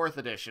using 4th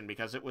edition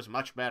because it was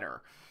much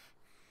better.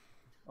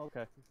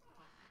 Okay.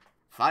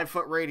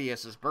 5-foot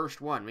radius is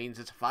burst 1, means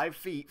it's 5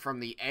 feet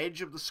from the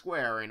edge of the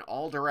square in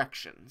all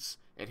directions.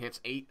 It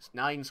hits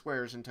 9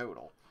 squares in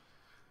total.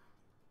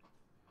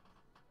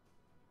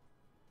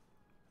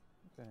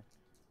 Okay.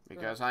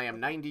 Because I am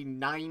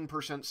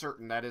 99%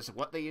 certain that is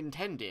what they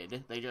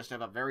intended, they just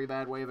have a very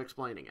bad way of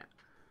explaining it.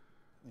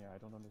 Yeah, I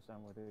don't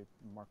understand why they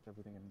marked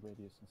everything in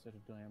radius instead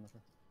of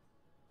diameter.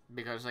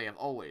 Because they have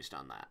always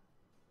done that.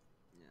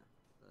 Yeah,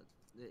 but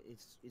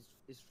it's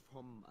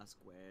from a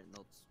square,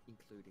 not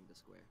including the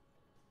square.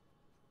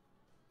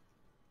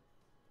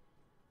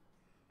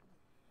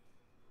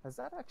 Has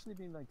that actually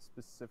been like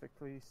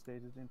specifically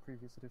stated in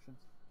previous editions?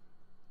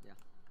 Yeah.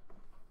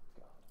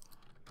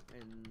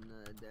 And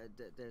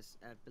there's,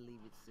 I believe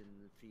it's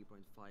in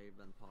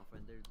 3.5 and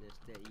Pathfinder.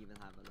 They even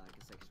have like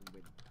a section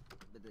with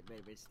where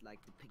it's like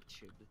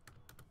depicted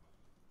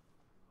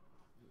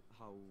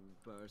how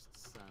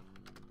bursts and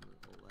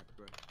all that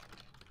work.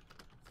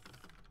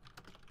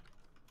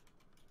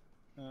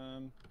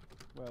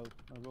 Well,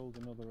 I rolled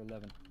another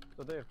 11.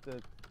 So they have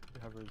to,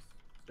 whoever's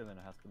still in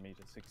it has to meet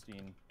a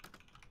 16.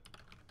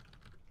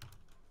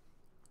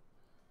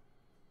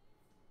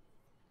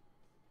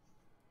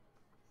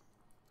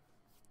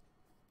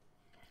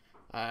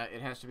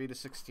 It has to be to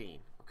 16.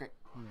 Okay.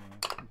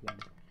 Yeah,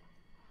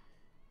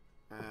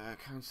 again.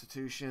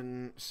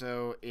 Constitution,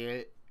 so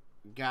it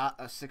got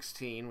a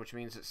 16, which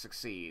means it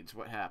succeeds.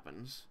 What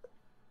happens?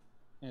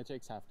 And it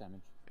takes half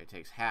damage. It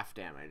takes half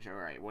damage.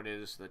 Alright, what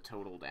is the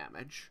total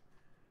damage?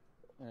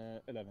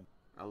 11.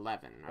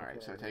 11.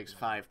 Alright, so it takes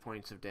 5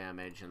 points of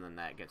damage, and then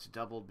that gets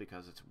doubled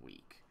because it's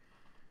weak.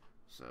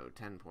 So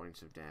 10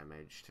 points of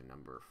damage to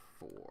number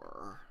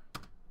 4.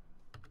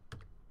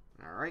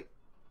 Alright.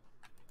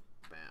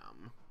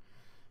 Bam.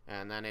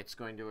 And then it's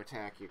going to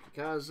attack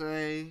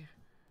Yukikaze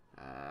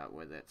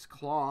with its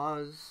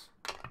claws.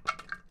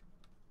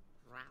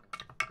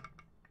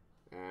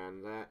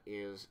 And that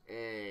is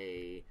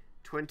a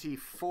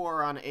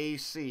 24 on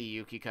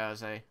AC,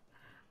 Yukikaze.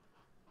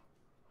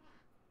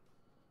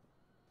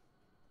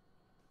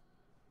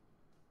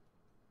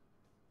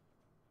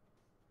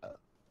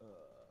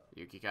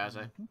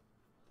 Yukikaze?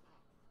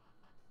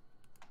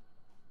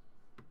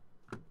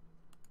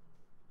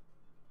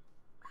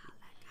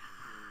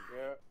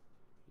 Yeah.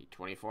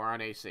 24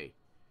 on AC.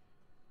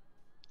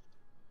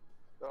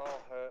 Oh,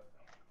 hit.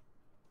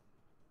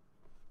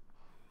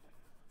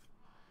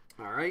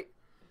 Alright.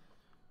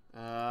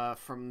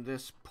 From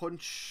this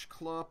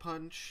claw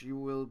punch, you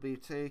will be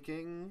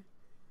taking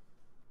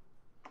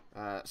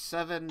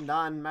 7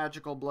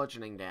 non-magical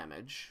bludgeoning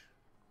damage.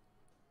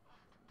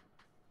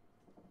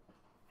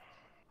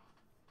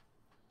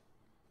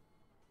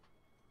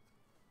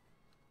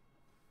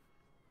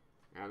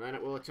 And then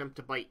it will attempt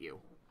to bite you.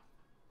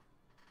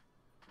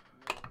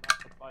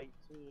 That's a bite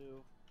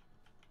too.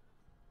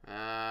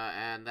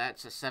 And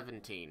that's a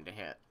 17 to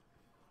hit.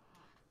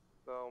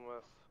 That'll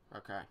miss.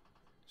 Okay.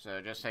 So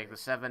just take the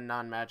 7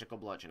 non-magical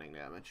bludgeoning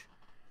damage.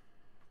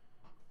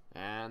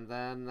 And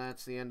then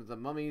that's the end of the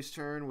mummy's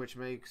turn, which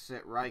makes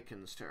it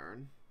Raiken's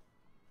turn.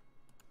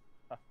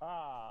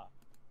 Haha!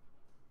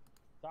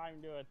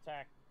 Time to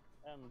attack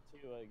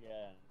M2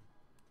 again.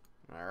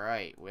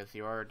 Alright, with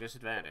your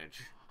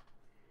disadvantage.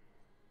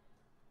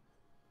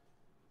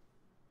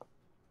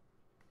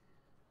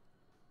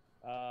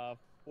 Uh,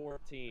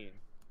 14.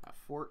 A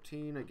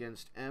 14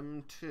 against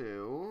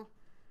M2.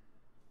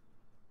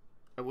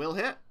 It will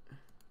hit.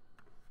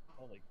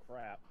 Holy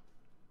crap.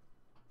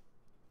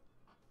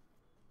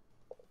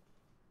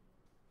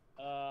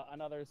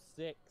 Another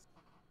 6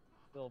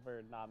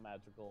 silver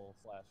non-magical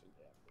slashing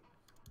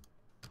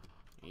damage.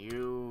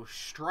 You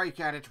strike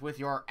at it with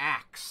your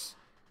axe,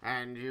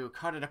 and you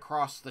cut it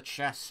across the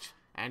chest,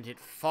 and it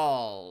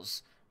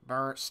falls,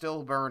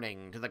 still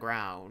burning to the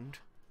ground.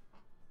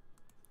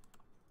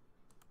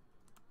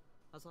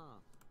 Huzzah!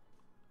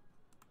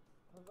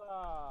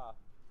 Huzzah!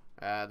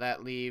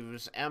 That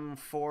leaves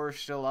M4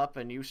 still up,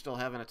 and you still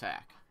have an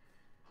attack.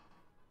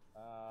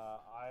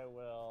 I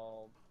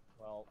will.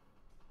 Well,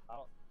 I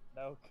don't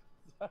know.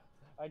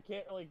 I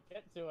can't really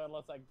get to it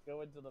unless I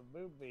go into the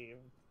moonbeam.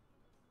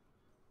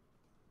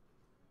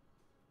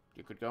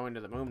 You could go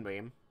into the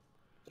moonbeam.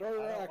 Throw I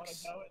your don't want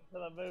axe. to go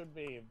into the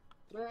moonbeam.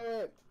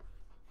 Throw it.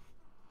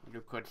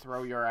 You could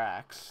throw your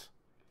axe.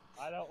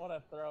 I don't want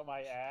to throw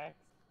my axe.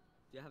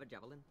 Do you have a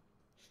javelin?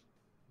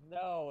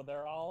 No,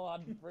 they're all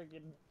on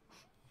freaking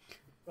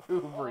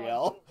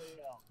Ubriel.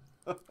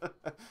 Oh,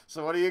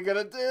 So what are you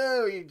gonna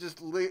do? You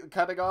just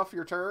cutting off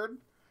your turn?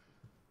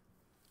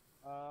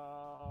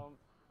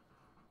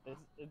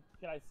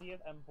 Can I see if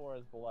M4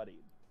 is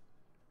bloodied?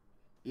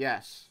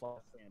 Yes.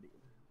 Plus Sandy.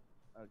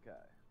 Okay.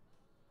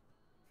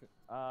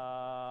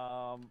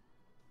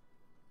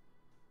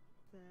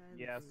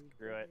 Yeah,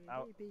 screw it.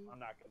 I'm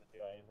not gonna do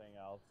anything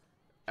else.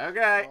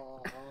 Okay.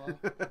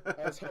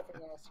 I was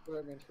hoping last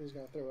experiment he was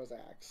going to throw his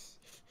axe.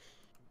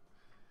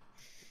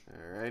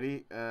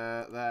 Alrighty.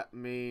 That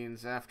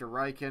means after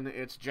Raiken,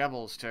 it's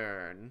Jebel's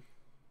turn.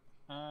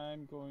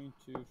 I'm going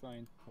to try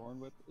and Thorn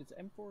Whip. Is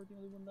M4 the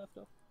only one left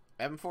up?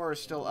 M4 is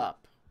still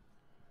up.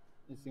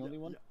 It's the only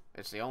one?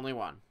 It's the only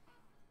one.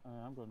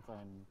 I'm going to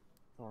try and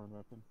Thorn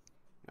Whip him.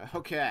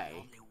 Okay.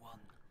 Only one.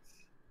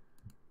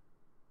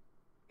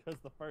 Because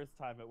the first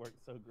time it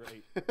worked so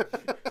great.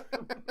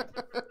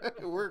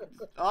 It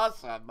worked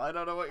awesome. I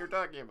don't know what you're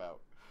talking about.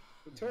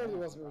 It totally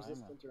wasn't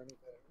resistant or anything.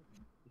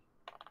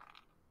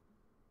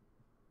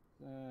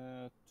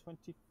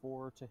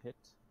 24 to hit.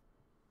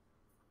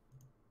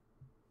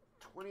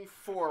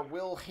 24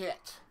 will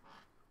hit.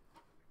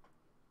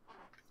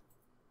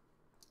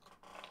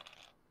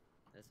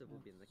 This will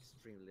be an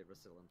extremely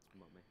resilient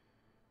mummy.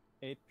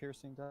 8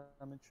 piercing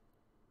damage.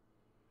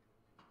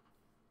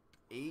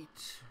 8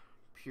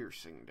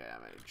 piercing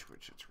damage,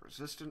 which it's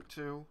resistant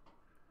to.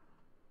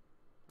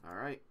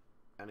 Alright.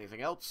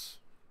 Anything else?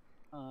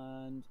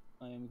 And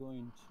I am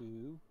going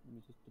to... Let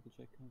me just double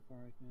check how far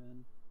I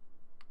can.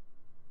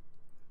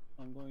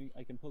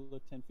 I can pull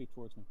it 10 feet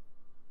towards me.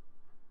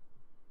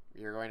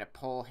 You're going to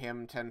pull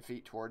him 10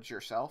 feet towards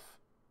yourself?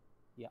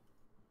 Yeah.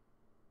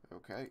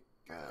 Okay.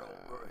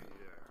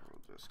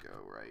 We'll just go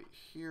right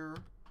here.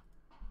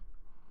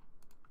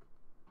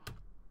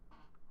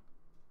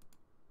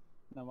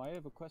 Now, I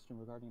have a question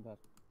regarding that.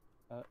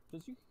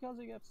 Does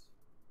Yukikaze get...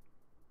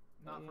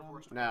 Not for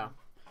force No.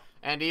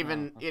 And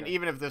even okay.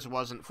 even if this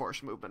wasn't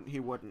force movement, he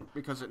wouldn't,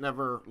 because it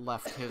never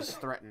left his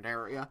threatened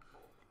area.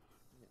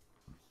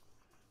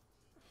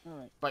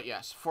 Alright. But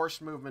yes, force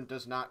movement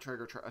does not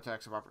trigger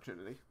attacks of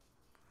opportunity.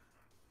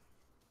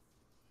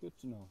 Good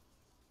to know.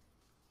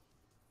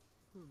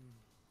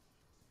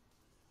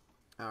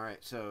 Alright,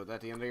 so that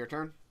the end of your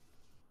turn?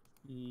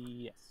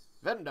 Yes.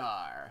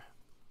 Vendar.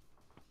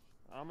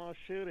 I'm gonna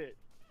shoot it.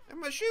 I'm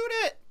gonna shoot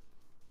it!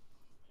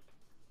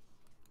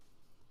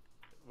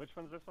 Which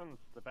one's this one?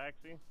 It's the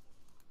Baxi?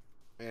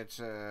 It's,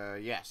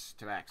 yes,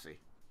 Tabaxi.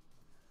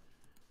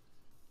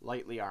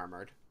 Lightly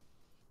armored.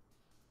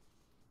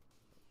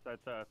 So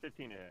that's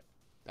 15 to hit.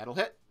 That'll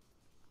hit.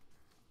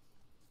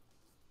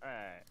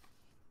 Alright.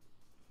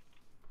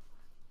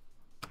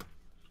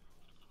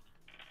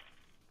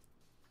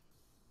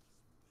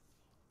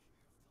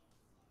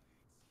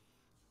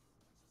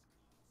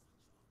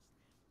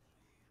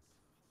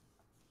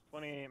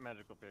 $28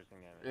 magical piercing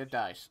damage. It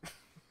dies.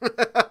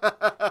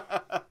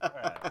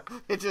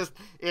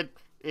 Alright.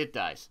 It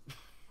dies.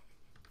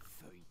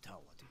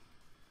 Fatality.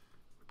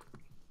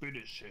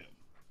 Finish him.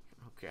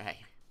 Okay.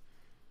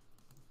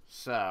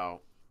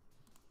 So,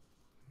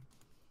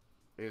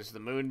 is the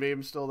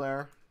moonbeam still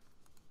there?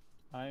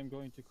 I am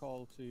going to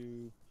call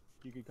to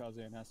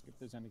Yukikaze and ask if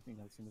there's anything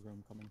else in the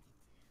room coming.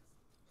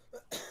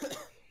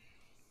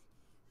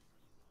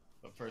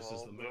 But first,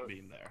 is the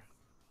moonbeam there?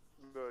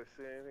 Do I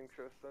see anything,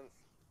 Tristan?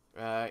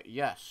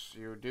 Yes,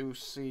 you do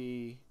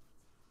see,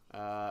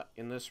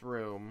 in this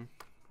room,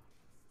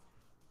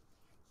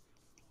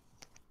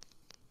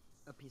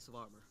 A piece of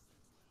armor.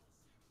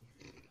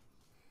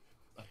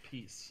 A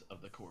piece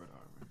of the cord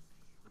armor.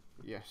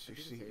 yes, I you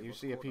didn't see, say it you was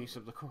see a cord piece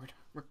armor. of the cord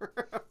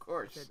armor, of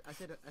course. I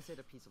said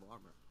a piece of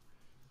armor.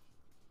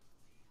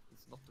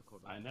 It's not the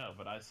cord I armor. know,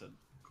 but I said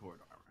cord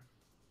armor.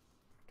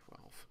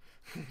 12.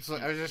 So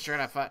I was just trying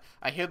to find,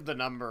 I hid the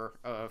number,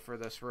 for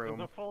this There's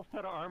room. a full set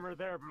of armor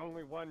there, but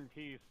only one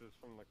piece is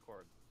from the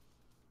cord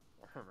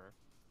armor.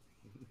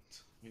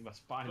 We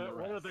must find the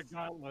One of the rest.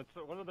 gauntlets.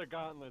 One of the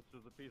gauntlets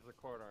is a piece of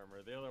cord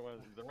armor. The other one,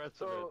 the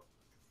rest of So,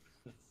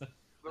 it.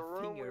 the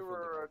room we finger for the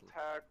were gauntlet.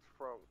 attacked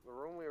from. The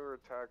room we were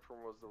attacked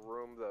from was the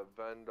room that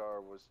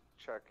Vendar was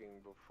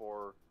checking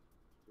before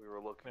we were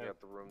looking Yeah.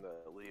 at the room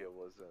that Leah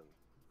was in.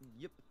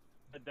 Yep.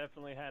 It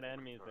definitely had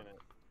enemies in it.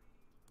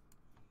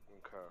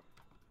 Okay.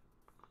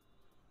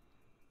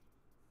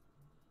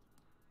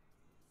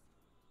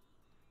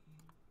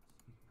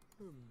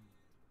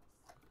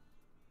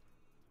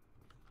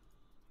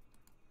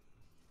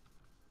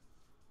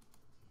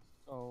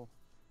 So,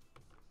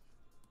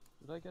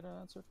 did I get an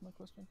answer to my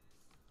question?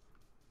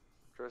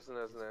 Tristan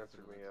hasn't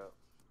answered me yet.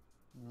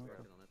 No, okay.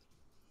 Working on it.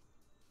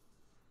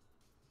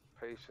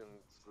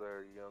 Patience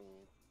there, young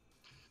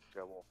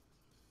devil.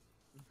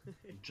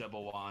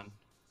 Jebelwan.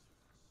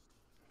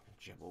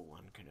 Jebel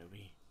 1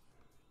 Kenobi.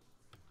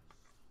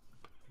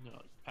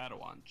 No,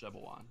 Padawan.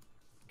 Jebelwan.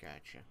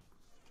 Gotcha.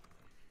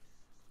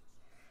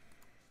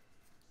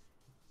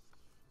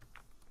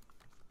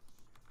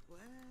 What?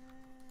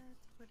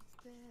 What is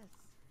this?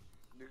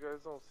 You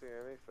guys don't see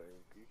anything.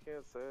 You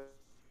can't say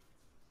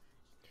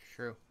it.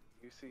 True.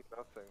 You see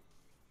nothing.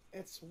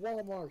 It's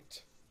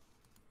Walmart.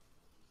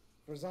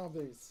 for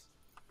zombies.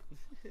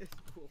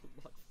 Poor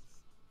monsters.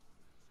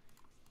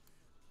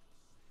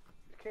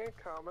 You can't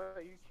comment.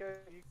 You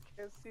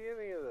can't see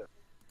any of this.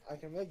 I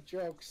can make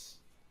jokes.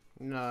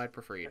 No, I'd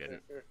prefer you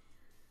didn't.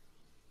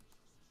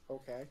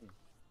 Okay.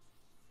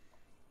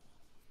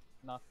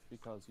 Not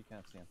because you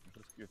can't see anything,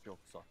 just your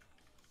jokes suck.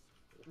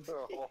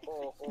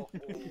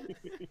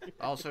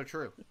 Also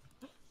true.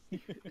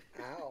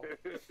 Ow.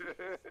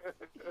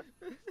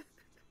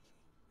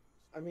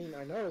 I mean,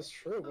 I know it's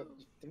true, but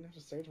you didn't have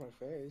to say it to my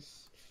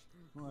face.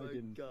 No, My I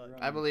didn't. God.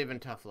 I believe in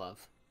tough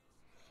love.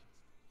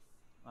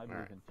 I believe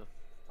Alright. in just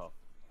tough.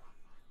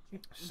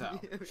 So,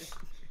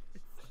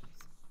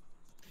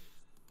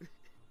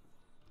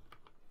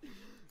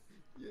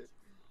 Yeah.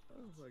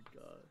 Oh my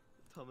god.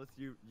 Thomas,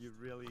 you're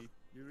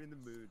in the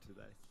mood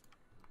today.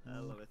 I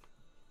love it.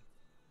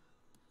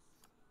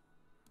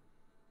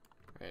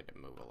 I had to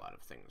move a lot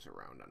of things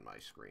around on my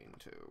screen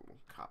to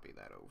copy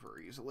that over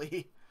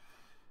easily.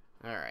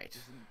 Alright.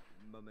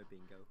 Mama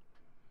bingo.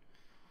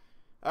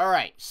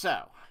 Alright,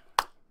 so,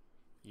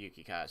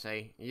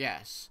 Yukikaze,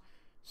 yes,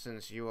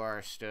 since you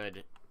are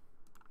stood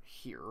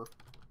here,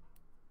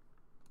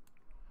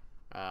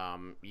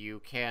 you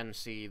can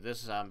see this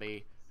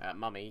zombie,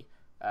 mummy,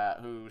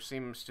 who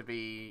seems to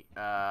be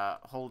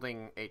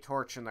holding a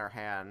torch in their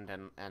hand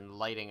and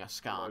lighting a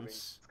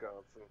sconce.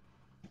 Wisconsin.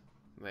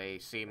 They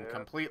seem Yeah.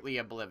 completely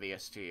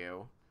oblivious to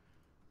you.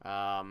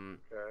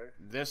 Okay.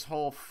 This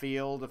whole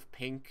field of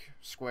pink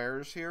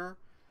squares here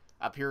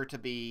appear to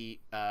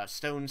be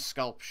stone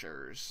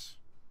sculptures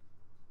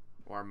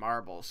or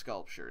marble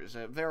sculptures,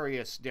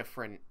 various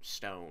different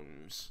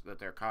stones that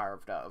they're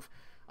carved of.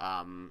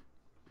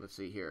 Let's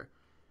see here.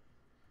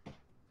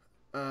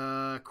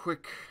 A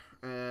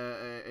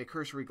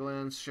cursory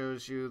glance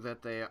shows you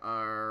that they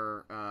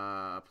are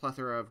a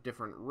plethora of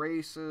different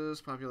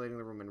races populating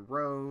the room in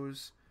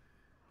rows.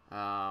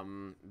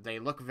 They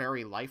look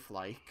very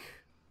lifelike,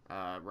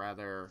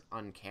 rather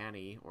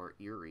uncanny or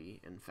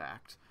eerie, in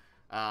fact.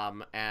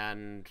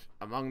 And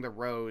among the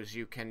rows,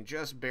 you can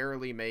just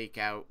barely make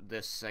out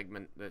this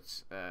segment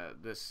that's,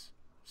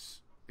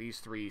 these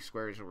three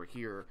squares over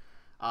here.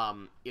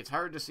 It's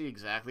hard to see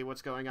exactly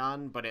what's going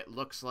on, but it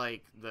looks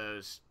like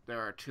there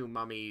are two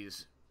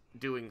mummies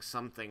doing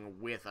something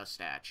with a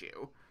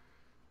statue.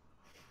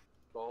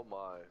 Oh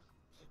my.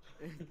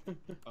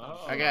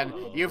 Again,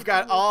 you've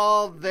got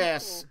all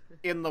this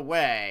in the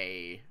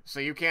way, so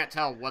you can't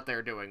tell what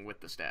they're doing with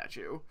the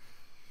statue.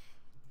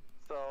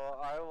 So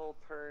I will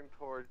turn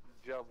toward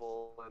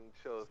Jubble and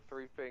show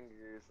 3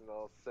 fingers, and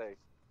I'll say,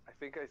 "I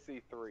think I see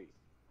 3."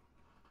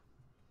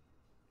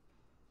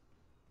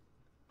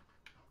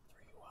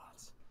 3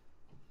 watts.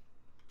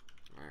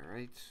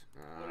 Alright.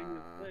 What do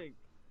you think?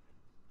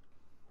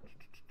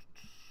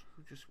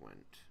 Who just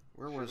went?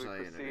 Where Should was we I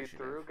in proceed initiative?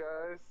 through,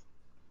 guys?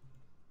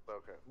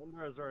 Okay.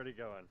 Windar's already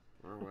going.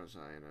 Where was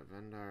I in a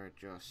Vendar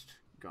just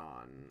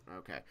gone?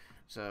 Okay,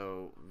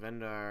 so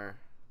Vendar.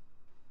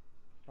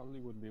 Probably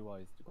wouldn't be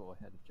wise to go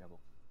ahead of Jebel.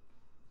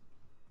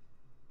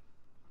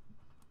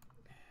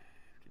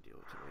 Have to deal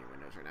with too many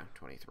windows right now.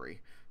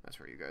 23. That's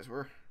where you guys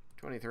were.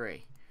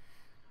 23.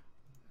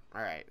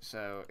 Alright,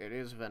 so it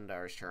is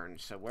Vendar's turn.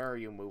 So where are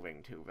you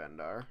moving to,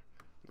 Vendar?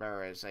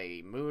 There is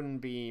a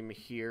moonbeam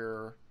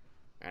here,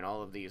 and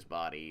all of these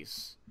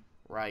bodies.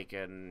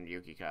 Raiken,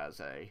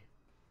 Yukikaze.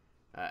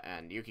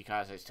 And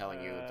Yukikaze is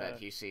telling you that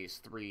he sees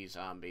 3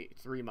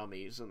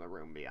 mummies in the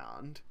room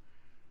beyond.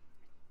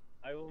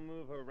 I will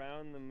move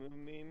around the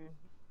moonbeam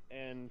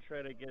and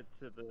try to get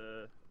to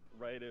the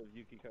right of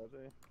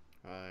Yukikaze.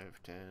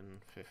 5,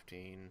 10,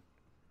 15,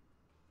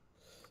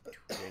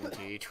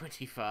 20,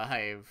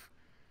 25.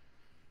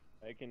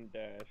 I can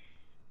dash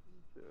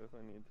too if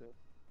I need to.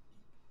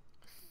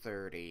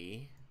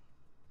 30.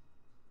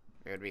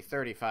 It would be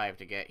 35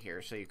 to get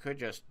here, so you could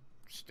just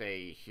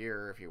stay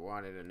here if you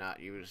wanted and not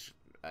use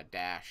a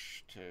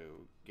dash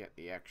to get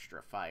the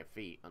extra 5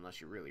 feet, unless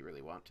you really,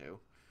 really want to.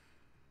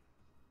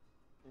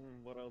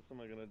 What else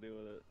am I gonna do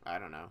with it? I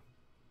don't know.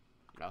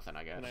 Nothing,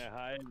 I guess. Can I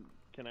hide?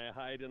 Can I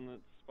hide in the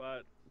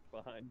spot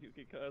behind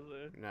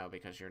Yukikaze? No,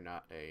 because you're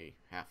not a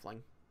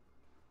halfling.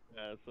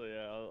 Yeah, so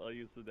yeah, I'll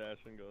use the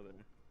dash and go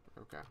there.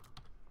 Okay.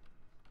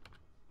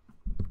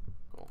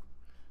 Cool.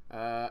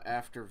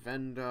 After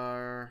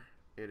Vendar,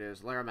 it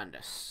is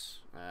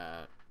Laramendis.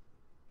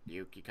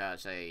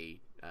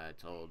 Yukikaze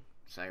told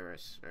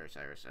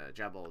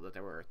Jebel that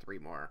there were 3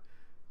 more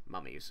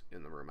mummies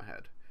in the room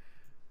ahead.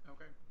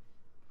 Okay.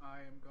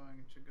 I am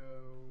going to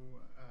go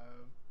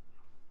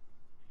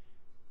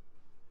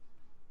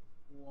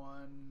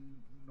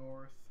 1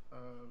 north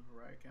of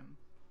Raiken.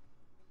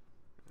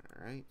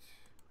 Alright.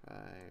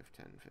 5,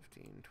 10,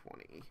 15,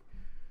 20.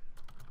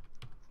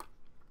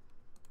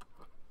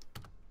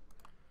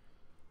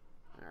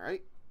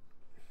 Alright.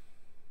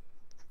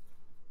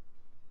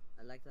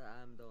 I like that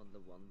I'm the only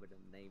one with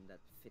a name that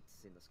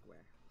fits in the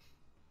square.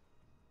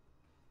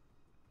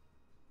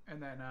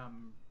 And then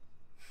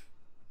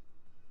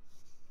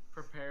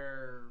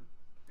prepare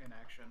in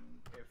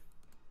action if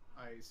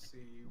I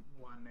see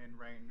one in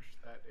range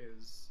that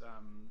is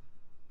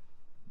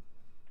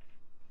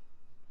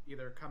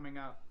either coming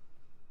up.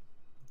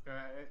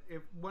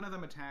 If one of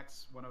them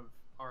attacks one of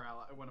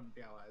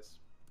the allies,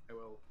 I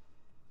will.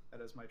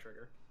 That is my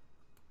trigger.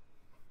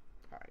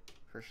 Alright,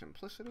 for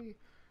simplicity,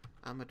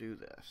 I'm gonna do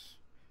this.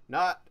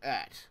 Not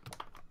at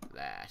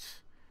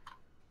that.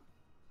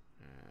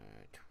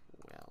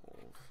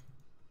 12.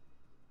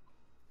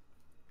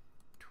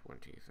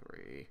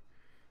 23.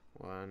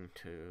 1,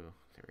 2,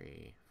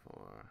 3,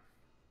 4.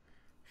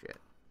 Shit.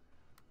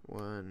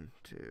 1,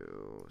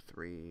 2,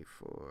 3,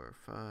 4,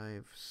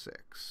 5,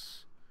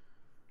 6.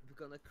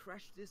 We're gonna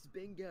crash this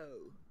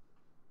bingo.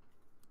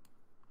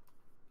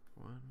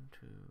 1,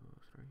 2,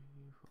 3,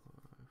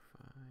 4,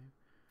 5,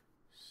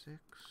 6.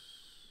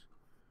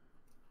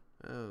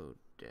 Oh,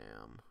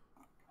 damn.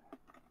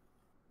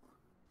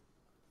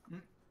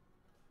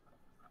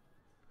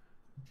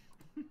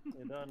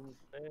 You done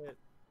it.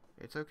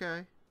 It's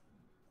okay.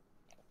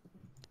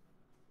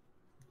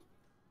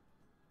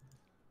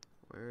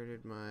 Where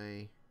did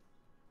my...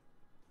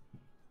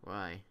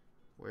 Why?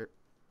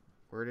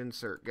 Where'd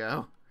insert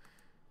go?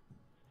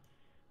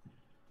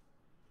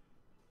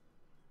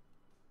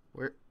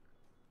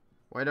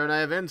 Why don't I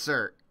have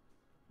insert?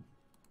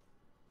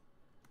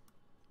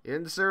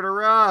 Insert a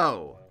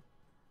row!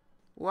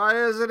 Why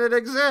doesn't it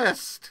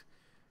exist?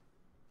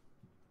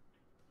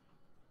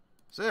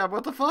 Sam,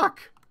 what the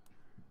fuck?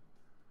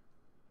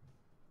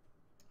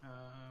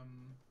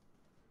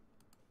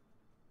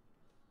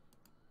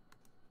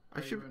 I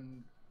should...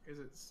 Is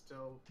it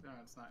still... No,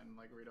 it's not in,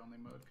 like, read-only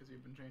mode, because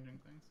you've been changing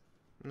things.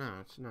 No,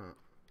 it's not.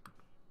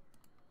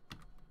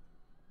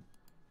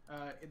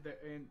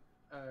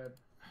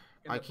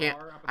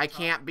 I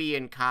can't be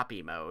in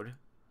copy mode.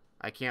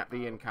 I can't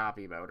be in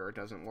copy mode, or it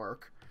doesn't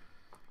work.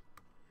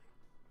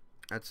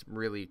 That's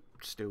really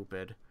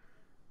stupid.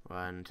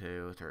 1,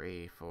 2,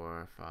 3,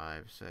 4,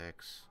 5,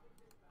 6.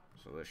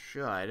 So this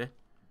should...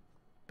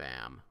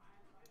 Bam.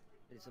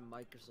 It's a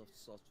Microsoft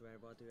software,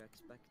 what do you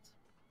expect?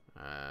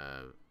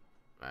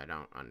 I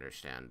don't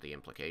understand the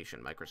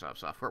implication. Microsoft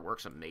software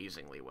works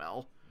amazingly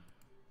well.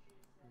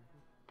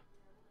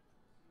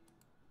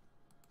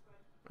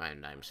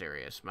 And I'm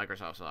serious.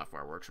 Microsoft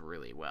software works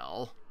really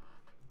well.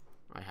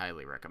 I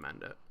highly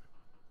recommend it.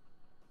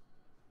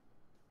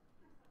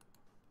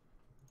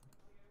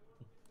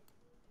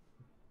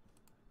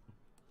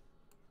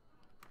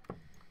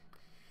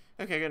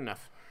 Okay, good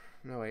enough.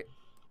 No, wait.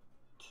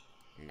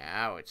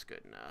 Now it's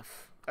good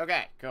enough.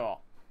 Okay,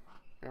 cool.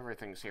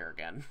 Everything's here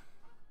again.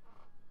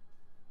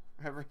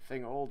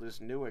 Everything old is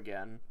new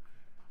again.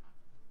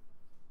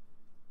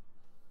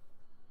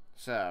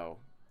 So,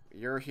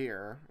 you're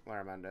here,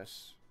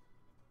 Laramundus.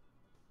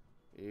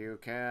 You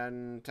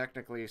can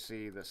technically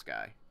see this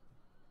guy.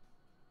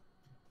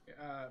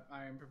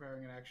 I am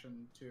preparing an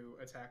action to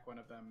attack one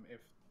of them if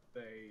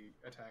they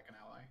attack an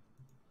ally.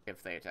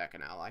 If they attack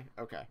an ally.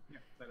 Okay. Yeah,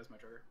 that is my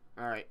trigger.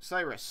 Alright,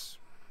 Cyrus.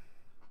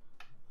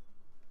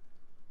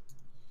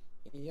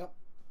 Yep.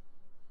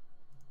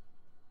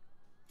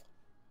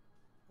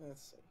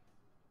 Let's see.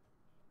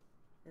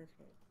 Where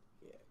can I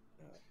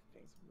get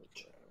things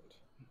moved around?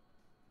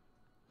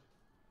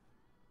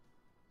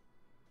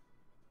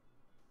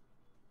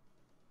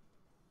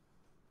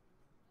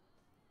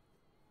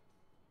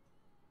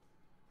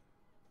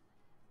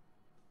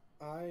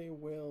 I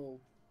will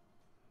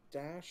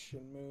dash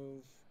and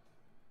move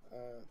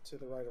to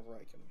the right of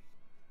Raiken.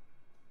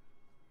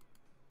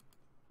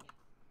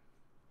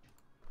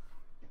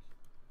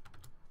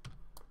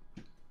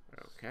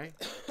 Okay.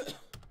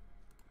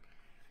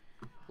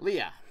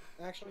 Leah.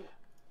 Actually,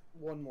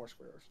 one more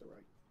square to the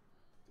right.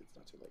 It's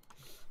not too late.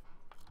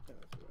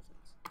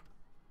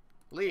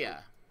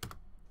 Leah.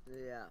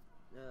 Yeah.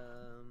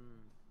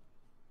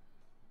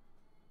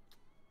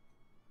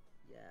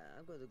 Yeah,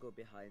 I'm going to go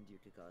behind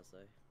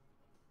Yukikaze.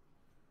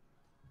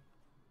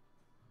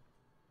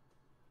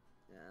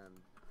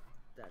 And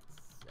that's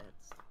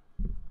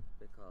it.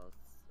 Because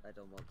I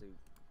don't want to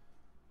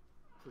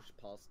push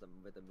past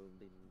them with a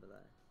moonbeam in the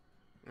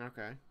eye.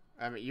 Okay.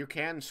 I mean, you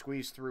can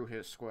squeeze through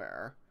his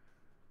square.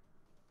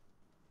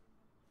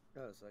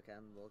 Oh, so I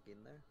can walk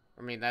in there?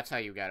 I mean, that's how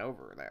you got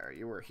over there.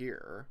 You were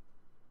here.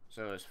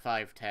 So it was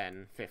 5,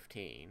 10,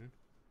 15.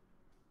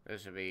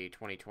 This would be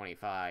 20,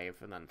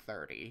 25, and then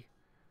 30.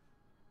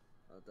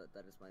 Oh,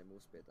 that is my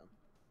move speed then.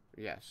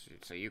 Yes,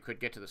 so you could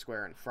get to the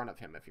square in front of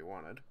him if you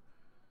wanted.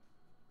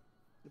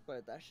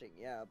 By dashing,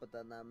 yeah, but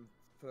then I'm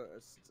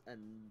first and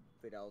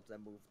without a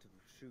move to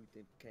shoot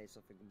in case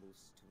something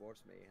moves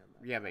towards me.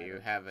 And yeah, but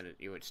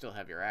you would still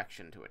have your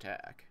action to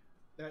attack.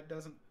 That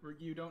doesn't.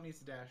 You don't need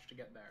to dash to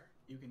get there.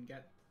 You can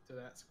get to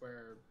that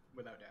square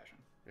without dashing.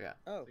 Yeah.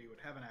 Oh. So you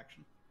would have an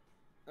action.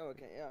 Oh,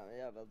 okay.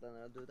 Yeah. Well, then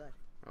I'll do that.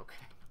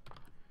 Okay.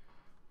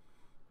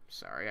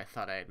 Sorry, I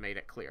thought I had made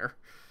it clear.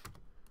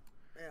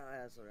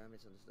 Yeah. Sorry, I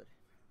misunderstood.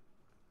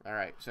 All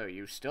right. So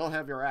you still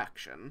have your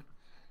action,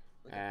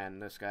 okay.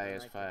 And this guy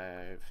is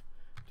 5,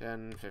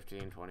 10,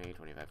 15, 20,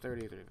 25,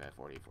 30, 35,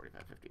 40,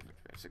 45, 50,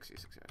 55, 60,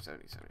 65,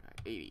 70, 75,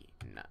 80,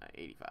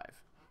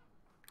 85.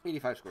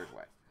 85 squares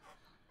away.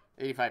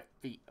 85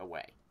 feet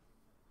away.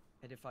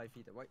 85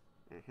 feet away.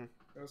 Mm-hmm.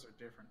 Those are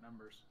different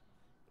numbers.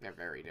 They're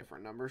very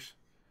different numbers.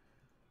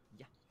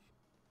 Yeah.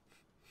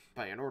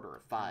 By an order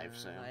of 5,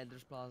 so. My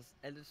Eldritch Blast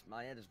is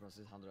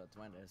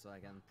 120, so I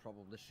can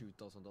probably shoot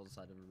those on the other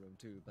side of the room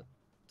too, but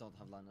don't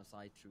have line of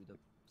sight through the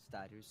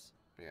statues.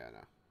 Yeah, no.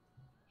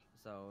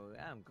 So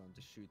yeah, I'm going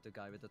to shoot the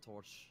guy with the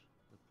torch.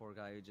 The poor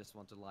guy who just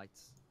wanted to light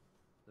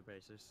the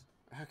bracers.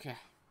 Okay.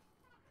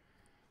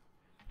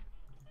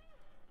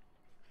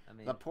 I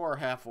mean, The poor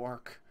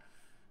half-orc.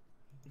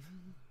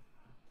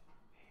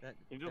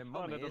 You just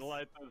wanted to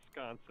light those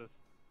sconces.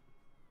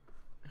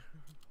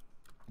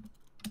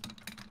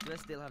 Do I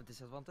still have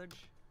disadvantage?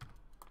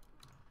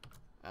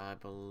 I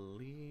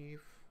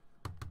believe...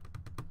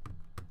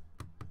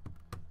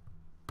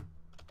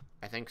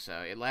 I think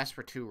so. It lasts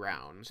for 2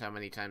 rounds. How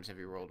many times have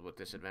you rolled with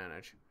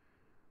disadvantage?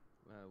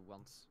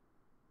 Once.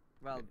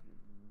 Well,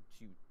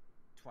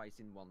 twice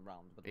in 1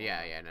 round. But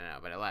Yeah, no,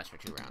 but it lasts for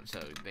 2 rounds. So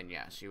then,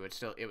 yes, you would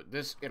still.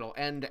 It'll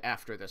end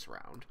after this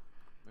round.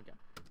 Okay.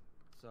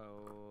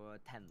 So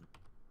 10.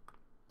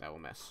 That will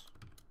miss.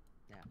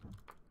 Yeah.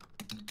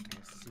 I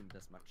assumed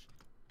as much.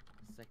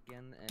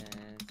 Second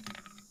is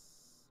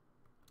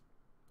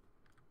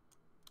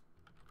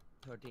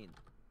 13.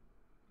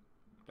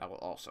 That will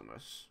also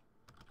miss.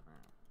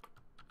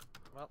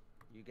 Well,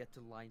 you get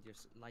to light your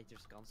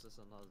sconces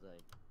another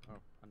day. Oh,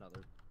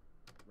 another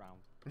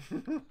round.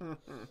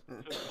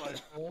 Just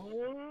like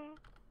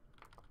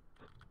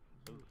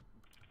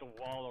the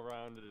wall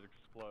around it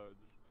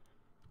explodes.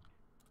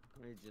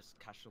 He just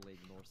casually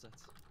ignores it.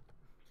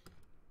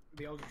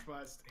 The Eldritch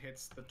Blast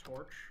hits the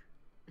torch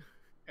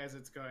as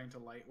it's going to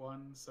light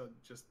one, so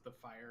just the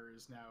fire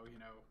is now,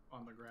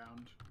 on the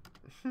ground.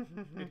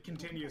 It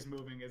continues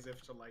moving as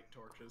if to light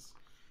torches.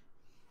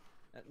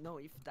 No,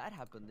 if that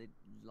happened, it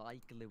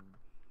likely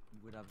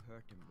would have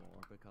hurt him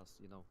more because,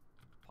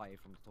 fire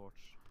from the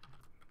torch.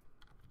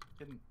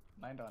 Didn't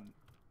land on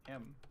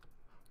him.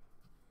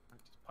 I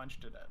just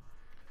punched it at.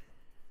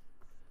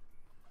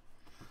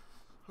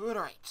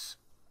 Alright.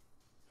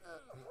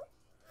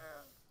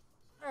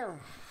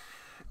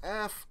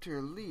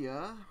 After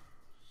Leah...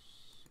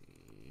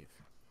 Save.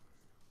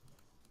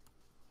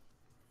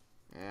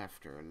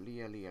 After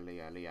Leah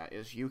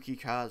is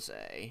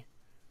Yukikaze.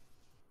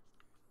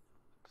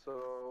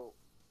 So,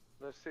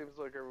 this seems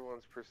like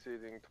everyone's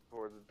proceeding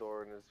toward the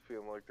door and is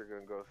feeling like they're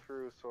going to go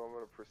through, so I'm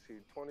going to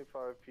proceed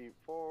 25 feet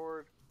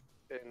forward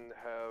and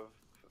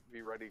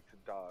be ready to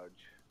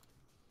dodge.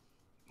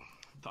 I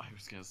thought I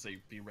was going to say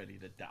be ready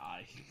to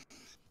die.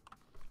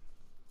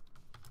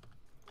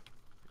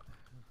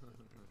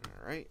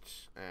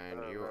 Alright, and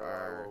you I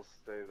are will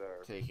stay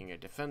there. taking a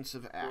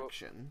defensive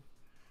action.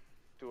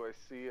 Do I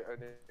see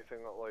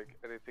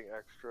anything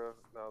extra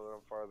now that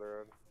I'm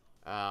farther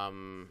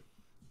in?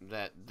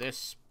 That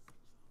this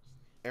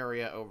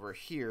area over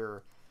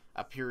here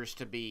appears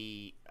to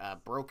be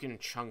broken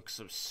chunks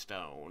of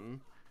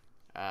stone.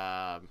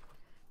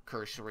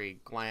 Cursory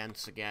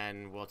glance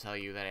again will tell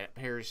you that it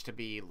appears to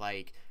be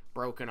like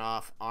broken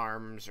off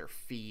arms or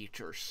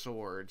feet or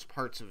swords,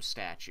 parts of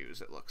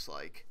statues, it looks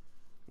like.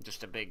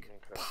 Just a big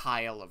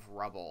pile of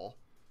rubble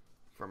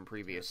from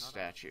previous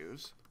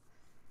statues.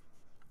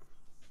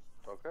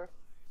 Okay.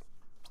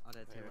 Are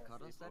they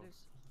terracotta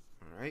statues?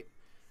 Alright.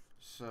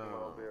 So...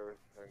 That'll be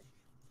everything.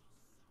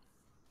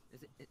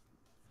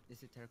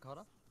 Is it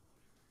terracotta?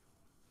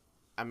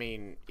 I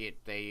mean,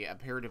 they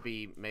appear to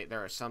be...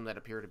 There are some that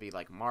appear to be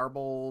like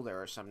marble,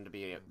 there are some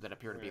that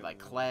appear to be like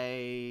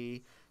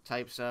clay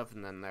type stuff,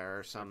 and then there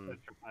are some...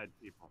 Petrified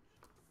people.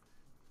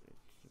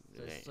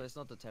 So it's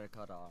not the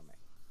terracotta army?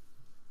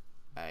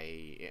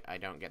 I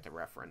don't get the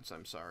reference,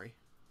 I'm sorry.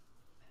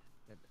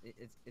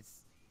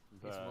 It's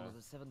one of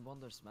the 7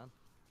 wonders, man.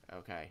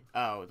 Okay.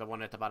 Oh, the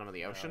one at the bottom of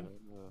the ocean?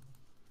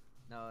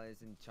 No,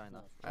 it's in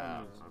China.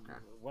 Oh, okay.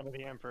 One of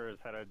the emperors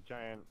had a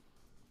giant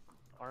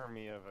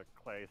army of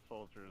clay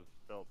soldiers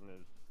built in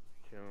his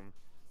tomb.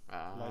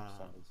 Life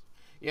size.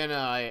 Yeah, no,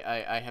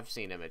 I have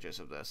seen images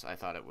of this. I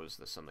thought it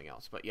was something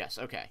else. But yes,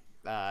 okay.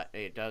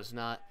 It does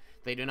not...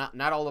 They do not...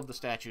 Not all of the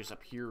statues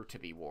appear to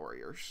be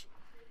warriors.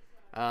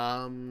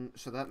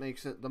 So that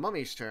makes it the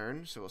mummy's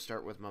turn. So we'll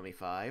start with Mummy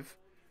 5.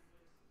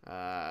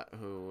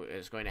 Who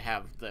is going to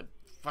have the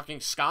fucking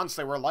sconce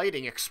they were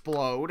lighting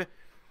explode.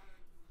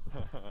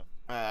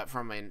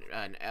 From an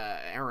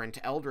errant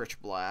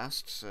eldritch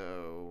blast,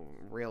 so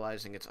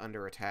realizing it's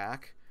under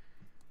attack.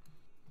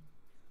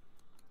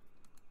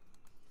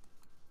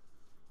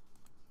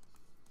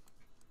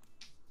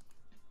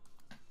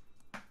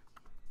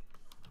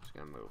 Just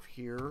gonna move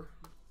here.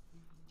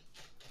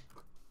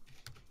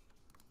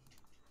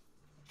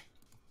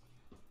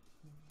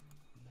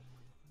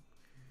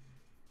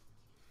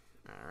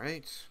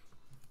 Alright.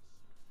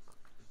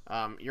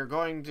 You're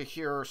going to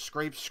hear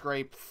scrape,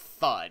 scrape,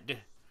 thud.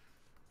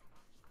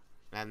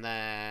 And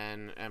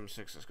then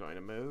M6 is going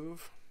to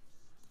move.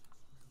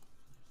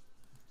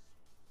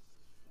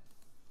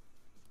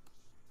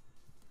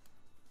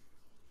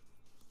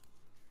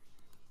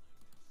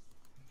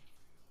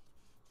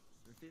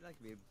 I feel like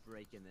we're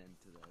breaking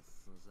into this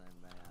same way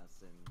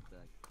as in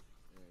the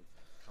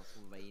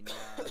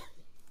Castlevania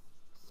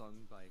song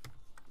by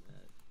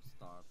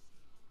start.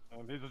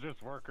 These are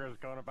just workers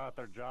going about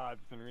their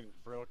jobs, and we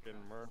just broke and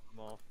murdered them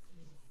all.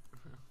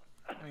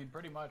 I mean,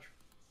 pretty much.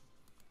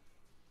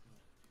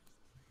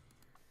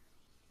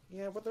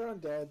 Yeah, but they're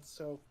undead,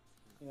 so,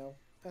 you know,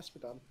 has to be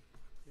done.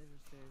 There's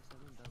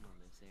someone done on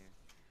this here.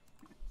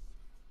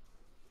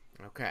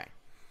 Okay.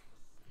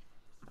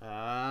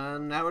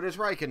 Now it is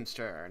Raiken's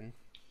turn.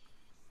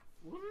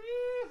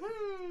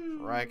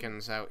 Woohoo!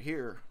 Raiken's out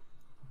here.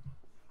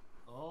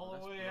 All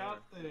the way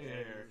out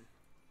there.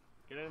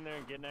 Get in there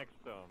and get next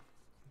to him.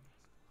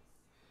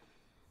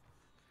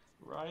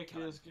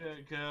 Raiken is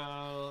gonna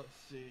go. Let's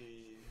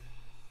see.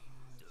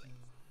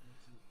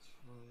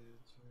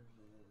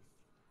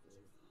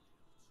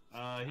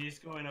 He's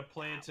going to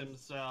plant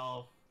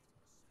himself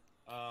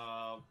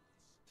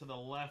to the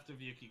left of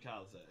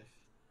Yukikaze.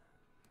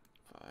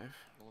 5,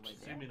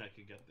 Assuming I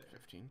could get there.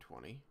 15,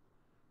 20,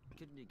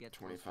 Couldn't you get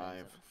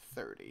 25,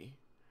 30.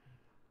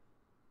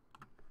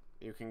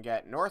 You can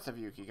get north of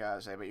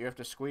Yukikaze, but you have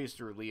to squeeze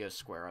through Leah's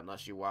square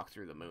unless you walk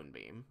through the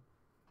moonbeam.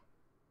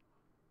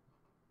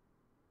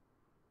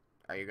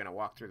 Are you going to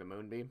walk through the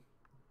moonbeam?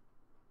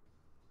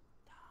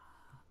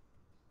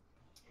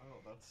 Oh,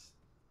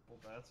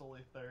 that's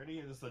only 30.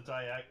 Is the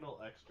diagonal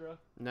extra?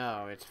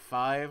 No, it's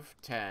 5,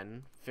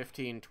 10,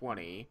 15,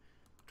 20,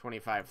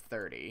 25,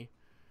 30.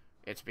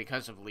 It's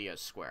because of Leah's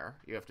square.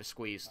 You have to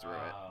squeeze through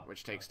it,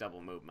 which takes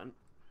double movement.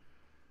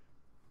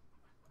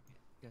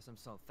 Guess I'm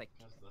so thick.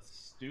 That's the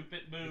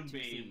stupid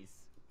moonbeam.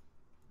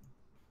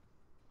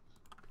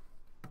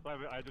 So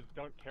I just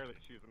don't care that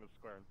she's in the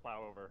square and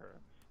plow over her.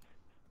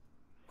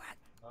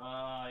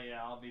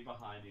 Yeah, I'll be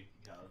behind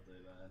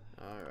Yukikaze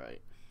then.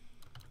 Alright.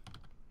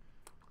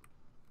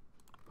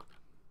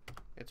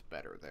 It's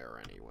better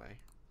there anyway.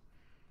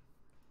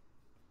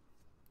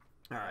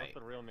 Alright. Let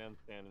the real man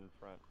stand in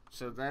front.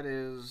 So that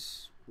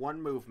is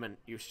one movement.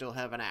 You still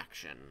have an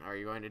action. Are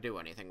you going to do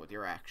anything with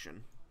your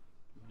action?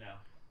 No.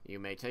 You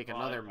may take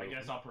another I movement.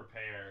 guess I'll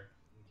prepare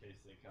in case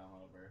they come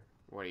over.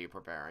 What are you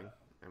preparing?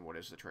 And what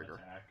is the trigger?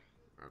 Attack.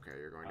 Okay,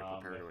 you're going to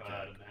prepare to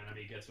attack. If an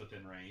enemy gets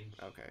within range.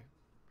 Okay.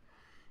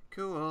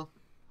 Cool.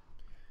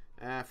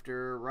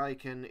 After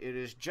Raiken, it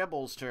is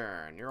Jebel's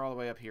turn. You're all the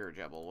way up here,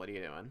 Jebel. What are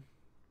you doing?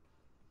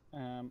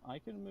 I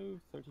can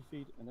move 30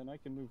 feet, and then I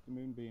can move the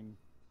moonbeam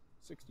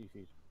 60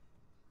 feet.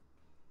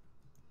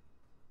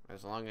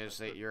 As long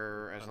as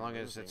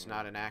it's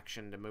not an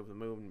action to move the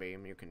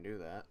moonbeam, you can do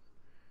that.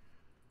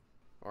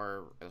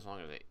 Or as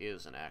long as it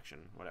is an action,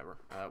 whatever.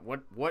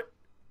 What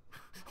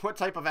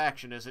type of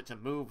action is it to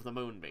move the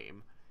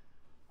moonbeam?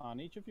 On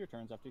each of your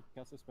turns after you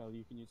cast a spell,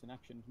 you can use an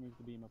action to move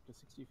the beam up to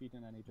 60 feet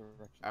in any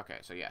direction. Okay,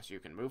 so yes, you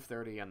can move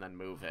 30 and then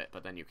move it,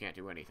 but then you can't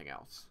do anything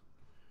else.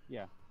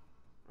 Yeah.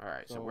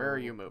 Alright, so where are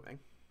you moving?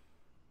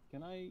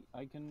 Can I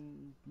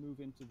can move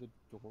into the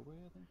doorway,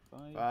 I think?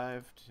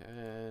 5,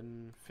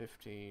 10,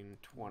 15,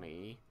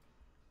 20.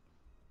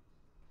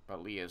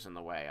 But Leah's in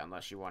the way,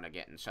 unless you want to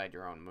get inside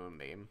your own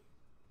moonbeam.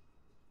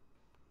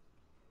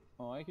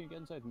 Oh, I can get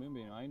inside the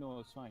moonbeam. I know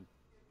it's fine.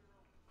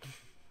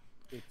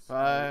 It's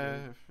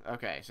 5.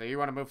 Okay, so you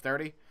want to move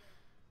 30?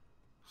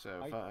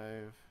 So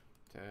 5,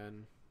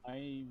 10.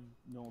 I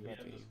know that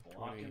 15, just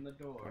blocking 20, the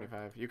door.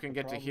 25. You can The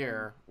get to problem-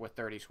 here with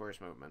 30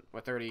 squares movement,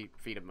 with 30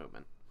 feet of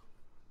movement.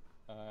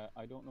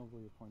 I don't know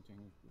where you're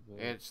pointing.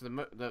 It's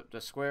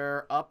the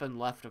square up and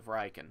left of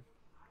Raiken.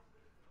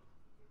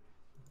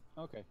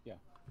 Okay, yeah.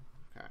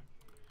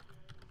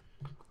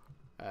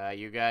 Okay.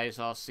 You guys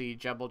all see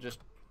Jebel just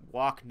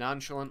walk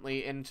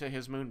nonchalantly into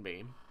his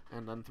moonbeam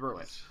and then through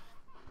it.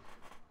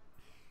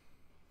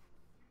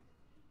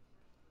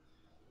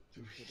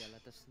 Could you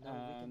let us know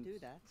we can do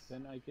that?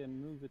 Then I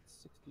can move it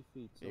 60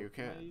 feet. So You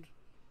can.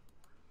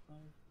 5,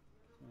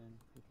 10,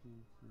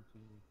 15,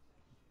 20,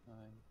 25.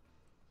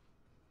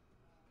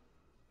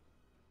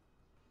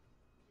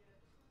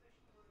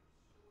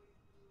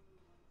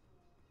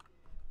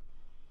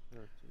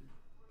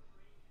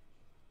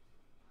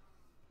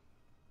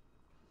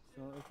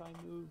 So if I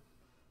move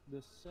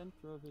the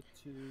center of it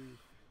to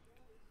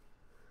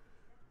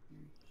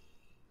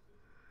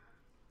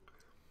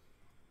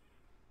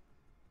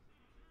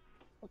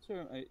what's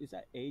your is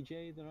that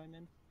AJ that I'm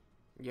in?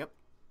 Yep.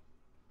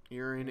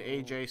 You're in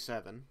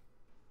AJ7.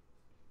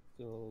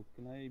 So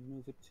can I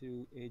move it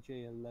to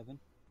AJ11?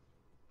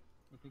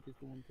 I think it's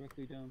the one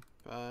directly down.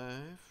 5,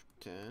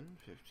 10,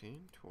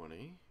 15,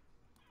 20,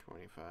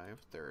 25,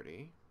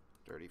 30,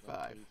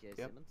 35. AJ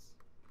Yep. Simmons?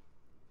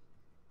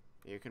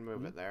 You can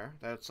move it there.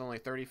 That's only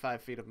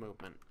 35 feet of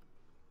movement.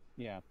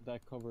 Yeah,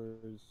 that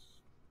covers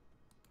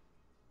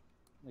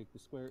like the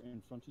square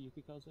in front of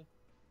Yukikaze.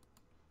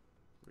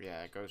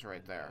 Yeah, it goes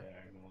right there.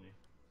 Diagonally.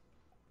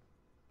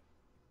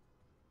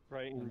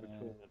 Right in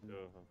between the two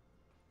of them.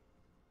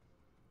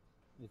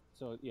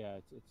 So yeah,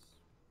 it's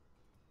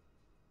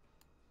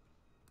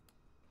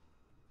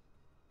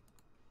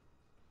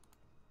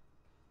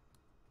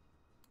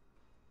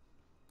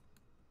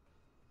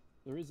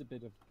there is a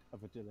bit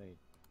of a delay.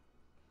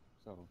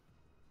 So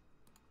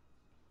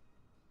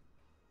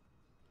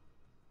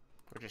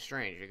Which is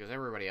strange, because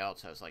everybody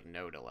else has, like,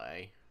 no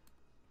delay.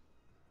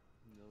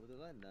 No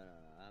delay? No.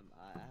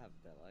 I have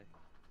delay.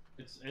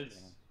 It's.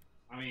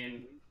 I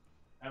mean,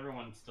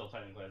 everyone still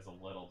technically has a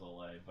little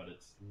delay, but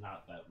it's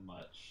not that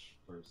much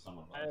for some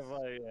of us.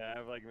 I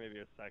have like maybe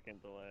a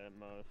second delay at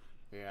most.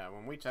 Yeah,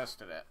 when we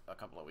tested it a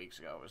couple of weeks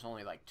ago, it was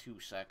only like 2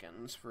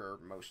 seconds for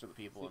most of the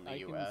people in the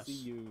US.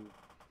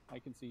 I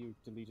can see you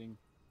deleting.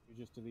 You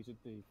just deleted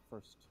the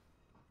first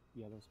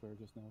yellow square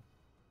just now.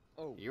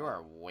 Oh, You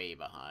are way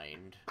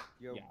behind.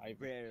 You're I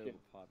very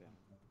far behind.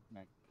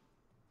 No.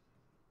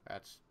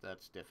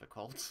 That's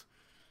difficult.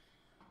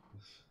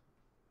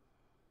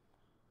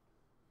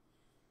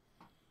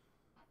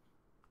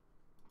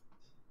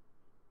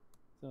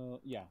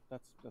 So yeah,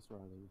 that's where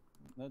I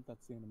leave.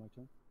 That's the end of my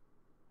turn.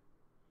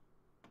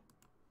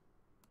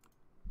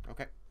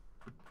 Okay.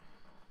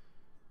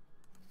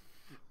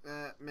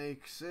 That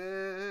makes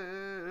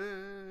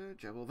it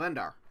Jebel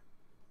Vendar.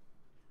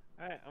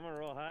 Alright, I'm gonna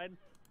roll hide.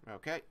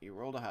 Okay, you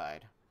rolled a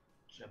hide.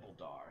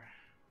 Jebeldar.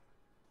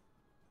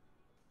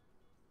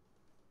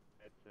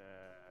 It's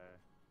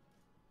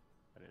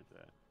what is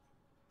that?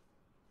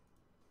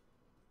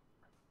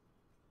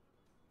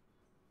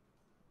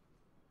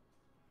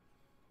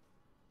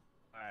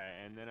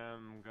 Alright, and then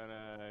I'm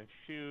gonna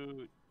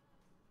shoot.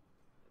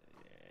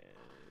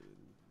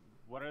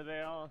 What are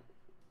they all?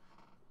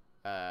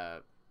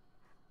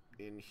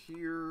 In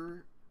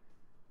here,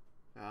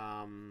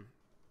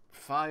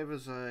 5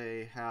 is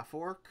a half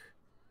orc.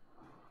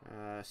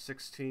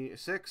 6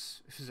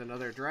 is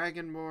another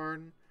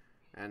dragonborn,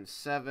 and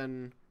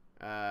 7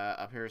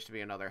 appears to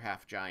be another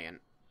half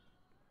giant.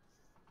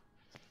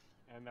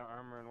 And their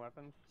armor and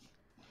weapons?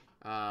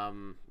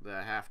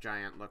 The half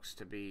giant looks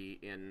to be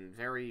in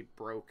very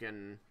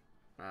broken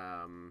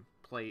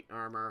plate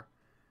armor.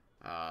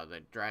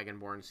 The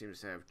dragonborn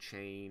seems to have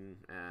chain,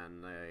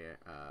 and the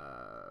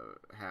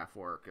half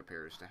orc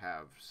appears to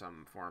have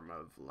some form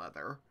of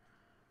leather.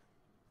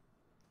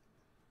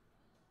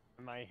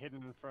 Am I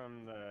hidden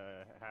from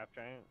the half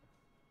giant?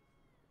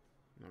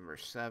 Number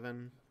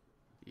 7,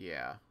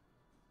 yeah.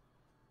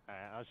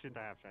 Alright, I'll shoot the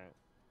half giant.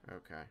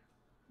 Okay.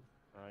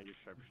 Use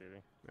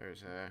sharpshooting.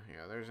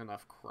 There's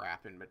enough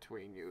crap in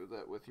between you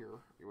that with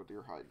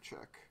your hide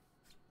check,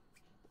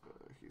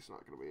 he's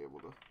not going to be able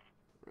to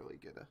really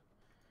get a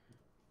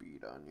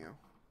beat on you.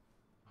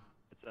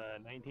 It's a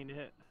 19 to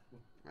hit.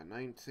 A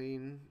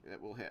 19,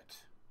 it will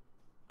hit.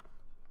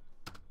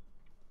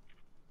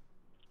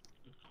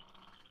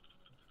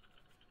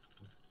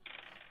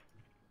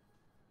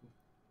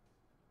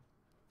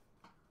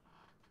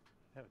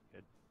 That was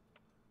good.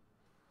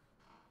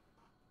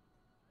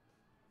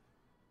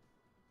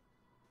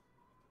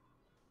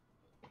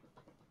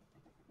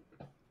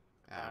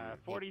 Um,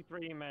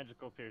 43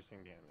 magical piercing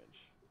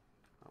damage.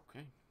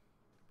 Okay.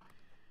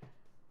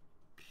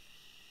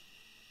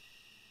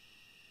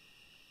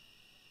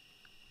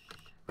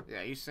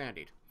 Yeah, he's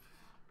sandied.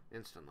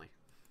 Instantly.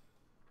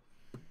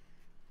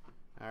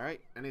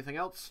 Alright, anything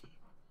else?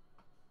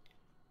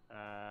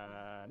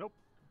 Nope.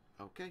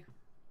 Okay.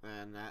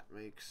 Then that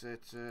makes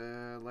it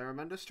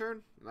Laramenda's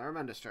turn.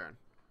 Laramenda's turn.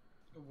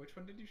 Oh, which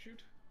one did you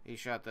shoot? He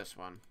shot this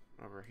one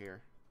over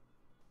here.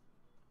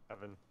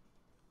 7.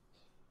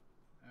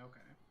 Okay.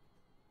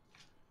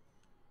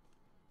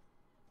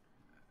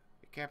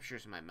 It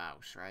captures my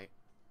mouse, right?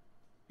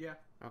 Yeah.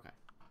 Okay.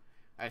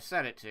 I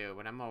set it to,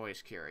 but I'm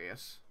always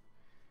curious.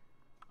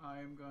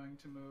 I'm going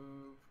to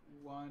move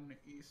 1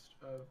 east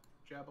of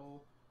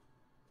Jebel,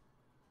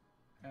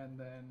 and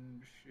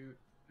then shoot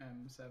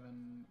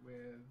M7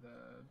 with.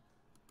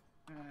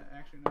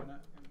 Actually, no,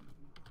 not.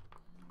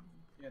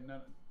 Yeah,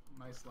 no.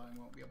 My slime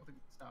won't be able to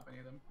stop any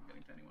of them from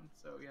getting to anyone.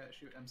 So yeah,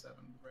 shoot M7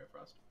 with Ray of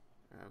Frost.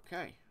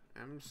 Okay.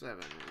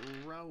 M7.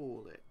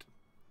 Roll it.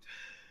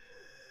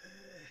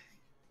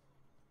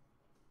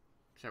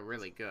 So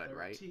really good,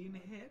 right? 13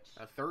 hit.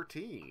 A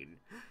 13.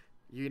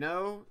 You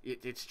know,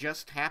 it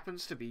just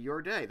happens to be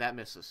your day. That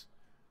misses.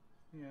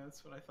 Yeah,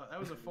 that's what I thought. That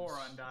was a 4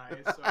 on die,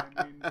 so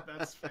I mean,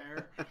 that's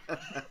fair.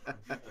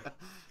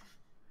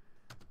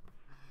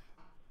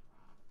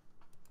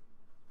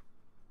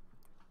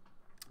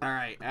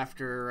 Alright,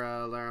 after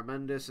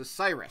Laramenda's is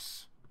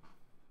Cyrus.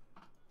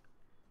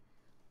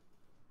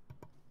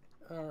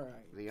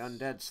 Alright. The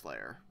Undead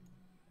Slayer.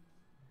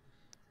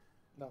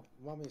 No,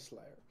 Mummy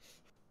Slayer.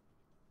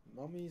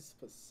 Mummy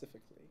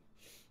specifically.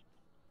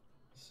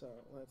 So,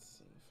 let's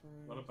see.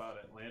 What about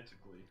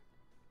Atlantically?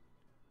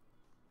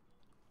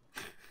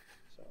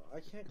 So, I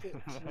can't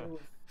get through.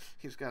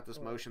 He's got this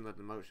motion that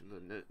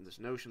this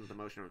notion that the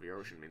motion of the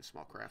ocean means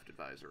small craft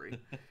advisory.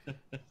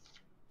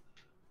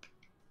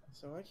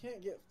 So, I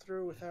can't get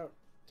through without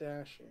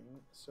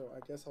dashing, so I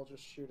guess I'll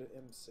just shoot at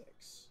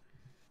M6.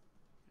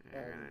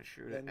 You're gonna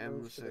shoot at then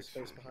move to the M6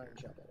 space from behind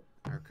here. Jebel.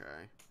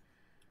 Okay.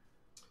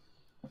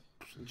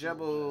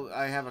 Jebel,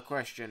 I have a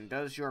question.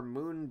 Does your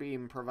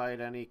moonbeam provide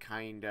any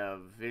kind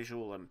of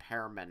visual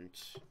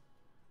impairment?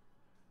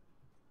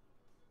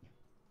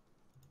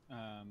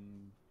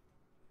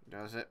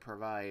 Does it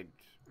provide,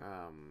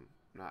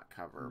 not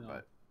cover, No.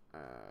 but,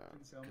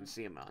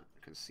 Concealment.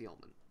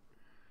 Concealment.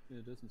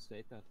 It doesn't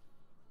state that.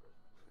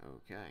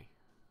 Okay.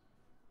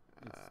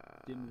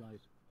 It's dim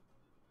light.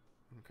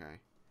 Okay.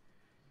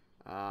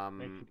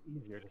 Makes it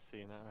easier to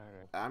see, not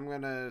harder. I'm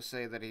gonna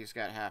say that he's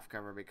got half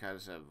cover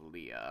because of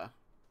Leah.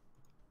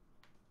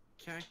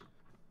 Okay.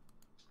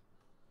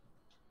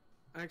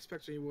 I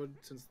expected he would,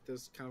 since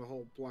there's kind of a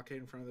whole blockade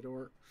in front of the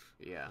door.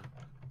 Yeah.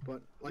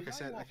 But, like I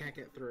said, I can't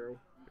get through.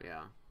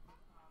 Yeah.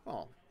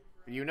 Well,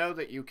 you know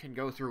that you can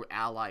go through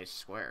ally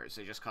squares.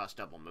 They just cost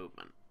double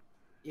movement.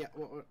 Yeah,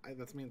 well,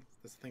 that's the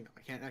thing.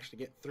 I can't actually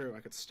get through. I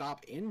could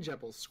stop in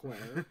Jebel's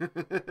square.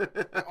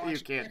 You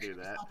can't do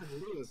that. Stop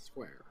in Leah's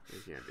square.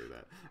 You can't do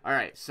that.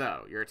 Alright,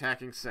 so, you're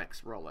attacking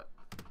 6. Roll it.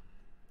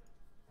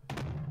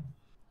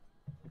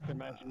 You can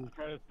imagine you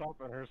try to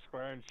stop in her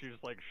square and she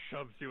just like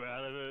shoves you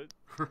out of it.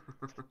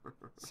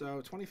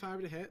 So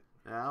 25 to hit.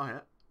 Yeah, I'll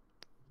hit.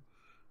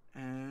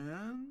 And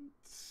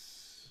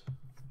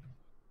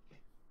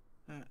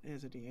that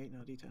is a D8, no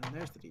D10.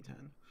 There's the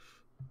D10.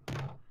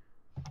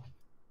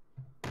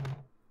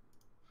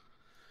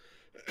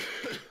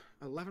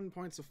 11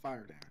 points of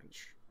fire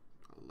damage.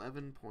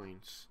 11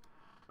 points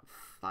of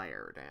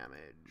fire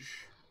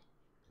damage.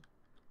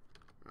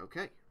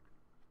 Okay.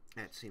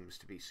 That seems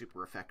to be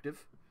super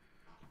effective.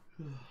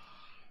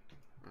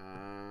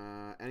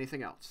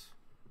 Anything else?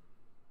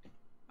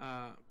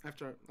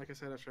 After, like I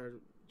said, after I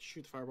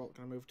shoot the firebolt,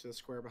 I'm gonna move to the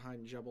square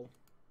behind Jebel.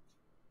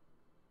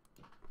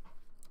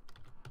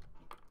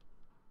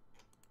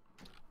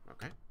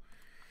 Okay.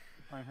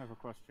 I have a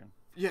question.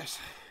 Yes.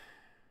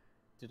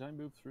 Did I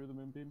move through the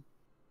moonbeam?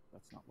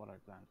 That's not what I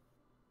planned.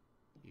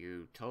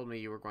 You told me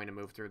you were going to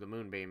move through the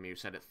moonbeam. You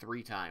said it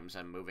 3 times.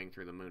 I'm moving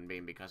through the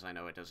moonbeam because I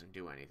know it doesn't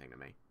do anything to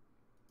me.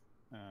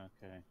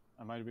 Okay.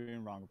 I might have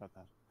been wrong about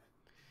that.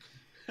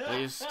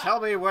 Please tell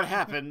me what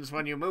happens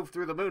when you move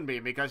through the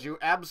moonbeam, because you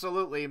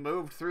absolutely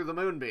moved through the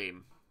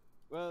moonbeam.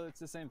 Well, it's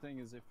the same thing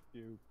as if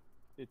you...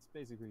 It's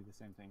basically the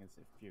same thing as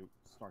if you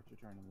start your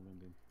turn in the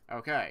moonbeam.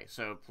 Okay,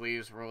 so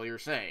please roll your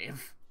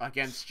save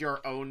against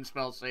your own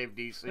spell save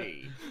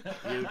DC,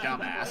 you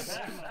dumbass.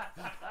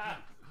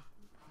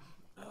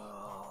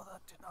 Oh,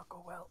 that did not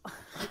go well.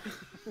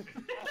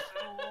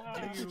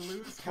 Do you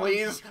lose?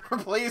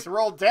 Please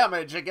roll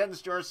damage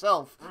against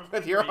yourself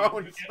with your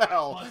own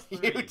spell, you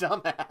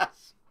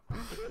dumbass.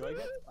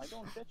 I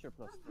don't get your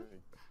 +3.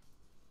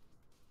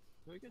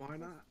 Do I get Why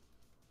not?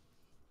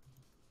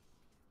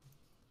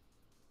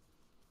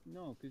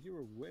 No, because you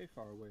were way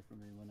far away from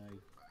me when I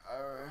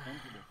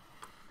entered it.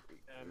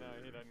 Yeah, no,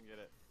 he doesn't get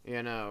it.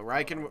 Yeah, no,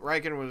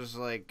 Raiken was,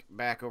 like,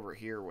 back over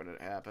here when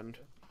it happened.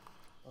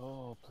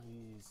 Oh,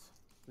 please.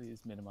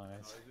 Please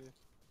minimize.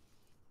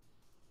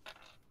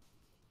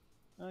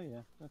 Oh,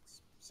 yeah,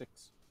 that's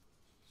 6.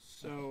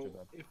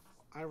 So, if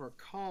I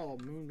recall,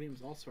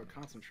 Moonbeam's also a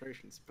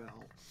concentration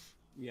spell.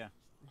 Yeah.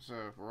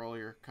 So, roll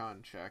your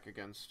con check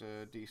against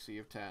a DC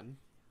of 10.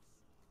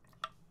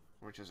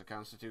 Which is a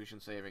Constitution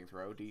saving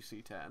throw,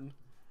 DC 10.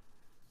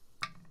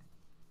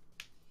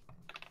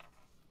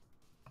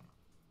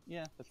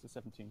 Yeah, that's a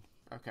 17.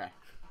 Okay.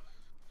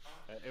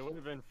 It would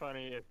have been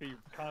funny if he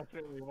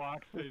constantly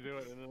walks to do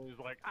it and then he's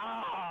like,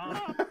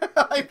 ah!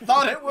 I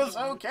thought it was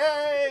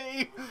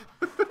okay!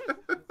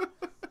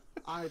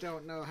 I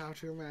don't know how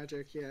to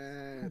magic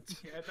yet.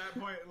 Yeah, at that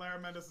point, Lara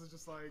Mendes is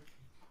just like...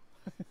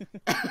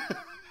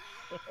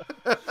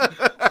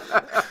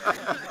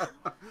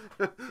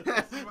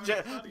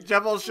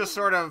 Jebel's just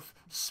sort of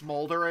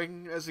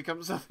smoldering as he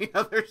comes on the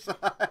other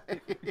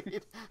side.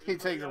 He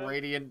takes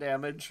radiant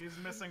damage. He's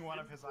missing one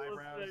of his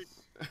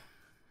eyebrows.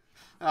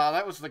 Oh,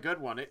 that was the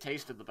good one. It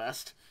tasted the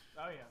best.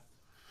 Oh, yeah.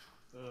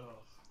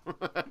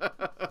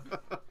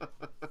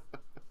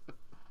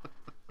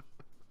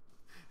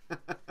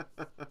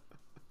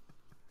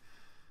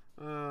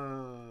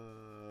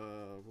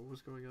 What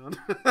was going on?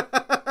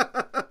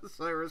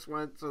 Cyrus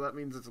went, so that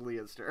means it's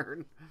Leah's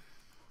turn.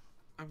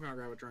 I'm gonna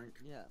grab a drink.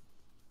 Yeah.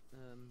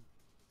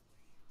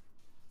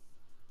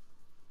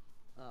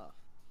 Oh.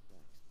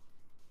 Right.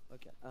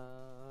 Okay.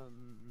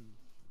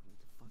 What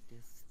the fuck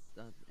is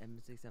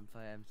M6, M5,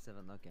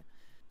 M7? Okay.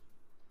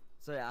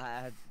 So yeah,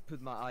 I had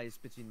put my eyes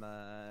between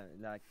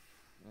my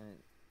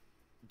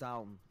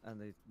down,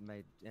 and it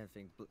made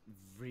everything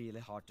really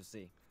hard to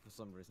see for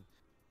some reason.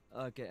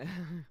 Okay.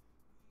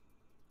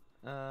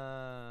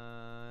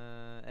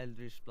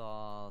 Eldritch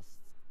Blast.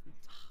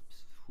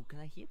 Who can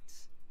I hit?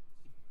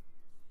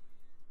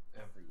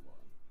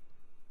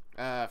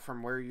 Everyone.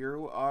 From where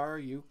you are,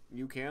 you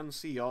can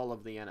see all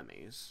of the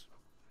enemies.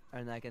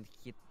 And I can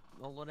hit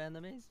all of the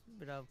enemies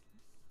without...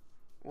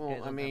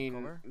 Well, I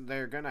mean,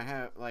 they're gonna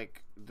have,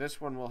 like,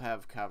 this one will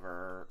have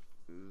cover,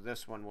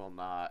 this one will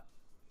not,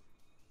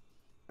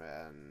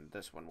 and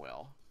this one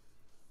will.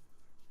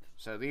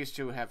 So these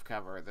two have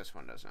cover, this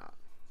one does not.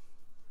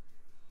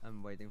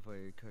 I'm waiting for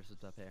your cursor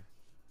to appear.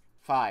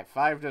 5.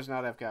 5 does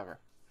not have cover.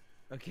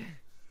 Okay.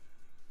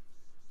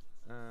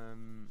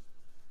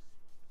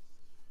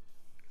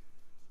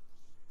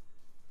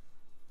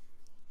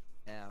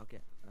 Yeah,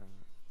 okay.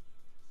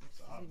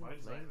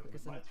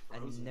 I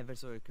never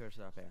saw your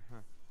cursor up here,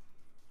 huh?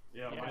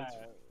 Yeah, mine's...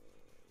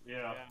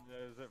 Yeah.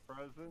 Is it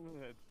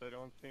frozen? I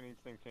don't see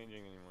anything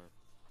changing anymore.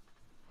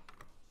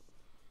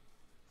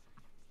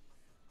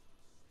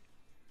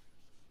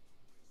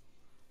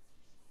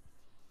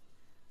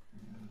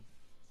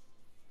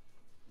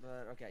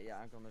 Okay, yeah,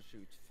 I'm gonna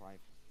shoot 5.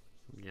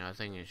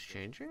 Nothing is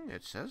changing?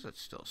 It says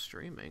it's still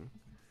streaming.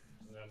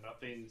 No,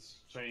 nothing's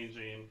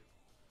changing.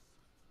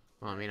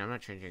 Well, I mean, I'm not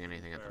changing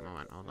anything at the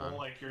moment. Hold on. Well,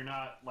 like you're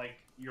not like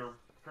your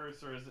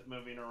cursor isn't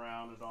moving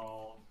around at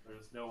all.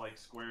 There's no like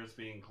squares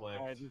being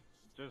clicked.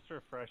 Just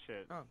refresh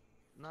it. Oh,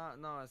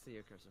 no, I see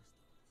your cursor.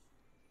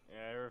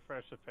 Yeah,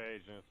 refresh the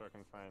page and so I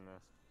can find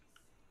this.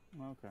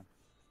 Okay.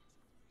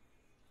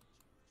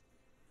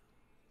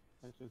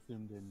 I just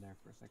zoomed in there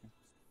for a second.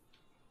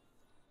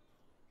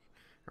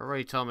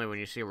 Everybody tell me when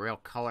you see a real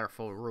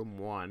colorful room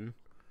 1.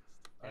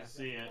 I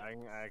see it.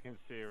 I can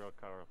see a real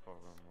colorful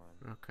room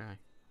 1. Okay.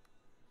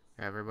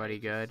 Everybody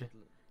good?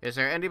 Is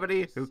there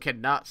anybody who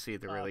cannot see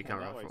the really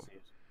colorful?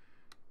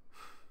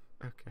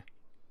 Okay.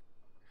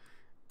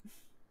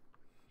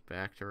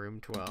 Back to room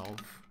 12.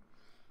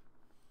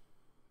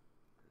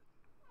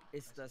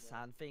 Is the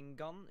sand thing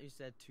gone? You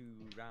said 2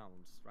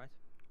 rounds, right?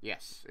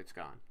 Yes, it's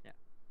gone. Yeah.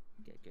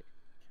 Okay, good.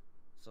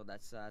 So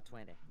that's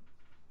 20.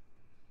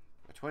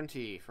 A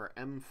 20 for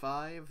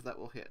M5, that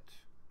will hit.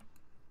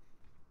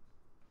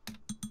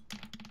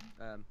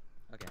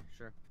 Okay,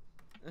 sure.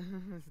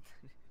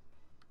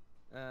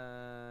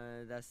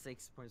 That's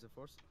 6 points of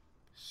force.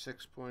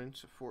 6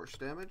 points of force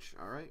damage,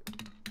 alright.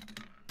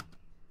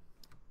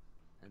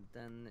 And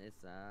then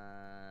it's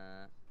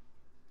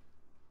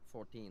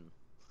 14.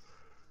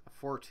 A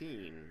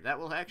 14, that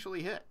will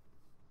actually hit.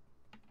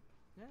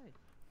 Yay.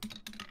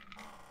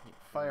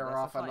 Fire That's a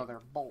off 5. another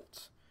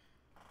bolt.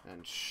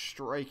 And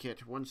strike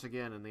it once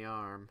again in the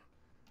arm.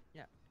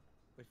 Yeah,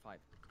 with 5.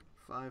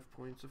 5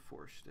 points of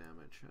force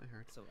damage, I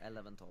heard. So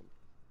 11 total.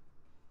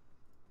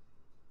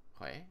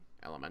 Hey,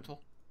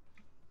 elemental?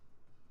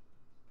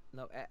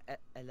 No,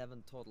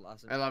 11 total.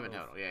 As in 11 both.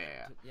 total,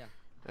 yeah. Yeah.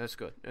 That's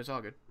good. It's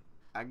all good.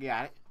 I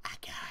got it.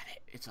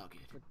 It's all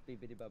good.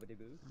 Bibbidi bobbidi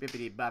boo.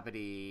 Bippity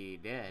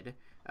boppity dead.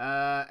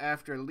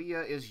 After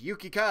Leah is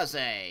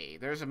Yukikaze.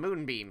 There's a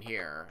moonbeam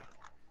here.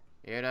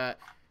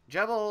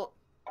 Jebel,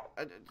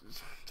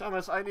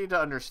 Thomas, I need to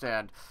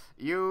understand.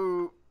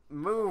 You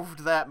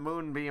moved that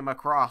moonbeam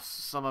across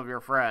some of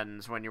your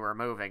friends when you were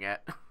moving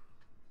it.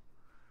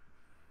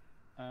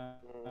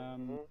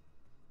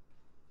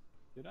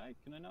 Did I?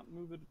 Can I not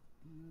move it?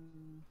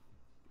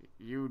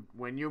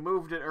 When you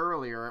moved it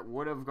earlier, it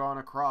would have gone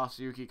across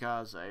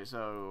Yukikaze.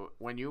 So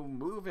when you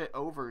move it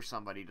over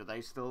somebody, do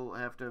they still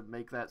have to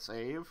make that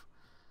save?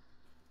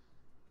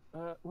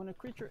 When a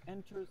creature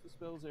enters the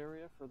spell's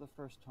area for the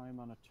first time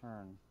on a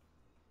turn.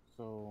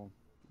 So.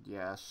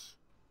 Yes.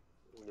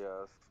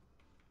 Yes.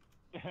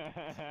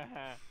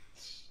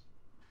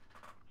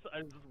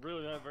 I'm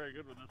really not very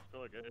good with this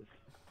spell, guys.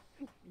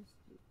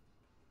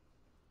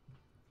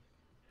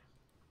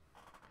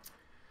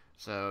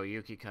 So,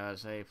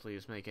 Yukikaze,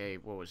 please make a,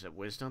 what was it,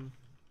 wisdom?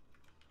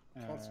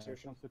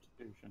 Constitution.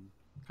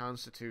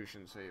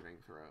 Constitution saving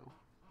throw.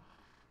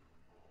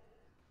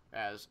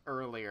 As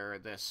earlier,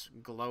 this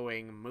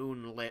glowing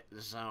moonlit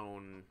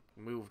zone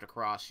moved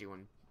across you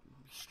and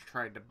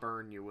tried to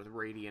burn you with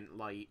radiant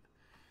light.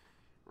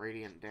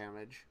 Radiant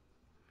damage.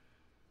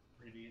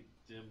 Radiant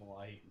dim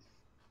light.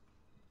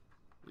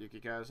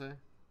 Yukikaze?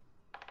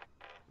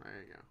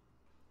 There you go.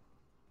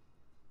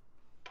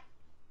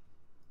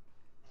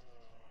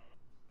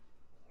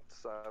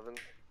 7.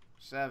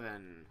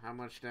 7. How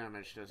much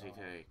damage does he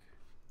take?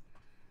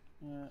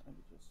 Let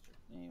me just check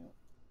you.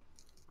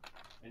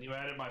 And you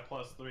added my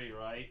 +3,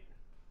 right?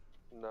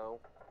 No.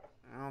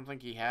 I don't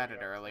think he had it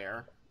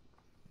earlier.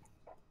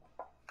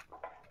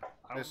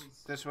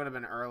 This would have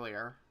been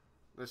earlier.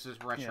 This is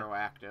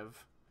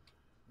retroactive.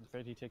 I'm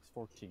afraid he takes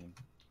 14.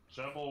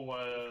 Jebel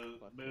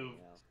was moved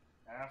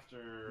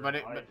after.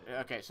 But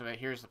okay, so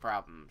here's the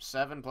problem.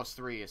 7 plus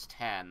 3 is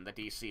 10. The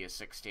DC is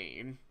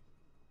 16.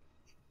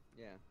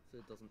 Yeah, so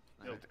it doesn't.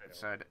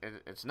 So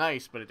it's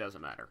nice, but it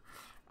doesn't matter.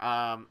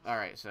 All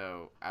right.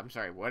 So I'm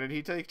sorry. What did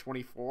he take?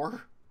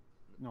 24.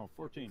 No,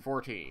 14.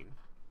 14.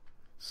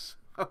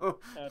 So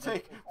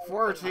take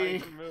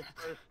 14.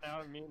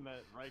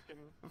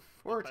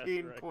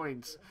 14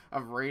 points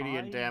of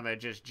radiant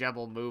damage as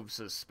Jebel moves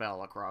his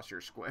spell across your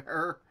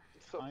square.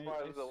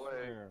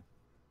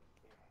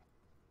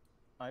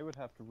 I would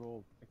have to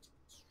roll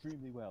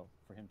extremely well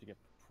for him to get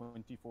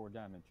 24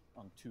 damage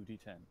on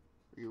 2d10.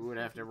 You would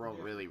have to roll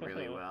really,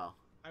 really well.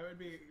 I would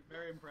be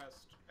very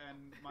impressed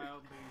and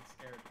mildly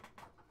scared.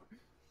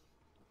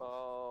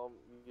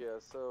 Yeah,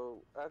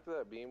 so after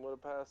that beam would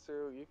have passed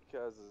through,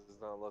 Yukikaze is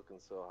not looking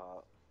so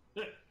hot.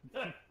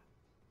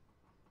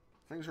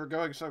 Things were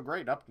going so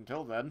great up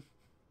until then.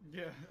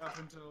 Yeah, up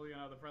until,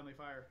 the friendly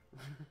fire.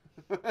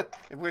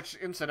 Which,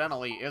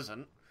 incidentally,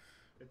 isn't.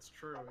 It's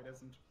true, it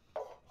isn't.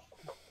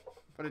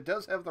 But it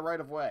does have the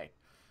right of way.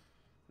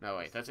 No,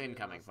 wait, that's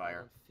incoming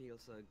fire.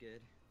 Feels so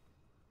good.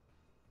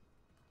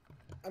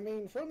 I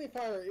mean, friendly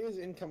fire is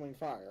incoming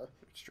fire.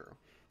 It's true.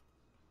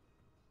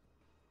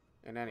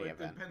 In any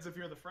event. It depends if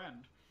you're the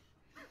friend.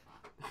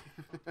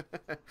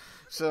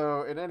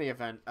 So, in any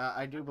event,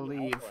 I do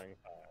believe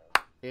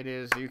it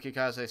is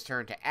Yukikaze's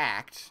turn to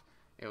act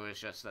It was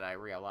just that I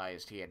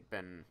realized he had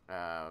been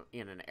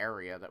in an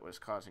area that was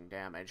causing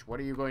damage. What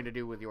are you going to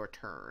do with your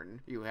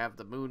turn? You have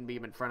the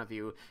moonbeam in front of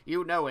you.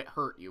 You know it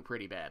hurt you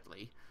pretty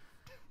badly.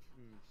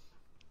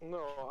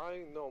 No,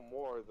 I know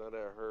more than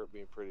it hurt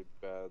me pretty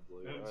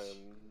badly.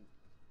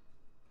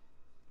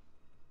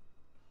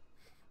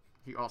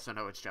 You also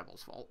know it's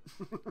Jebel's fault.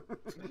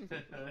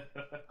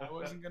 I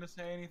wasn't gonna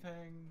say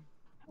anything.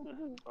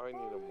 I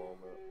need a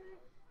moment.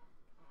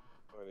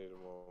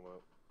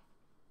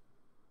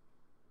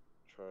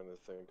 Trying to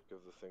think of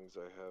the things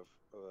I have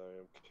that I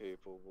am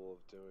capable of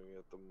doing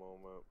at the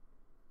moment.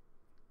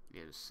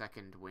 Is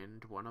Second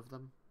Wind one of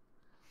them?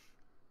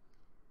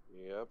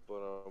 Yep, but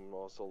I'm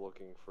also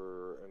looking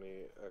for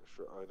any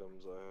extra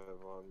items I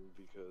have on me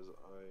because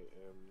I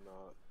am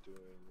not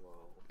doing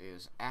well.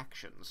 Is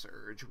Action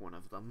Surge one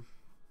of them?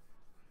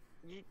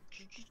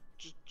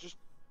 Just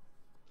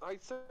I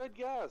said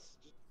yes.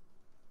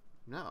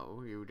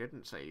 No, you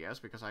didn't say yes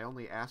because I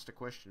only asked a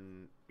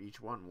question each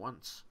one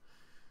once.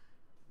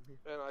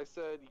 And I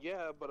said,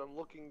 yeah, but I'm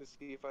looking to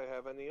see if I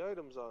have any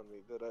items on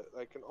me that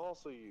I can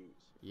also use.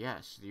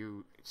 Yes,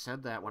 you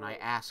said that when I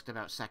asked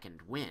about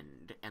Second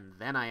Wind, and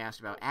then I asked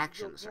about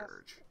Action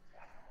Surge.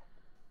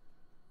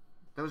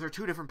 Those are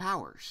two different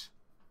powers.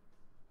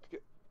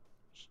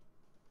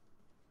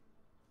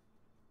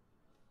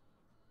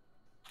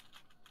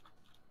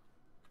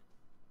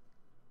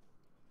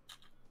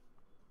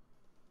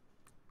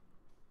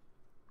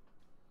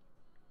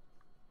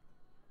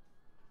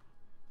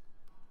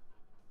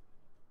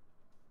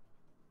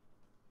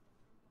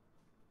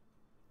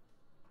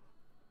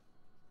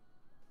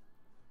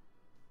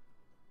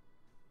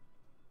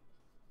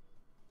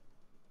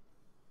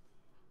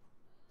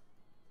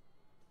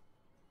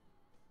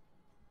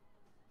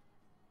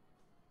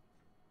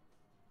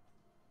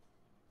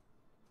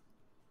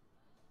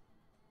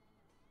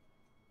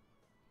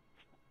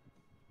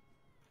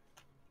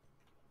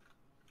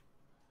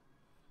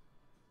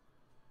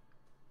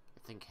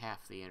 I think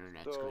half the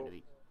internet's going to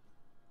be...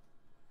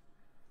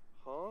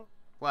 Huh?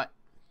 What?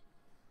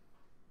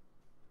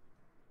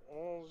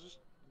 Well, just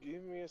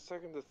give me a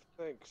second to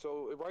think.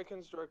 So,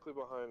 Raiken's directly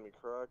behind me,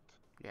 correct?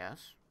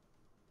 Yes.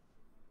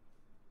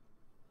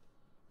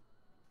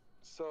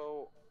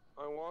 So,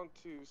 I want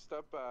to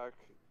step back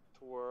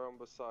to where I'm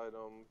beside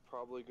him,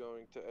 probably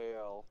going to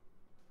AL.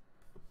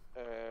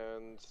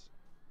 And,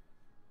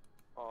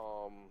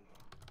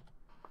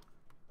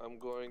 I'm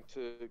going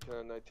to,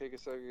 can I take a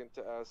second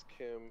to ask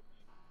him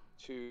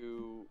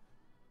to...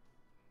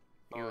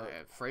 You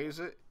phrase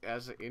it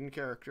as in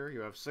character.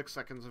 You have 6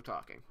 seconds of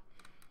talking.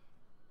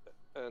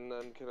 And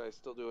then can I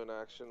still do an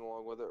action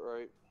along with it,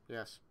 right?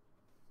 Yes.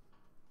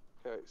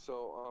 Okay,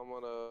 so I'm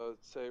gonna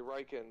say,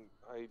 Raiken,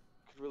 I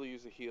could really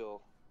use a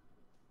heal.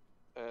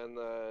 And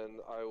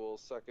then I will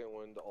Second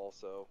Wind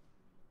also.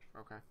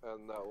 Okay.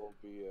 And that will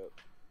be it.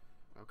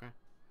 Okay.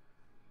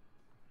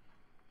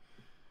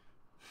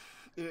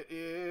 It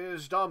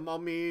is the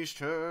mummy's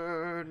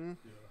turn.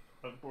 Yeah.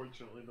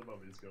 Unfortunately, the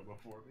mummies go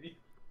before me.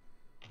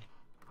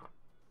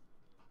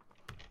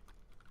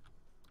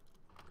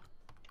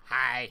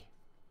 Hi.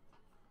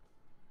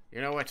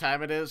 You know what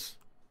time it is?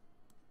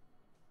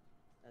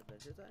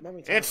 Adventure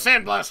time? It's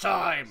Sandblast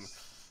time!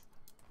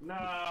 No,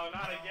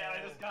 not again.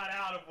 I just got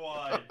out of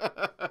one.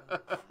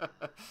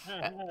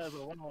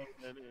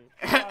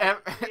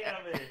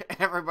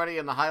 Everybody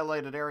in the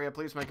highlighted area,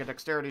 please make a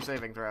dexterity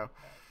saving throw.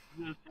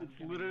 It's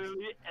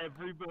literally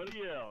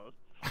everybody else.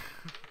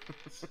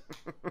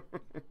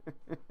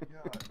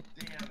 God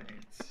damn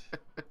it.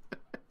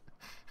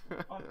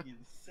 Fucking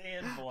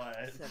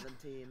Sandblast.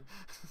 17.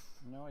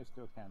 No, I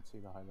still can't see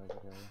the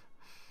highlighted area.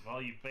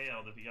 Well, you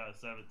failed if you got a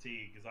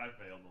 17, because I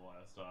failed the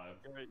last time.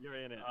 You're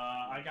in it.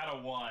 I got a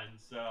 1,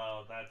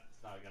 so that's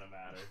not gonna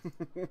matter.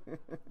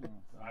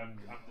 I'm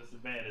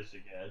disadvantaged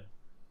again.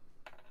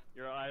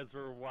 Your eyes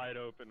were wide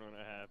open when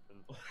it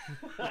happened.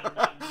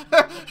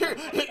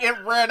 It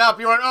ran up,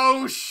 you went,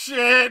 oh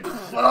shit!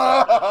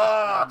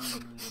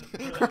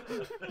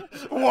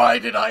 Why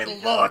did I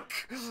look?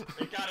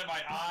 It got in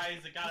my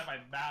eyes, it got in my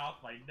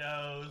mouth, my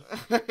nose.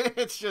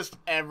 It's just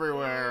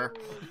everywhere.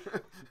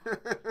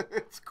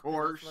 It's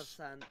coarse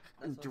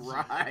and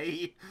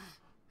dry.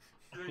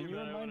 Can you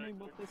remind me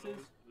what this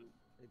is?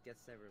 It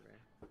gets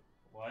everywhere.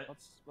 What?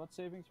 What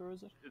saving throw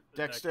is it?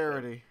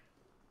 Dexterity.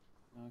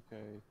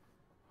 Okay.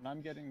 And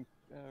I'm getting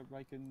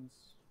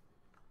Raiken's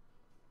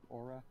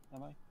aura,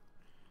 am I?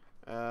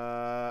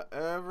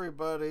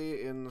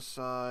 Everybody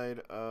inside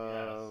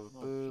of...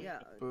 Yes. Boop, Yeah,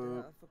 boop,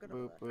 I forgot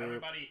boop, about that. boop.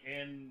 Everybody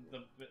in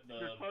the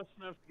You're close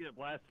enough to get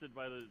blasted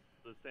by the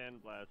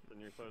sand blast,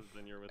 and you're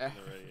within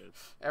the radius.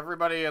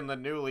 Everybody in the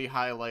newly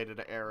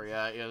highlighted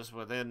area is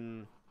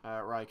within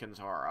Raiken's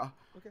aura.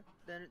 Okay,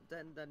 then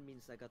that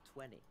means I got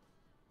 20.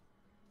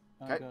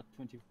 I got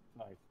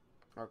 25.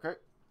 Okay.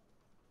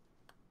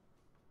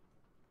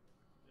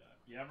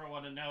 If you ever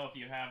want to know if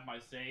you have my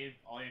save,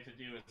 all you have to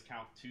do is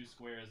count 2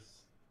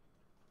 squares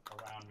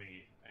around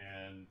me,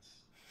 and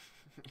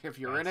If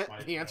you're in it,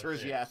 the answer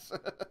is yes.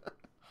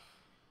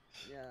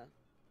 Yeah.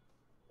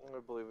 I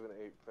believe in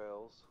 8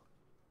 fails.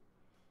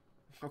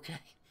 Okay.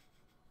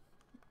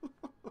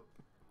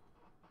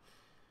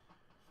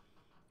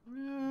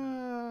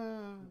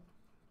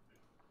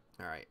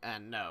 Alright,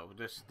 and no,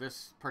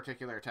 this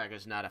particular attack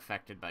is not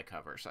affected by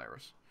cover,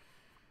 Cyrus.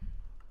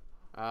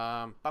 So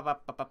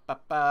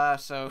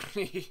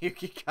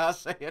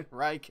Yukikaze and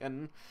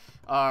Raiken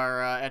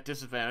are at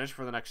disadvantage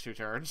for the next 2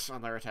 turns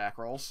on their attack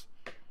rolls.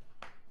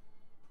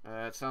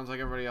 It sounds like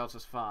everybody else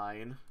is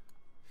fine.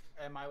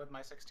 Am I with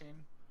my 16?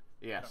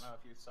 Yes. I don't know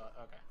if you saw.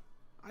 Okay.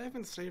 I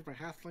haven't saved my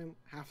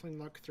halfling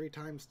luck 3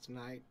 times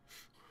tonight.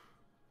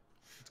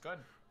 It's good.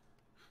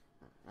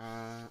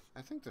 I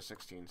think the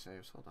 16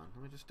 saves. Hold on,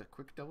 let me just a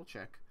quick double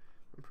check.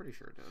 I'm pretty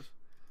sure it does.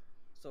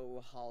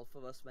 So half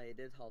of us made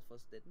it, half of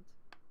us didn't.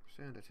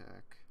 Sand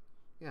attack.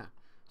 Yeah,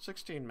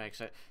 16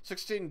 makes it.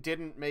 16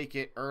 didn't make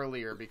it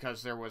earlier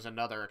because there was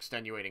another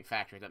extenuating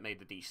factor that made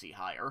the DC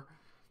higher.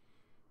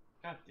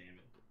 God damn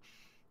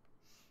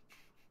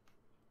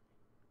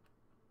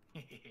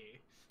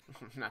it.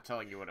 I'm not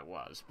telling you what it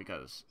was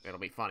because it'll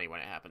be funny when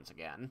it happens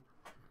again.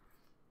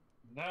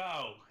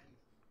 No!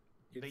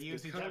 They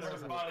use each because other of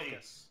as a buddy.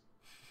 focus.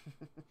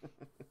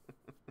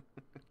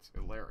 It's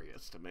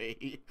hilarious to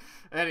me.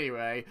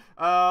 Anyway,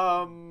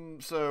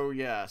 so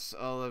yes,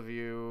 all of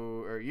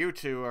you, or you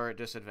two, are at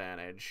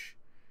disadvantage.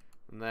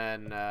 And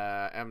then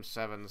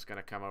M7's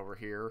gonna come over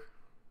here.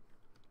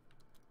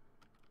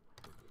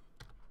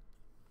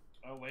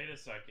 Oh, wait a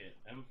second.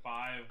 M5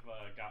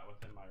 got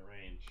within my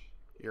range.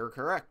 You're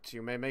correct.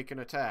 You may make an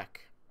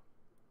attack.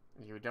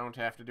 You don't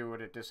have to do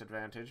it at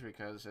disadvantage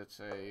because it's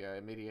a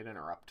immediate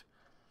interrupt.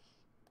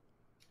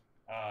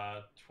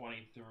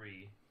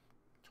 23.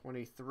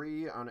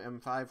 23 on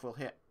M5 will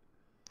hit.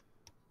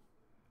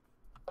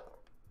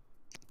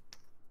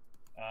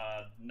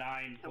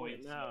 9 Kill it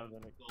points now, of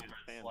then it silver gets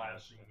banned.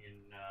 slashing in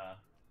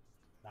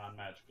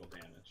non-magical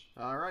damage.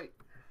 Alright,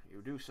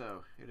 you do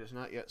so. It is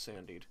not yet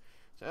sandied.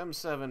 So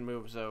M7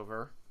 moves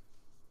over.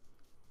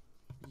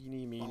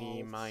 Eeny,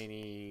 meeny, Balls.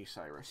 miny,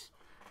 Cyrus.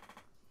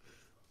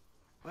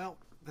 Well,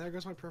 there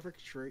goes my perfect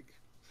shriek.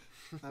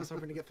 I was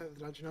hoping to get that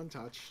dungeon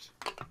untouched.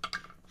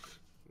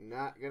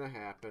 Not gonna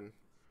happen.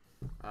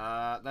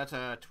 That's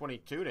a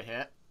 22 to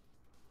hit.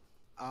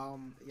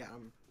 Yeah,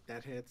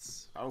 that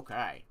hits.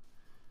 Okay.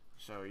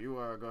 So you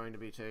are going to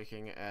be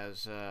taking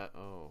as,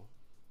 oh.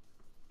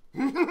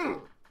 Okay,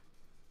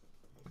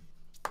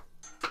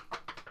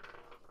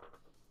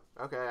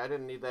 I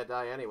didn't need that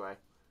die anyway.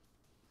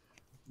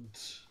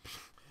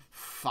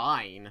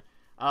 Fine.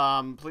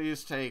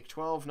 Please take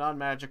 12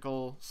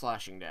 non-magical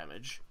slashing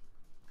damage.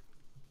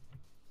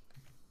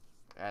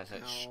 As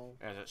it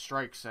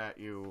strikes at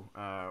you,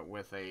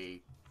 with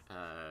a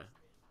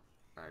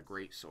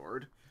great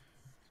sword.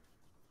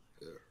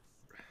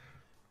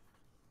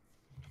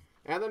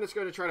 And then it's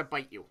going to try to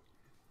bite you.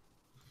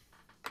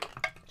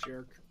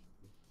 Jerk.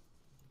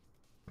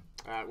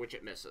 Which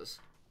it misses.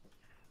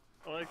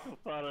 I like the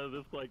thought of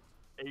this, like,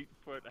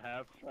 8-foot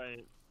half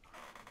giant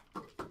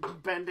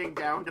Bending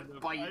down to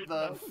bite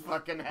the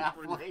fucking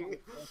halfling.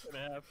 fucking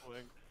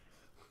halfling.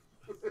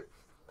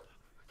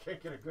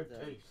 Can't get a good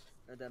Yeah. taste.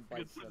 And then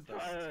bites Its the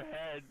entire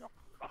head.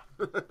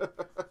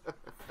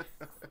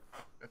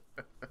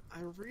 I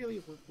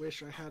really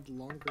wish I had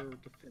longer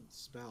defense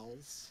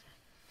spells.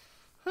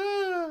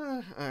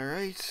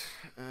 Alright.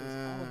 'Cause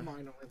all of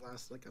mine only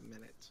last like a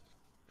minute.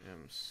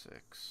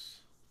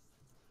 M6.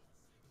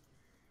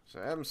 So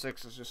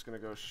M6 is just gonna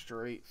go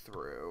straight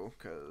through,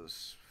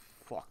 because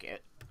fuck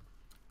it.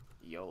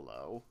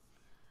 YOLO.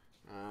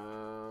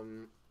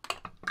 And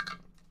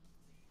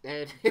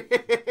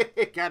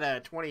it got a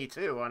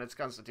 22 on its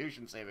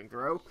Constitution saving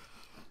throw.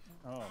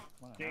 Oh,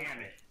 wow. Damn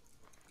it.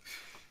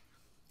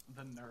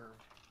 The nerve.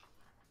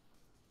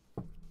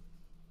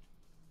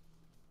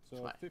 So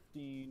Fine.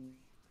 15.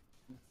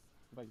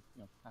 Like,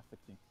 half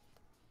 15.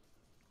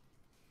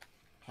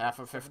 Half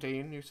of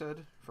 15, you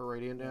said, for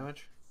radiant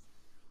damage?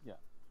 Yeah.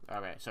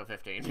 Okay, so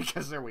 15,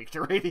 because they're weak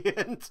to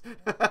radiant.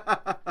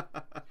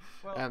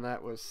 Well, and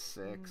that was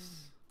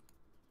 6.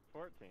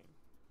 14.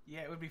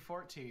 Yeah, it would be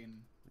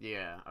 14.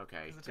 Yeah,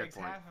 okay, Because it good takes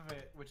point. half of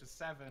it, which is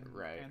 7.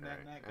 Right, and right.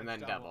 then that And gets then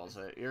doubled. doubles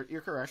it.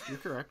 You're correct, you're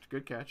correct.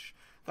 Good catch.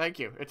 Thank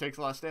you. It takes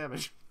less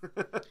damage.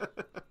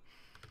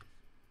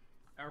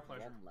 Our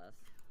pleasure. One less.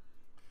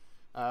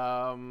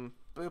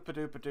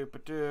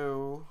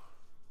 Boop-a-doop-a-doop-a-doo.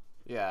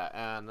 Yeah,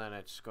 and then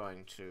it's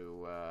going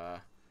to,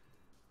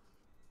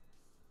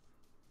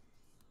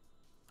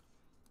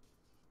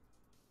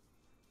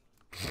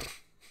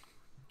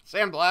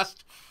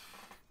 Sandblast!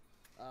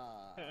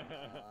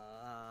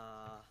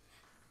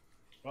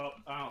 Well,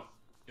 I don't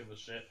give a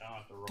shit. I don't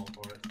have to roll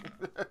for it.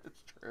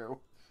 It's true.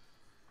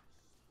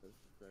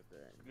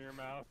 In your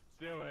mouth.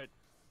 Do it.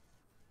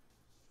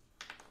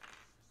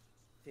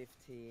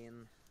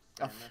 15.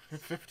 Oh, Damn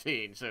it.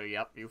 15, so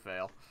yep, you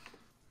fail.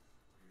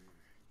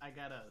 I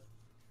got a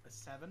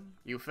 7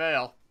 You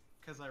fail.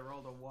 because I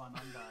rolled a 1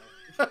 on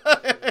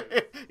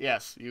die.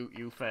 Yes,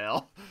 you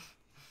fail.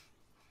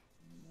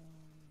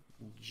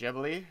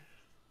 Ghibli?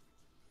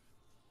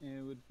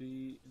 It would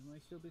be. Am I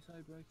still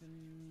beside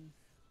Raiken?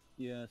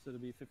 Yeah, so it'll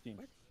be 15.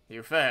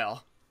 You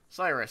fail.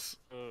 Cyrus.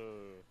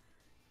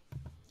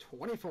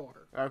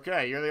 24.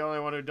 Okay, you're the only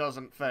one who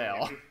doesn't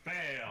fail. You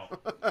fail.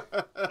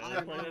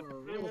 I'm on a Three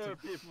roll more to-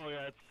 people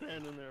got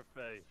sand in their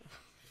face.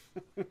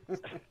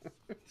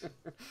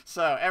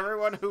 So,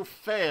 everyone who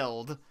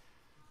failed,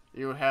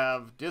 you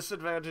have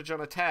disadvantage on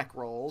attack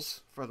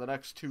rolls for the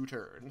next 2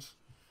 turns.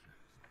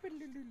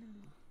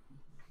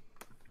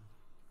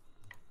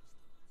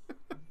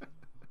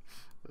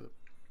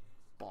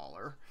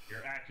 Baller.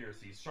 Your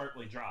accuracy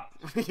sharply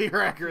dropped.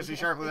 Your accuracy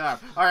sharply down.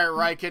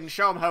 Alright, Raiken,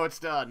 show him how it's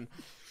done.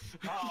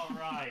 All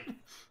right.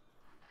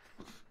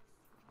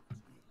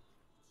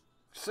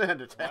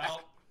 Sand attack.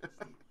 Well,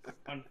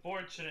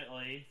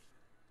 unfortunately,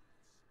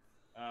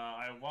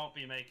 I won't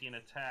be making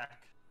attack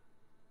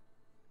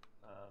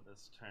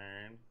this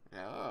turn.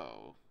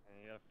 Oh.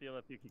 And you gotta feel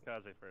up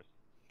Yukikaze first.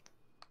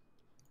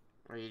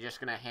 Are you just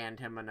gonna hand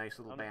him a nice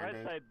little On the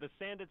band-aid? bright side, the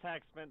sand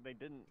attacks meant they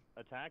didn't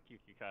attack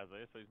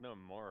Yukikaze, so he's no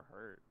more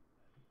hurt.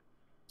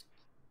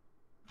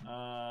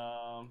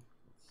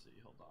 Let's see.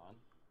 Hold on.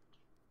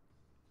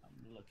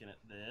 I'm looking at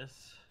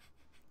this.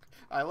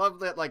 I love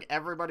that, like,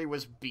 everybody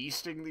was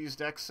beasting these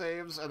dex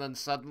saves, and then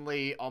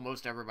suddenly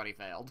almost everybody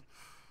failed.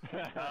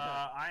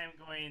 I am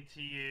going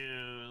to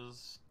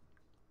use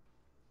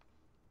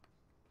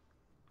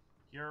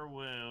Cure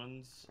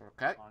Wounds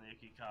Okay. on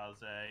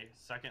Yukikaze.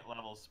 2nd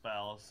level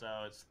spell, so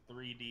it's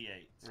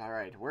 3d8.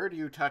 Alright, where do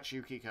you touch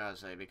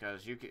Yukikaze?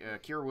 Because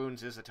Cure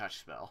Wounds is a touch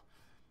spell.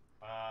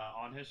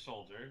 On his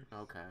shoulder.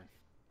 Okay.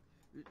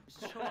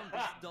 Show him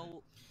this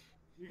dull.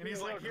 And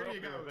he's like, here you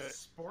go,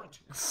 sport.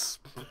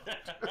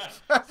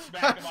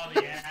 Smack him on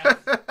the ass.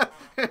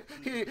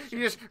 you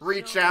just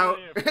reach out.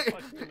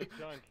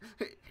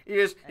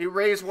 You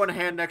raise one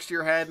hand next to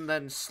your head and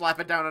then slap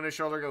it down on his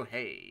shoulder and go,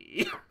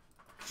 hey.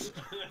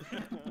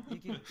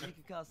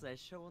 Yukikaze,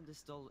 show on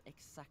this doll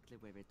exactly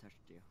where we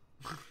touched you.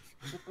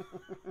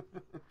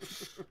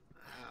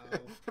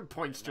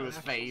 Points to his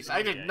face.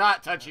 I did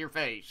not touch your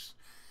face.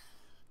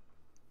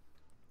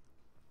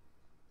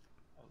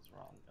 That was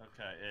wrong.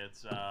 Okay,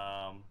 it's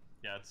yeah,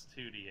 it's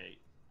 2d8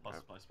 plus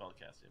my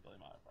spellcasting ability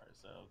modifier,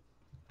 so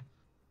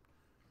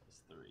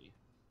plus 3.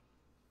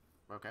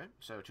 Okay,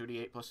 so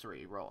 2d8 plus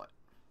 3. Roll it.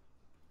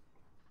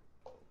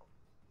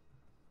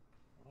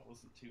 That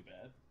wasn't too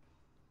bad.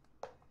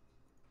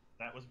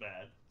 That was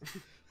bad.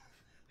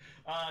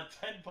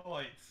 10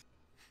 points.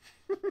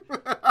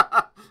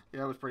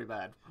 Yeah, it was pretty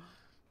bad.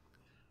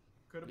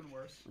 Could have been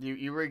worse.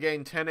 You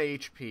regain 10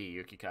 HP,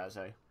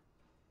 Yukikaze.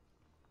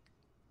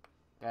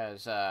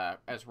 As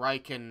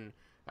Raiken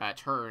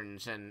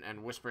turns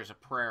and whispers a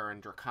prayer in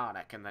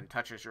Draconic and then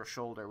touches your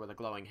shoulder with a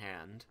glowing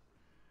hand.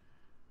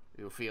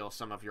 You feel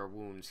some of your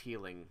wounds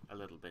healing a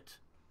little bit.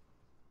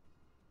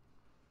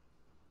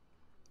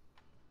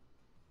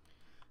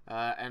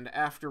 And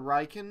after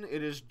Raiken,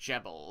 it is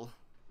Jebel,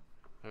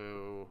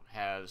 who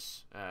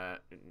has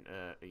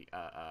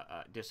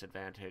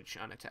disadvantage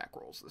on attack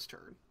rolls this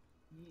turn.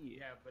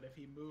 Yeah, but if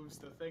he moves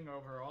the thing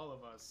over all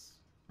of us,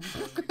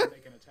 we'll need to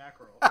make an attack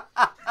roll. I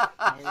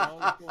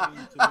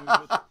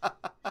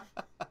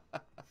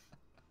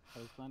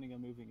was planning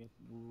on moving it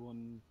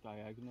one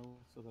diagonal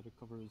so that it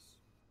covers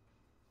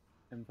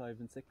M5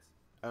 and 6.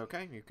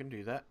 Okay, you can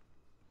do that.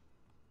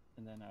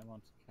 And then I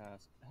want to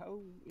cast. How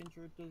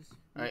injured does?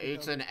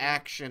 It's an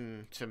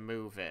action to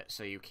move it,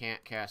 so you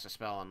can't cast a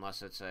spell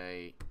unless it's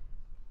a.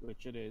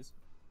 Which it is.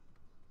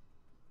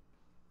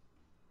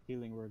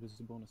 Healing word is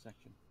a bonus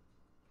action.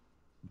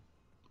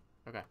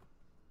 Okay.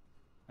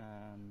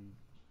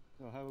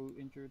 So how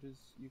injured does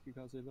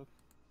Yukikaze look?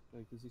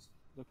 Like, does he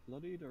look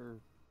bloodied or?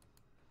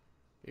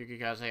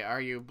 Yukikaze,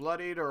 are you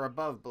bloodied or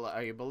above?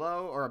 Are you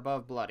below or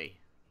above bloody?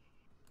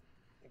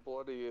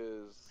 Bloody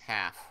is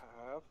Half.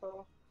 half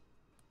health.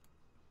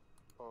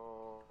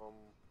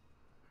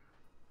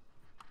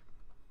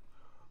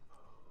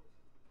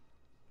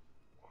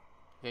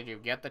 Did you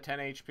get the 10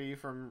 HP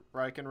from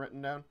Raiken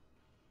written down?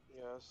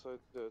 Yes, I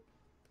did.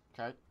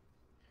 Okay.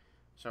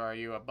 So are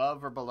you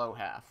above or below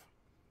half?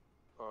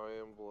 I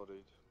am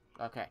bloodied.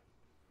 Okay.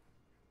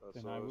 That's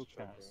Then what I I will was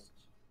checking. cast.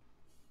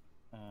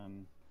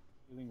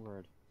 Healing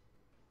word.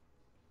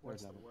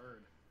 What's Third the level.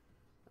 word?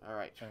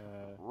 Alright.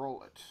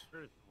 Roll it.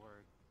 First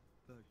word.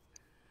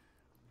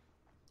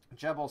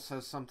 Jebel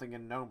says something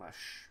in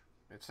Gnomish.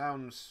 It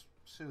sounds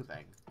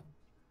soothing.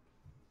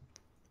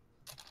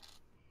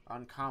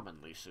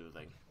 Uncommonly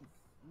soothing.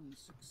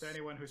 To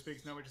anyone who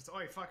speaks Gnomish, it's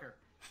oi, fucker.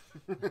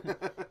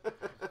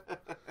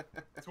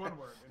 It's one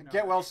word. in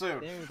Get well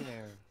Gnomish. soon.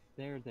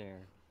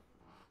 There.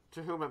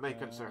 To whom it may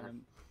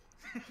concern.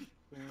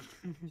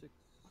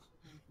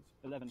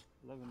 11.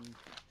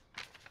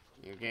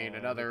 You gain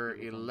another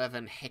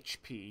 11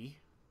 HP.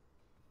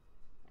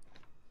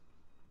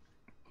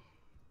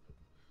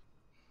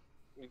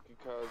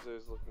 Yukikaze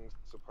is looking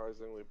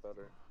surprisingly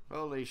better.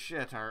 Holy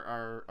shit,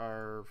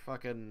 our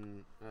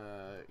fucking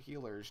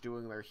healers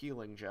doing their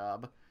healing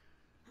job.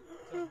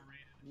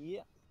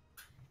 Yeah.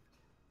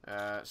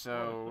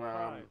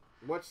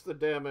 What's the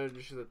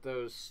damage that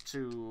those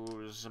two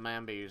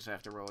Zamambis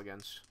have to roll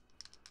against?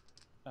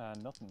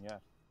 Nothing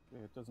yet.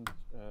 It doesn't.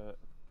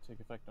 take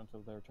effect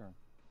until their turn.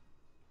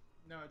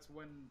 No, it's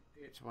when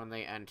It's when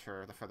they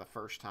enter for the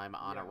first time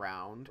on a Yeah.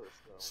 round.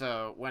 First round.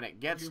 So when it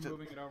gets you to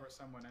moving it over,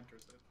 someone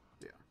enters it.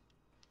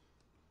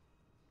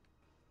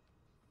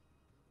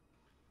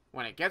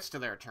 when it gets to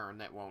their turn,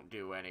 that won't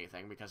do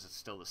anything because it's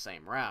still the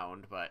same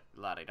round. But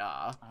la di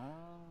da.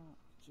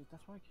 Gee,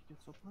 that's why I get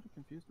so bloody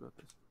confused about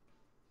this.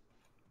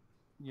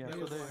 Yeah, That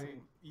so was they. why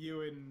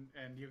you and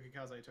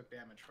Yukikaze took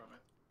damage from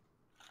it.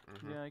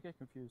 Mhm. Yeah, I get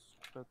confused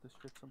about this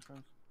shit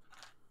sometimes.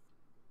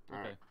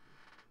 Alright.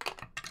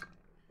 Okay.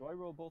 Do I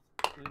roll both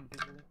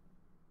individually?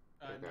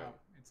 Okay. No,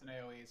 it's an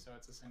AOE, so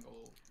it's a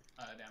single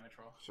damage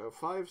roll. So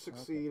 5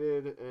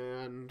 succeeded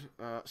and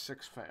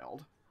 6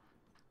 failed.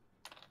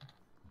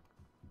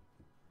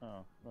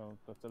 Oh, well,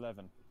 that's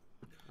 11.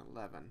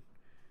 11.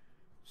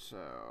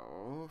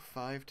 So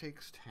 5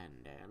 takes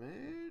 10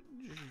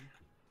 damage.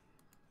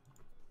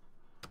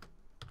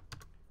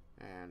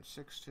 And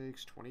 6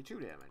 takes 22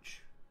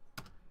 damage.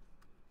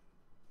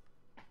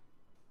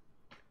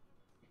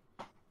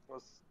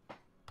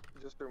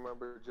 Just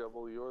remember,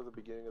 Jebel, you're the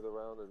beginning of the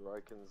round and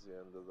Raiken's the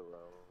end of the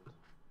round.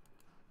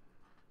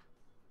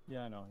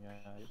 Yeah, I know. Yeah,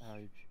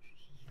 I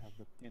have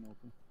the pin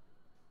open.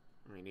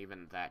 I mean,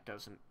 even that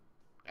doesn't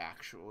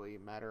actually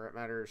matter. It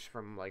matters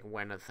from, like,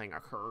 when a thing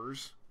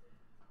occurs.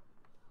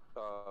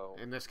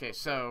 In this case,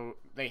 so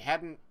they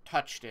hadn't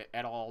touched it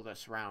at all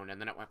this round,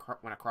 and then it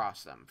went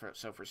across them.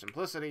 So for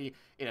simplicity,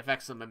 it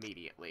affects them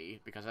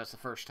immediately, because that's the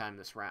first time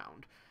this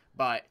round.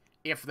 But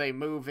if they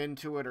move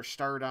into it or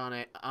start on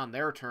it on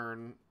their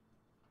turn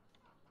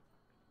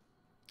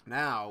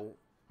now,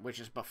 which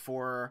is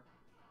before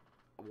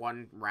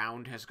one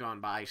round has gone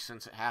by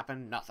since it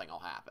happened, nothing will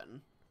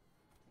happen.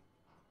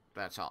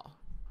 That's all.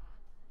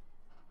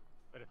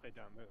 But if they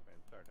don't move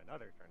and start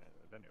another turn,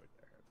 then it would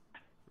get hurt.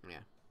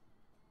 Yeah.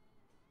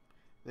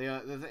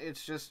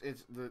 It's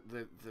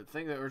the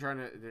thing that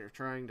they're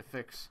trying to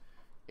fix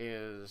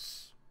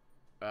is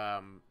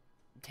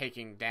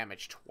taking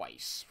damage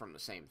twice from the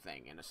same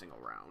thing in a single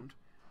round.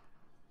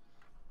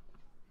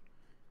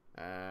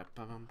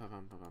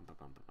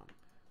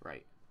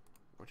 Right.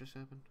 What just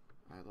happened?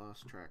 I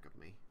lost track of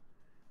me.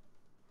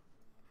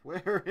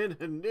 Where in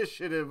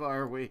initiative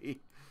are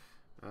we?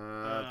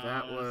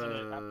 That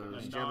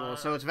was Jebel.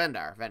 So it's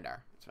Vendar.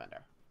 It's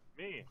Vendar.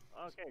 Me?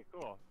 Okay,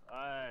 cool.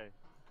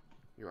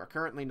 You are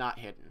currently not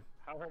hidden.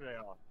 How are they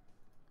all?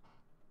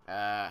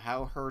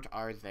 How hurt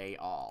are they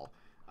all?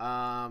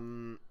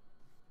 7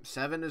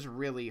 is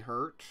really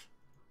hurt.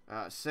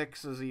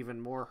 6 is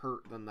even more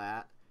hurt than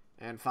that.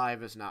 And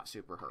 5 is not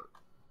super hurt.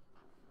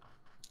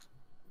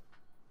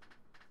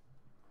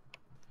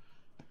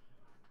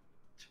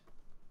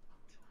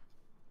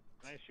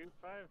 Can I shoot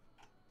 5?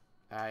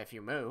 If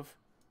you move.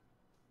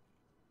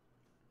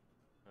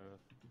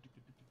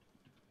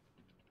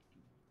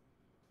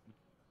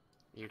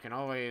 You can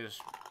always...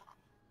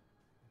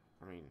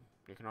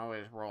 you can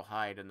always roll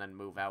hide and then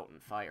move out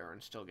and fire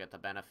and still get the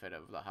benefit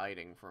of the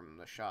hiding from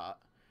the shot.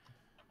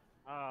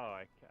 Oh,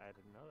 I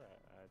didn't know that.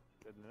 I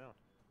didn't know.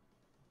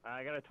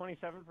 I got a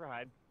 27 for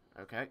hide.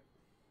 Okay.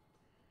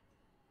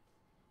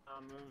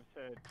 I'll move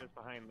to just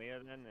behind Leah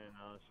then, and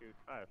I'll shoot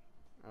 5.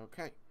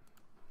 Okay.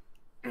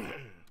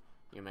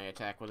 You may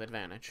attack with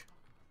advantage.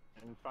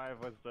 And 5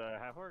 was the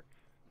half-orc?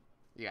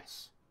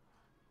 Yes.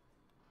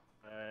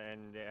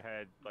 And it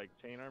had, like,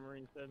 chain armor,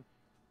 you said?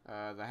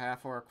 The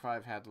half-orc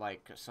 5 had,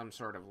 like, some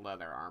sort of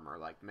leather armor,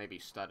 like maybe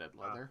studded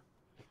leather.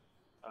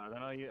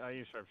 Then I'll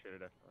use sharpshooter,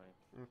 definitely.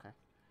 Okay.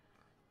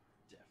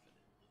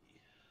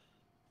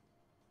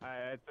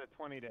 Definitely. It's a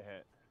 20 to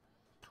hit.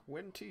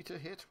 20 to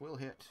hit will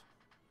hit.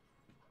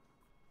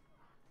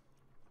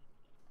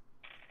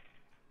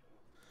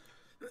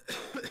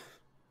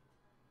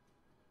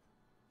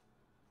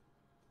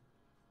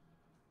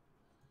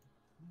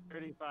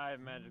 $35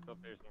 magical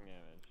piercing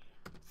damage.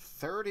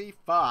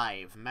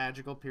 35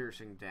 magical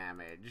piercing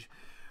damage.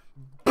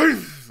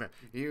 Boof!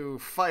 You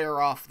fire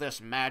off this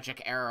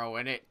magic arrow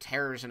and it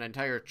tears an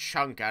entire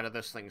chunk out of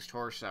this thing's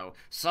torso.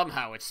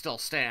 Somehow it's still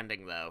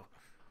standing, though.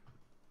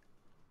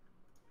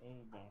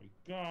 Oh my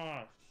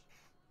gosh.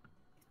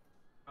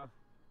 I'm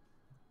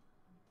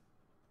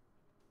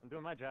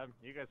doing my job.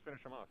 You guys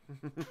finish them off.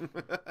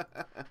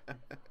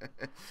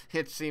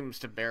 It seems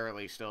to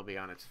barely still be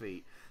on its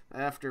feet.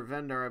 After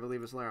Vendar, I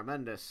believe, is Lara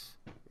Mendes.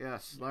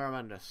 Yes, Lara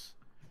Mendes.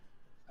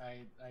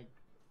 I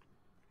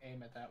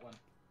aim at that one.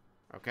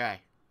 Okay.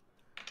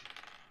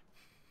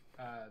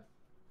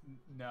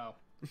 No.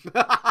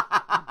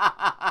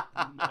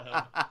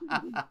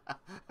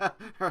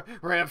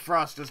 Ram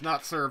Frost is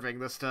not serving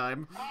this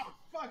time. Oh,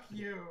 fuck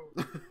you!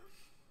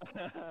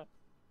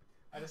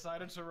 I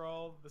decided to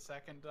roll the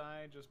second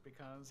die just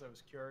because I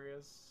was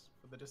curious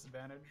for the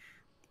disadvantage.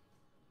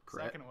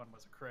 Crit. Second one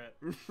was a crit.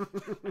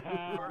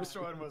 First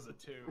one was a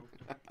 2.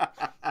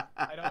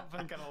 I don't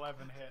think an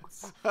 11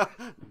 hits.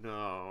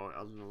 No,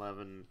 an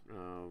 11.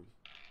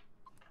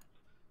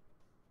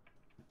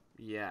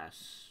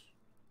 Yes.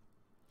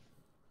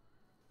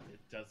 It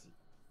doesn't.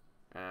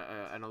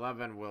 An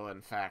 11 will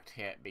in fact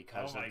hit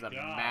because Oh of my the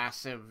God.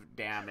 massive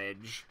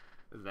damage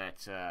that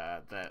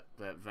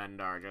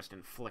Vendar just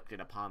inflicted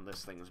upon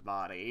this thing's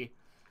body,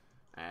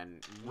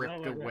 and ripped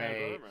like it has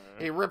away. armor.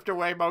 He ripped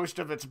away most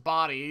of its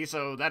body,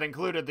 so that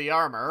included the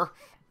armor.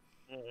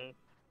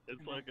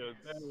 It's like a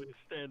barely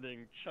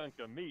standing chunk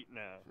of meat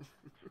now.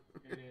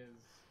 It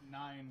is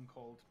 9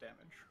 cold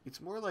damage. It's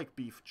more like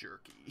beef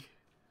jerky.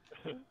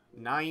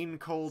 9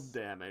 cold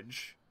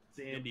damage.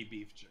 Sandy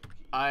beef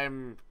jerky.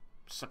 I'm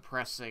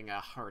suppressing a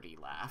hearty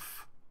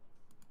laugh.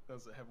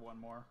 Does it have 1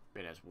 more?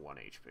 It has 1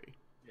 HP.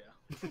 Yeah.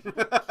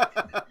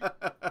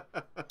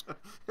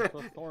 What's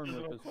a thorn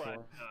whip is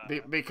for?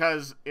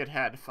 Because it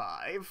had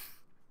 5.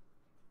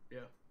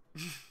 Yeah.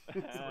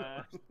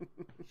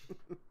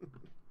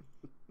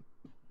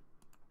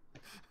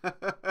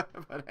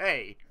 But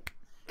hey,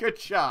 good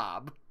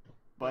job,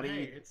 buddy.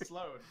 Hey, it's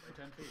slowed by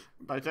 10 feet.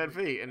 By 10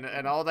 feet,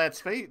 and all that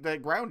space, the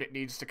ground it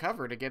needs to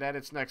cover to get at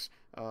its next.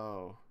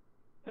 Oh.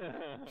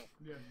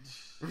 Yeah.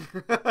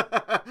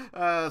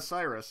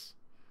 Cyrus.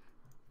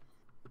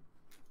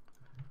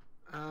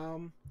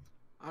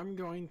 I'm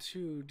going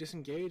to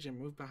disengage and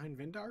move behind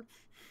Vindar.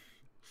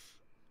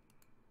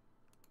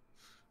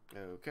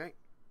 Okay.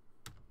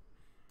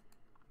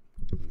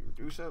 You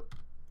do so.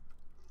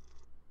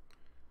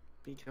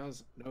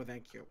 Because, no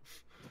thank you.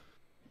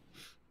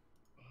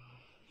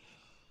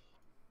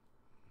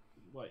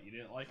 What, you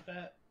didn't like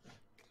that?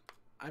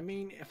 I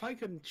mean, if I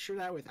could shoot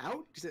out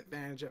without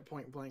disadvantage at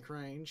point blank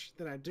range,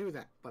 then I'd do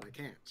that, but I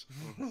can't.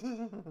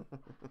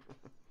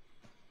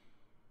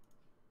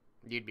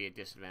 You'd be at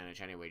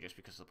disadvantage anyway just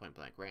because of the point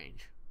blank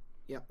range.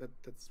 Yep,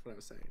 that's what I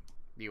was saying.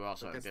 You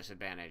also have Because-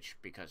 disadvantage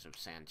because of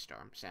sand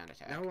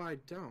attack. No, I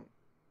don't.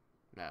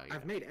 No, you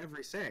I've don't. made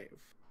every save.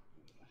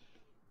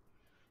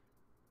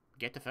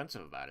 Get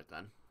defensive about it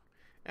then.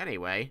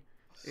 Anyway,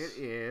 it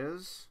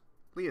is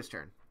Leah's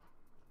turn.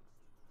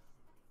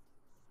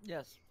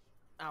 Yes.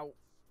 Ow.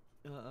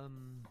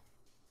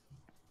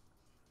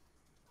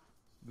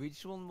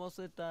 Which one was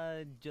it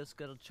that just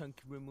got a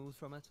chunk removed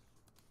from it?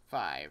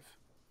 5.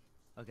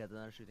 Okay, then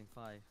I'm shooting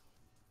 5.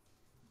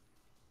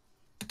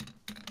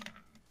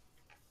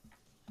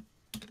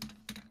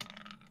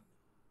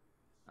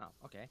 Oh,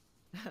 okay.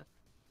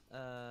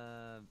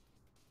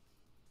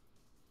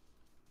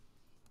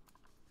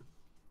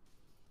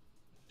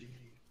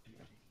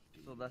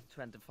 So that's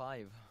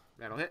 25.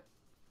 That'll hit.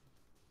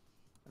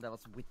 And that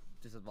was with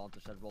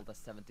disadvantage. I rolled a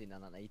 17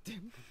 and an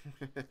 18.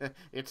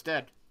 It's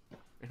dead.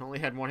 It only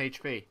had 1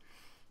 HP.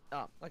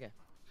 Oh, okay.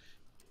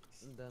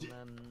 And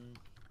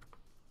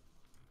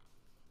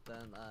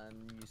then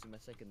I'm using my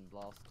second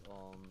blast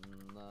on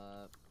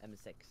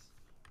M6.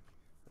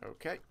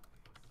 Okay.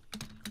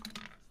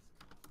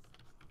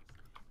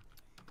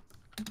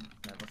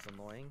 That was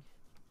annoying.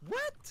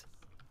 What?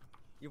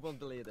 You won't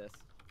believe this.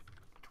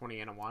 20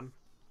 and a 1.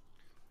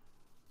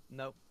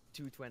 Nope,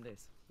 2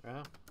 20s.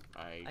 Well,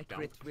 I don't.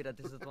 crit with a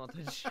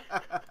disadvantage.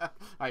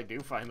 I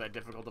do find that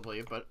difficult to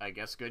believe, but I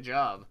guess good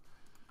job.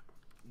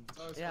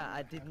 Yeah,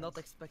 I did not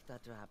expect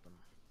that to happen.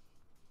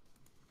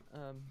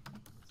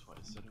 That's why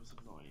I said it was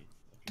annoying.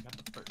 Like you got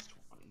the first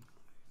one.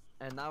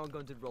 And now I'm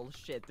going to roll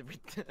shit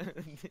with the,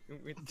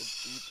 with the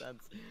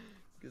defense.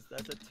 Because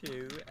that's a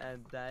 2,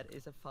 and that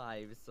is a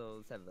 5,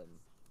 so 7.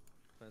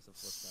 Points of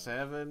force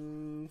damage.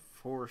 7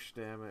 force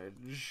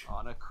damage.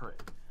 On a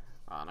crit.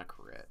 On a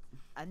crit.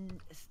 And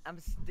I'm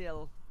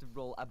still to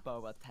roll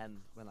above a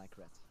 10 when I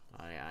crit.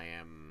 I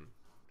am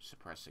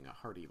suppressing a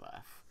hearty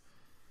laugh.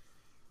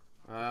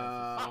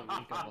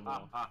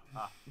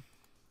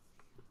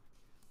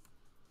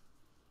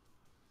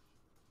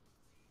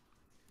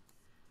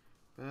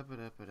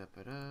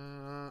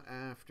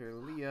 After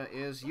Leah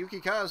is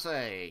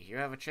Yukikaze. You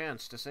have a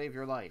chance to save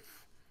your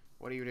life.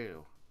 What do you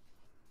do?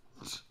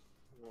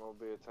 I'll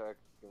be attacking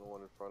the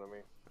one in front of me.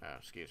 Oh,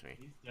 excuse me.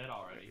 He's dead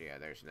already. Yeah,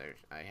 there's.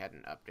 I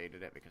hadn't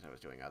updated it because I was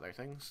doing other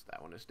things.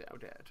 That one is now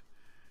dead.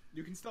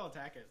 You can still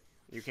attack it.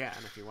 You can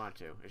if you want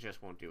to. It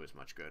just won't do as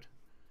much good.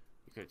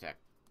 You could attack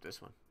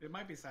this one. It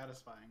might be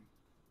satisfying.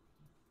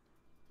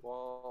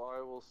 Well,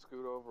 I will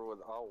scoot over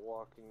without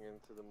walking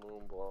into the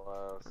moon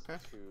blast Okay.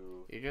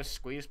 to... You just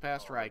squeeze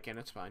past Raiken.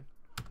 It's fine.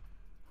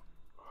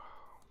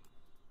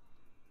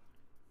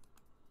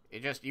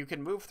 You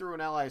can move through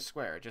an ally's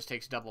square. It just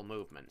takes double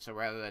movement. So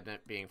rather than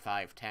it being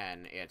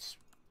 5-10, it's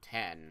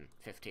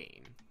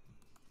 10-15.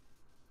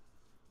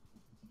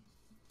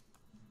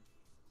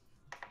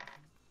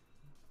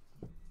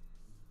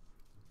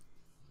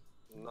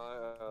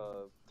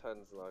 Nah,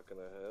 10's not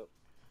gonna hit.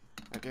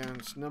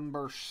 Against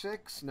number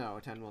 6, no,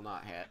 10 will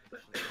not hit.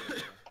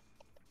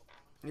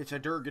 It's a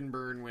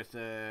Durgenburn with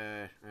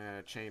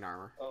chain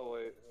armor. Oh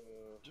wait,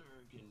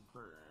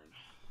 Durgenburn.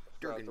 I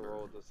forgot to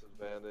roll a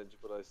disadvantage,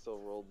 but I still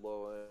rolled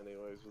low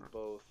anyways with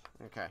both.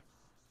 Okay.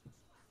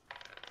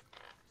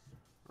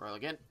 Roll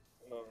again.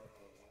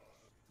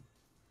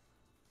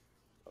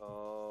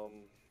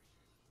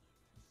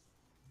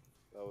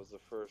 That was the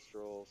first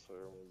roll, so I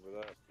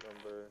remember that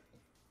number.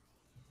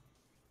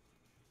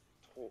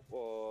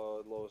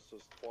 Lowest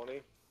was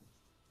 20.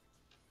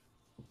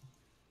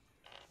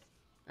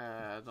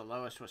 The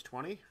lowest was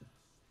 20.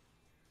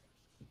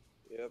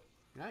 Yep.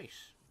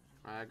 Nice.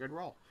 Good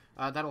roll.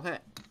 That'll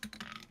hit.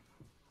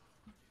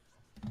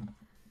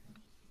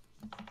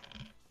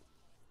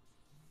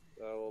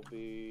 That will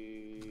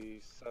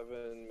be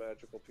 7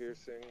 magical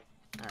piercing.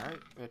 Alright,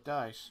 it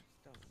dies.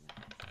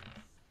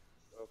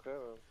 Okay,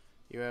 then.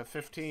 You have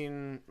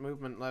 15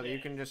 movement left. You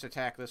can just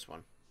attack this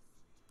one.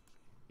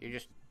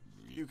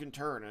 You can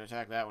turn and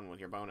attack that one with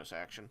your bonus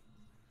action.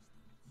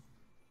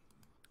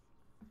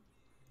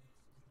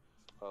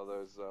 Oh,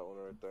 there's that one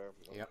right there.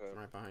 Okay. Yep,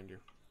 right behind you.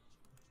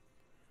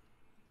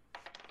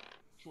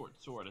 Short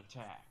sword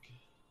attack.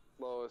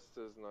 Lowest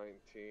is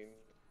 19.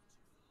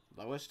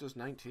 Lowest is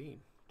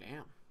 19.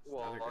 Damn.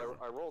 Well, Another good one.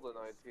 I rolled a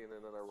 19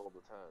 and then I rolled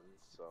a 10,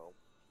 so.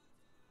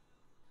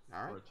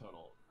 All right. For a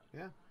total.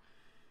 Yeah.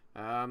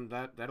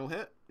 That'll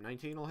hit.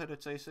 19 will hit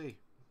its AC.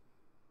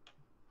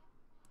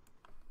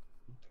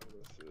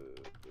 This is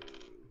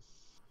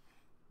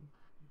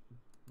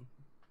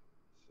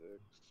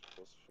 6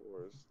 plus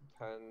 4 is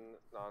 10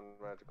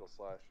 non-magical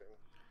slashing.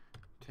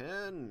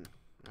 10.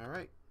 All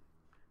right.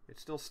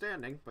 It's still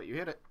standing, but you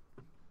hit it.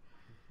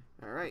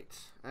 All right.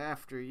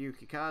 After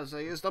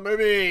Yukikaze is the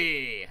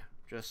mummy.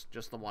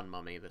 Just the one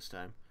mummy this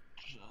time.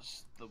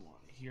 Just the one.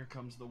 Here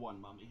comes the one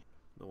mummy.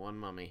 The one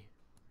mummy.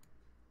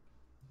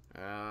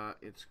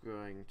 It's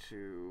going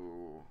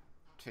to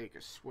take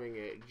a swing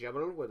at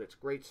Jebel with its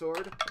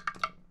greatsword.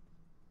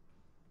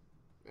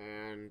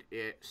 And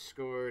it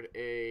scored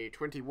a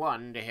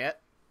 21 to hit.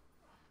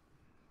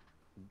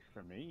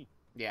 For me?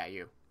 Yeah,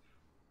 you.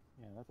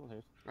 Yeah, that'll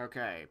hit.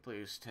 Okay,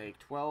 please take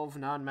 12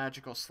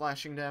 non-magical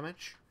slashing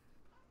damage.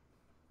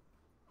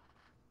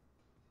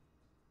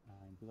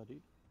 I'm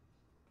bloodied.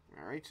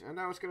 Alright, and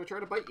now it's going to try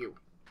to bite you.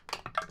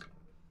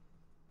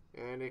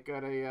 And it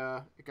got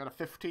a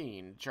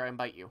 15 to try and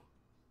bite you.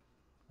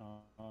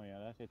 Oh yeah,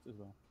 that hits as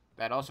well.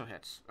 That also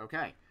hits.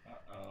 Okay.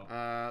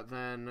 Uh-oh.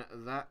 Then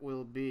that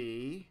will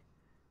be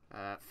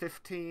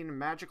 15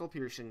 magical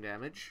piercing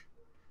damage,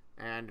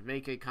 and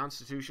make a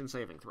Constitution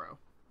saving throw.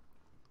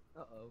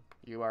 Uh-oh.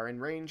 You are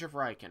in range of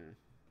Raiken.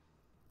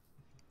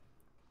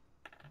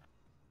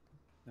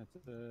 That's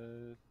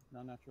a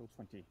non-natural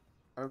 20.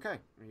 Okay,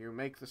 you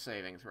make the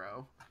saving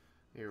throw.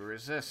 You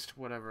resist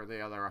whatever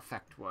the other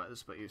effect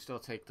was, but you still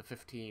take the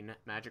 15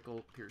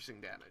 magical piercing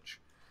damage.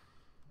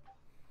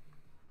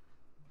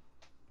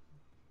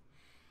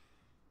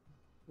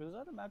 Was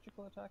that a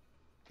magical attack?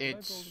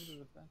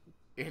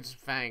 It's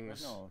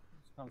fangs. No,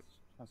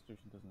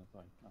 Constitution doesn't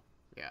apply. No.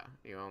 Yeah,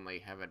 you only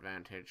have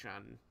advantage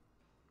on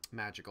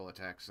magical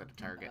attacks that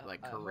target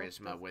like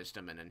charisma,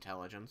 wisdom, and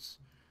intelligence.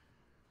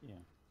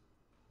 Yeah.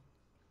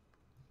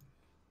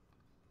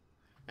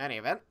 Any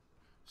event,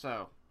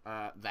 so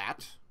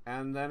that,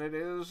 and then it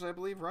is, I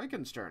believe,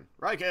 Raiken's turn.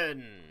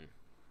 Raiken.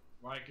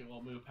 Raiken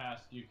will move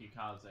past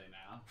Yukikaze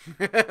now.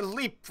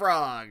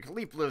 Leapfrog,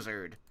 leap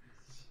lizard.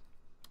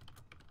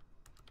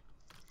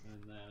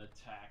 And then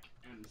attack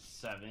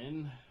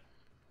M7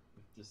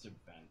 with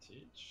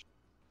disadvantage.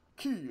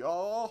 Kia.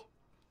 Oh,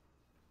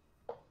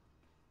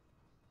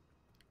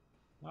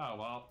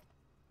 well,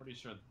 pretty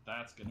sure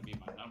that's going to be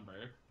my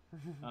number.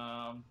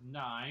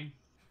 9.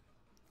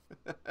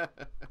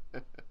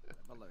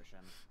 Revolution.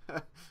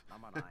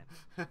 Number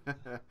 9.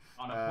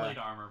 On a plate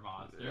armor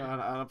monster.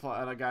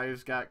 On a guy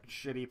who's got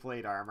shitty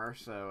plate armor,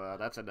 so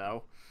that's a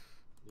no.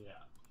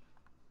 Yeah.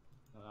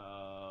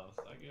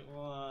 Second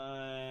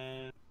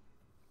one.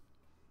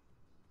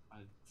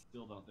 I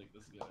still don't think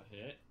this is going to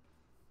hit.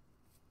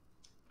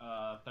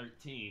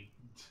 13.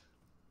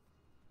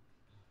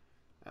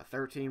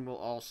 13 will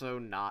also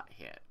not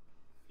hit.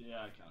 Yeah,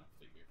 I kind of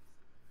figured.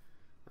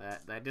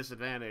 That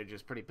disadvantage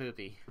is pretty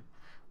poopy.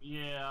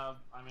 Yeah,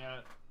 I mean,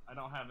 I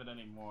don't have it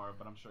anymore,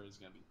 but I'm sure he's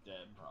gonna be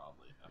dead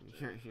probably.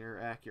 After.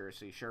 Your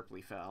accuracy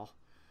sharply fell.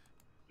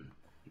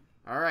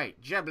 All right,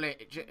 Jebly,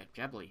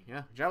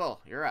 yeah,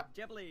 Jebel, you're up.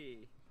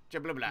 Jebly.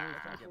 Jebly blah.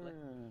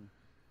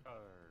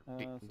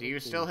 Do you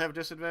still have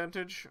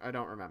disadvantage? I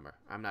don't remember.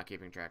 I'm not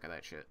keeping track of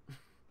that shit.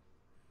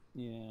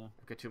 Yeah.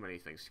 I've got too many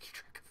things to keep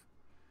track of.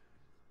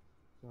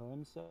 So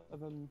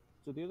M7.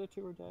 So the other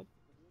two are dead?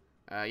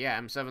 Yeah,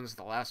 M7's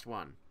the last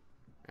one.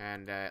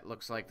 And it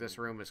looks like this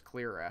room is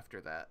clear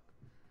after that.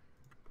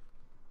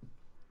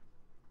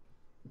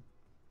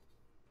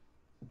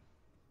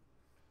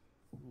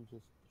 Let me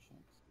just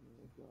check. See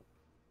what I've got.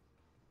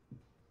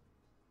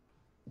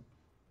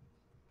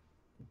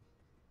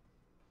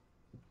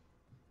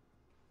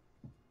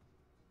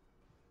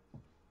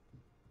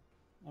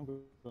 I'm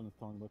going to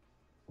Thornbook.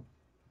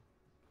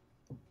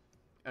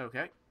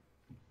 Okay.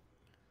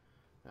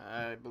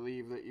 I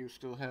believe that you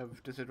still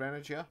have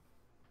disadvantage, yeah?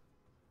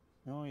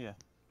 Oh, yeah.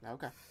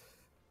 Okay.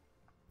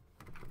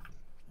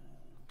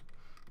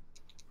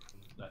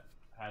 That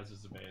has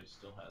his advantage,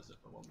 still has it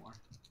for one more.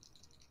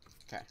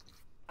 Okay.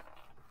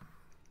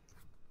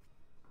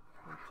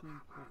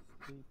 14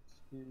 plus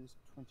 8 is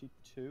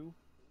 22.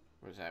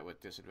 Was that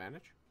with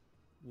disadvantage?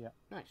 Yeah.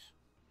 Nice.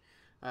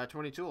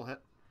 22 will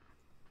hit.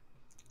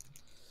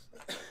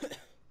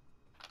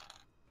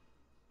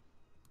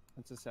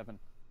 That's a 7.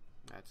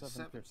 That's 7 a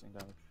 7. piercing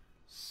damage.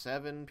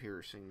 7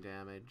 piercing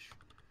damage.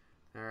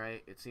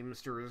 Alright, it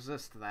seems to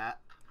resist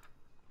that.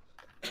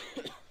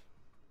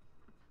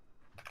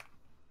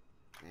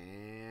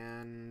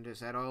 And is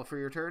that all for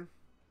your turn?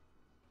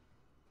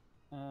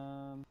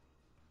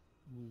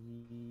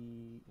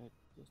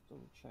 Let's just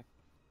double check.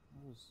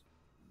 That was...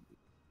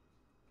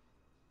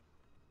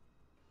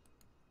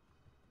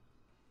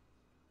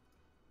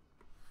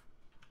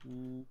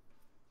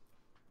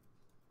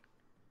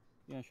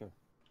 Yeah, sure.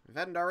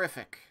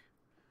 Vendarific.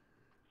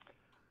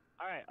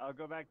 Alright, I'll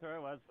go back to where I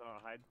was, so I'll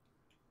hide.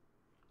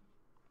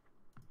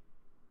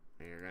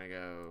 You're gonna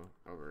go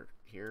over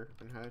here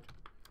and hide?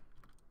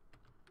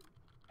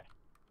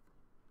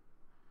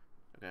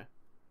 Okay.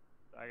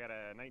 I got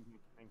a 19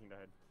 to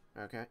hide.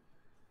 Okay.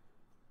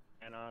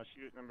 And I'll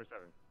shoot number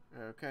 7.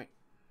 Okay.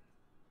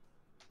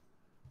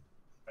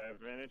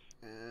 Advantage?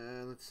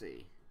 Let's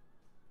see.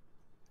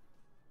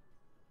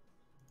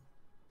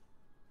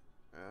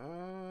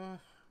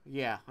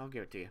 Yeah, I'll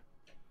give it to you.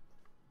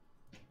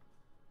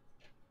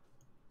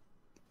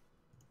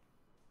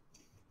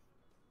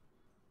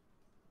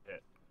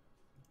 Hit.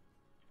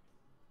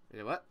 You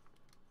did what?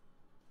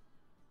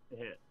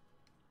 Hit.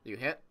 You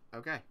hit?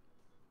 Okay.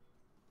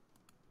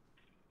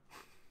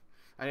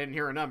 I didn't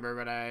hear a number,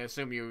 but I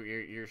assume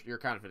you're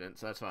confident,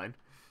 so that's fine.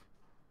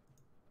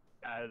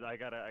 I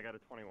got a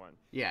 21.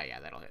 Yeah,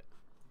 that'll hit.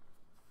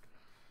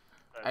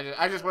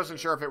 I just wasn't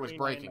sure if it was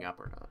breaking up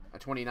or not. A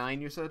 29,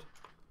 you said?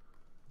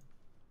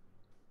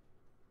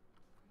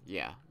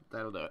 Yeah,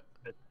 that'll do it.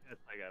 I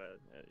got it.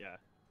 Yeah.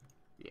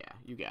 Yeah,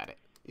 you got it.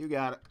 You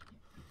got it.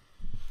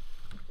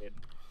 Good.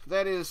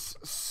 That is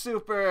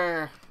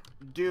super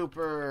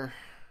duper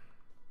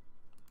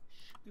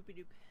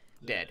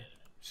dead.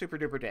 Super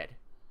duper dead.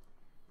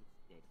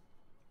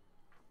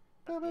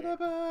 Super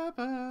duper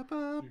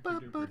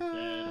dead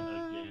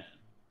again.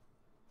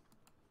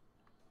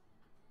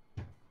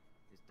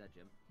 He's dead,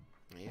 Jim.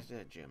 He's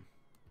dead, Jim.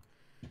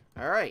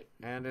 All right,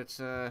 and it's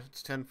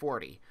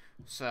 10:40.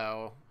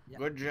 So Yep.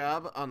 good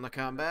job on the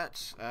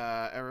combat.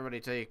 Everybody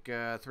take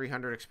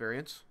 300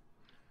 experience.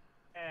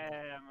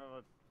 I'm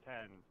level 10.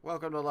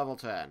 Welcome to level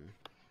 10.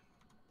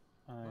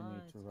 I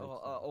need to write.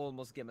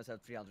 Almost gave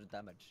myself 300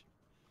 damage.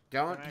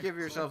 Don't give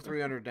yourself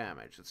 300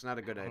 damage. It's not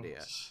a good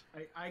idea.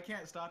 I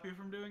can't stop you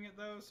from doing it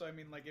though, so I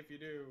mean, like, if you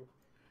do.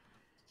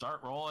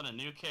 Start rolling a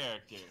new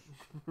character.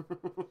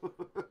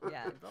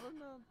 Yeah, I don't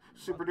know.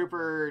 Super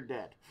duper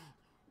dead.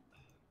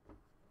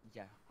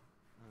 Yeah.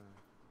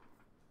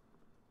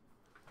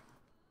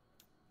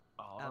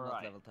 All I'm not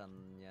right. level 10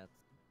 yet.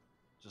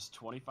 Just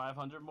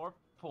 2,500 more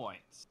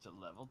points to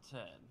level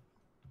 10.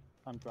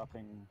 I'm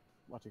dropping,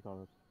 what you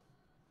call it?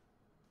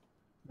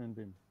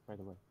 Moonbeam, by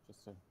the way,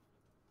 just so.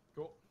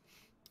 Cool.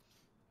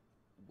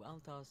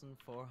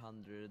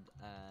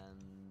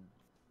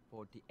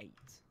 1,448.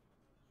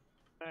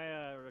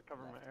 I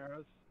recover my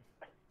arrows.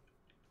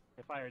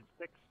 I fired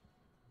 6.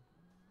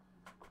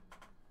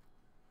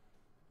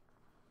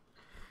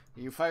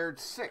 You fired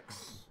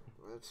 6.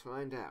 Let's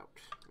find out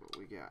what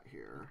we got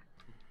here.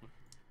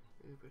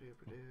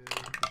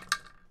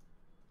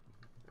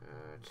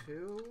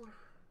 2.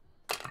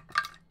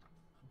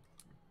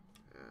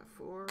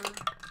 4.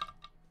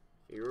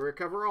 You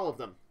recover all of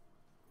them.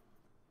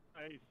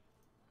 Nice.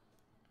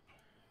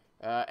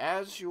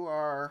 As you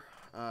are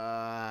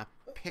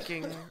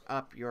picking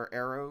up your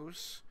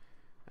arrows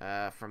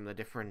from the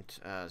different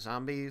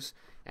zombies,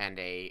 and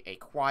a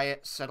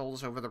quiet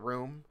settles over the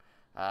room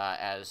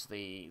as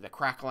the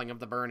crackling of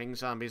the burning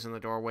zombies in the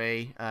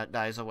doorway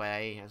dies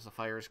away as the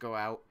fires go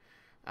out.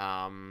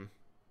 And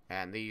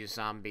these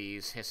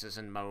zombies' hisses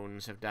and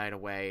moans have died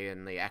away,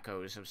 and the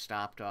echoes have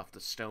stopped off the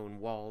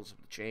stone walls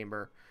of the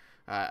chamber.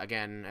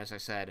 Again, as I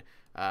said,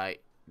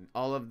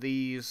 all of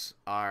these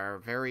are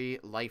very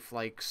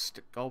lifelike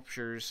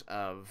sculptures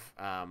of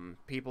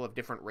people of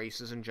different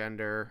races and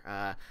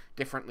gender,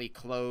 differently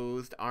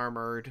clothed,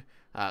 armored,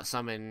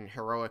 some in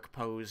heroic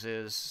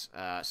poses,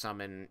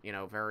 some in,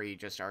 very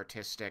just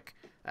artistic,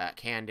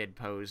 candid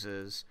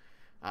poses.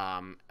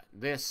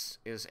 This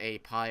is a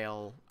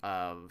pile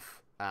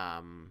of,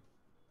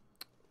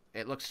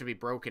 it looks to be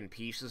broken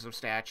pieces of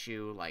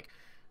statue, like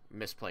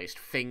misplaced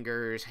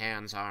fingers,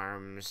 hands,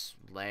 arms,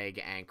 leg,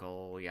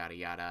 ankle, yada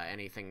yada,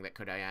 anything that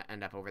could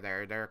end up over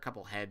there. There are a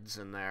couple heads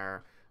in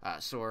there,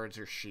 swords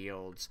or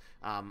shields.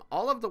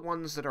 All of the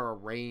ones that are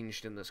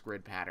arranged in this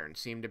grid pattern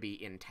seem to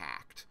be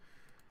intact.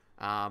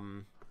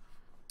 And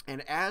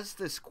as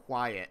this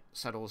quiet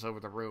settles over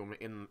the room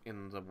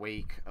in the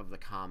wake of the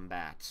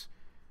combat,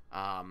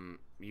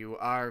 you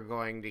are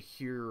going to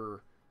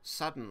hear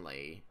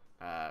suddenly,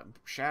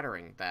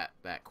 shattering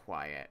that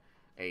quiet,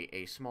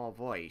 a small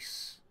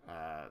voice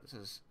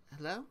says,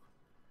 "Hello?"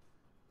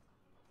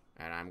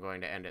 And I'm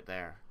going to end it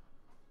there.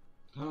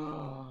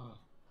 Dun,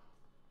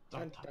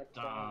 dun,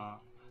 dun.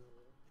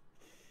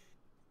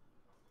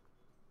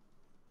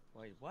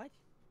 Wait, what?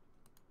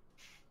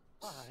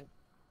 What?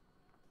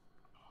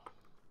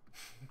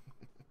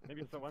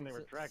 Maybe it's the one they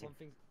were tracking.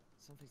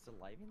 Something's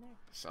alive in there?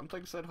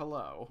 Something said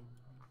hello.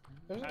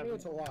 Doesn't mean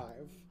it's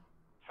alive.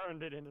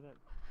 Turned it into that.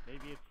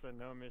 Maybe it's the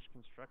Gnomish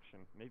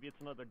construction. Maybe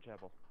it's another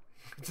Jebel.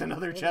 It's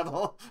another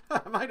Jebel.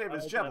 My name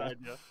is Jebel.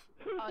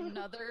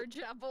 Another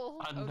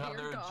Jebel. Oh dear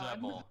Another God.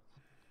 Jebel.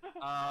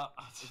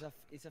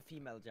 It's a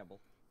female Jebel.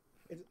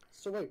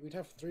 So wait, we'd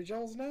have 3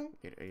 gels now?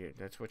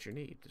 That's what you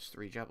need. There's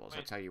 3 Jebels.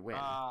 That's how you win.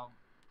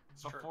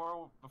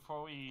 Before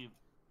we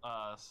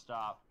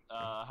stop,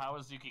 how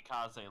is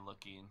Yukikaze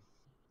looking?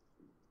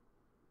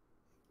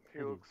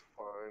 He looks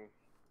fine.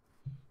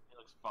 He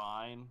looks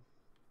fine.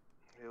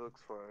 He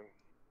looks fine.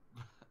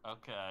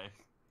 Okay.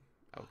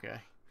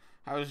 Okay.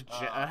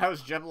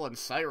 How's Jebel and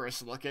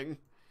Cyrus looking?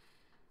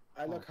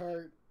 I look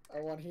hurt. I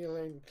want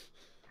healing.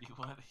 You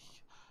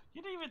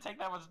didn't even take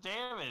that much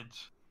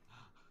damage.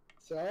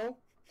 So?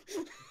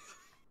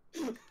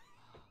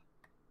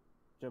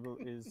 Jebel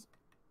is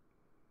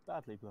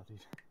badly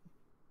bloodied.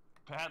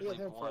 Badly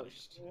bloodied.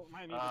 Well,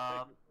 might need to take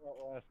a short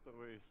rest at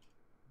least.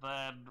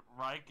 Then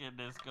Raiken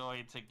is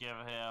going to give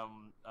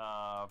him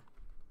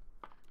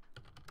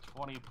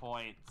 20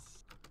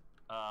 points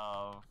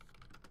of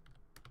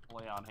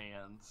lay on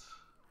hands.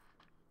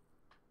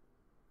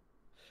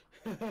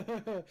 I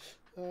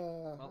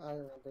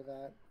remember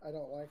that. I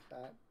don't like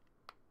that.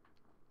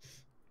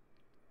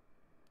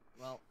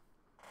 Well,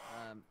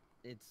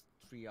 it's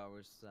 3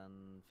 hours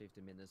and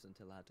 50 minutes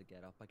until I have to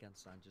get up again,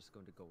 so I'm just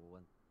going to go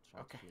and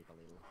try to sleep a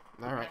little.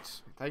 All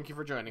right. Thank you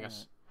for joining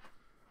us.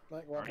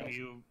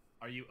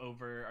 Are you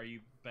over? Are you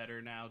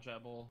better now,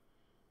 Jebel?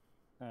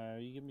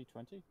 You give me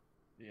 20?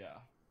 Yeah.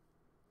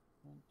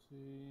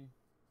 20.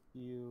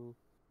 Heal.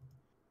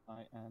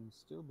 I am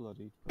still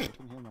bloodied, but I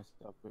can heal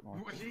myself a bit more.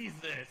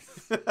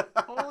 Jesus!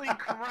 Holy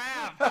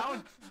crap!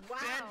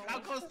 How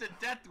close to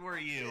death were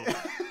you?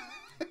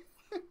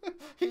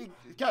 He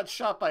got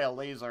shot by a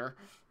laser.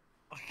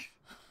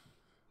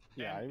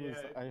 Yeah,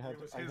 I had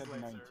laser.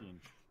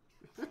 19.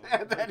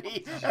 And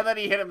then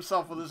he hit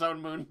himself with his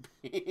own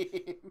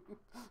moonbeam.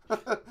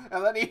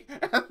 and then he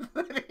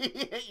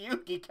hit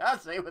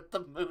Yukikaze with the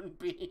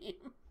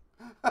moonbeam.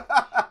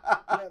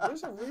 Yeah,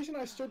 there's a reason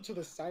I stood to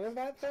the side of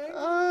that thing.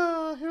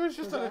 He was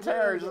just on a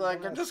tear. He's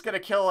like, I'm just gonna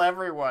kill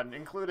everyone,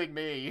 including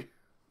me.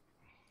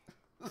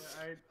 Yeah,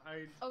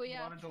 I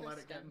wanted to let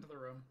it get into the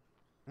room.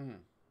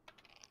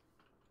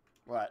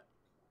 What?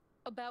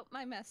 About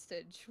my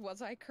message,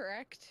 was I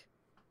correct?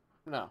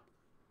 No.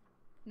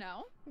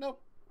 No?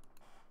 Nope.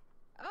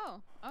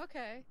 Oh,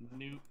 okay.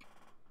 Nope.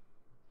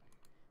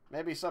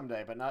 Maybe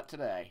someday, but not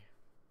today.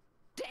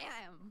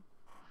 Damn!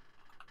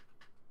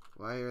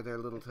 Why are there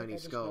little tiny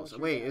just skulls? know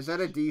what Wait, you're is that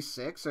a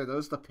D6? Are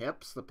those the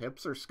pips? The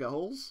pips are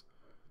skulls?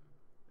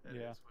 That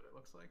Yeah. is what it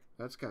looks like.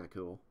 That's kind of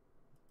cool.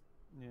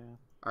 Yeah,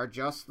 Are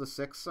just the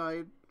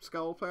 6-side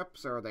skull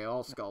pips, or are they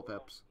all skull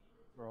pips?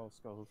 we're all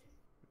skulls.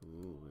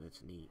 Ooh,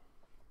 that's neat.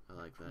 I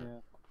like that. Yeah.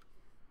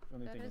 The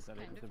only That thing is is that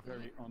it kind was of a very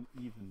neat.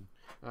 uneven.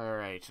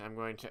 Alright, I'm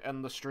going to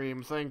end the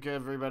stream. Thank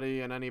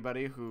everybody and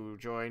anybody who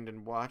joined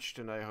and watched,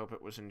 and I hope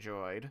it was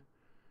enjoyed.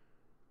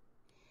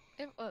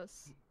 It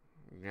was.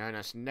 Join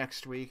us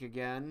next week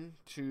again,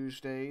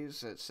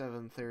 Tuesdays at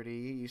 7:30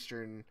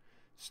 Eastern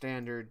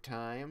Standard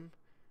Time.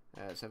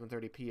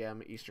 7:30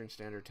 p.m. Eastern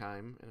Standard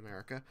Time in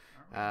America.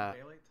 Aren't we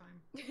in daylight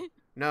time?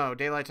 No,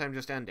 daylight time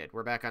just ended.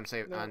 We're back on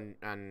No. on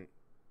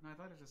No, I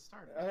thought it just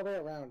started. Other way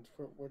around.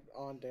 We're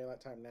on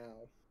daylight time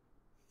now.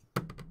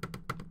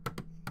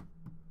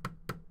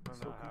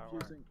 So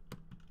confusing.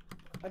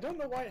 I don't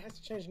know why it has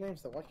to change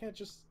names though. Why can't it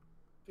just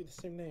be the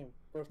same name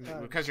both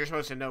times? because you're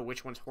supposed to know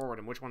which one's forward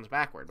and which one's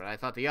backward, but I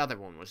thought the other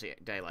one was the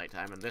daylight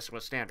time and this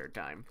was standard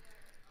time.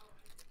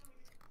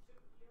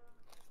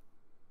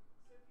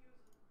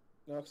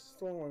 No, it's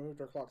the one where we moved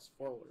our clocks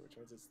forward, which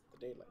means it's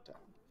the daylight time.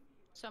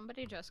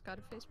 Somebody just got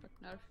a Facebook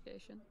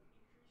notification.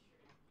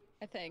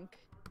 I think.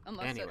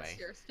 Unless Anyway, it's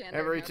your standard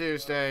every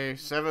notification. Tuesday,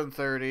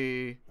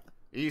 7:30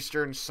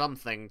 Eastern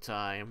something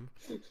time.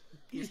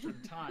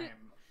 Eastern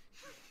time.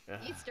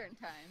 Eastern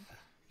time.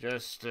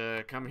 Just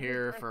come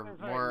here for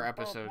more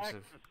episodes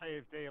of to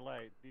save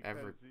daylight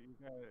because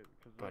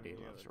Everybody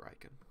Loves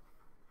Raiken.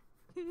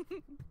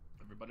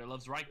 Everybody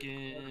loves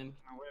Raiken.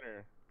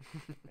 Winter,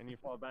 and you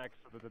fall back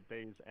so that the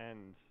days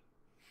end.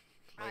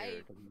 I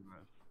later 'cause of this.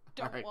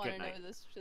 don't Alright, want good to know night. this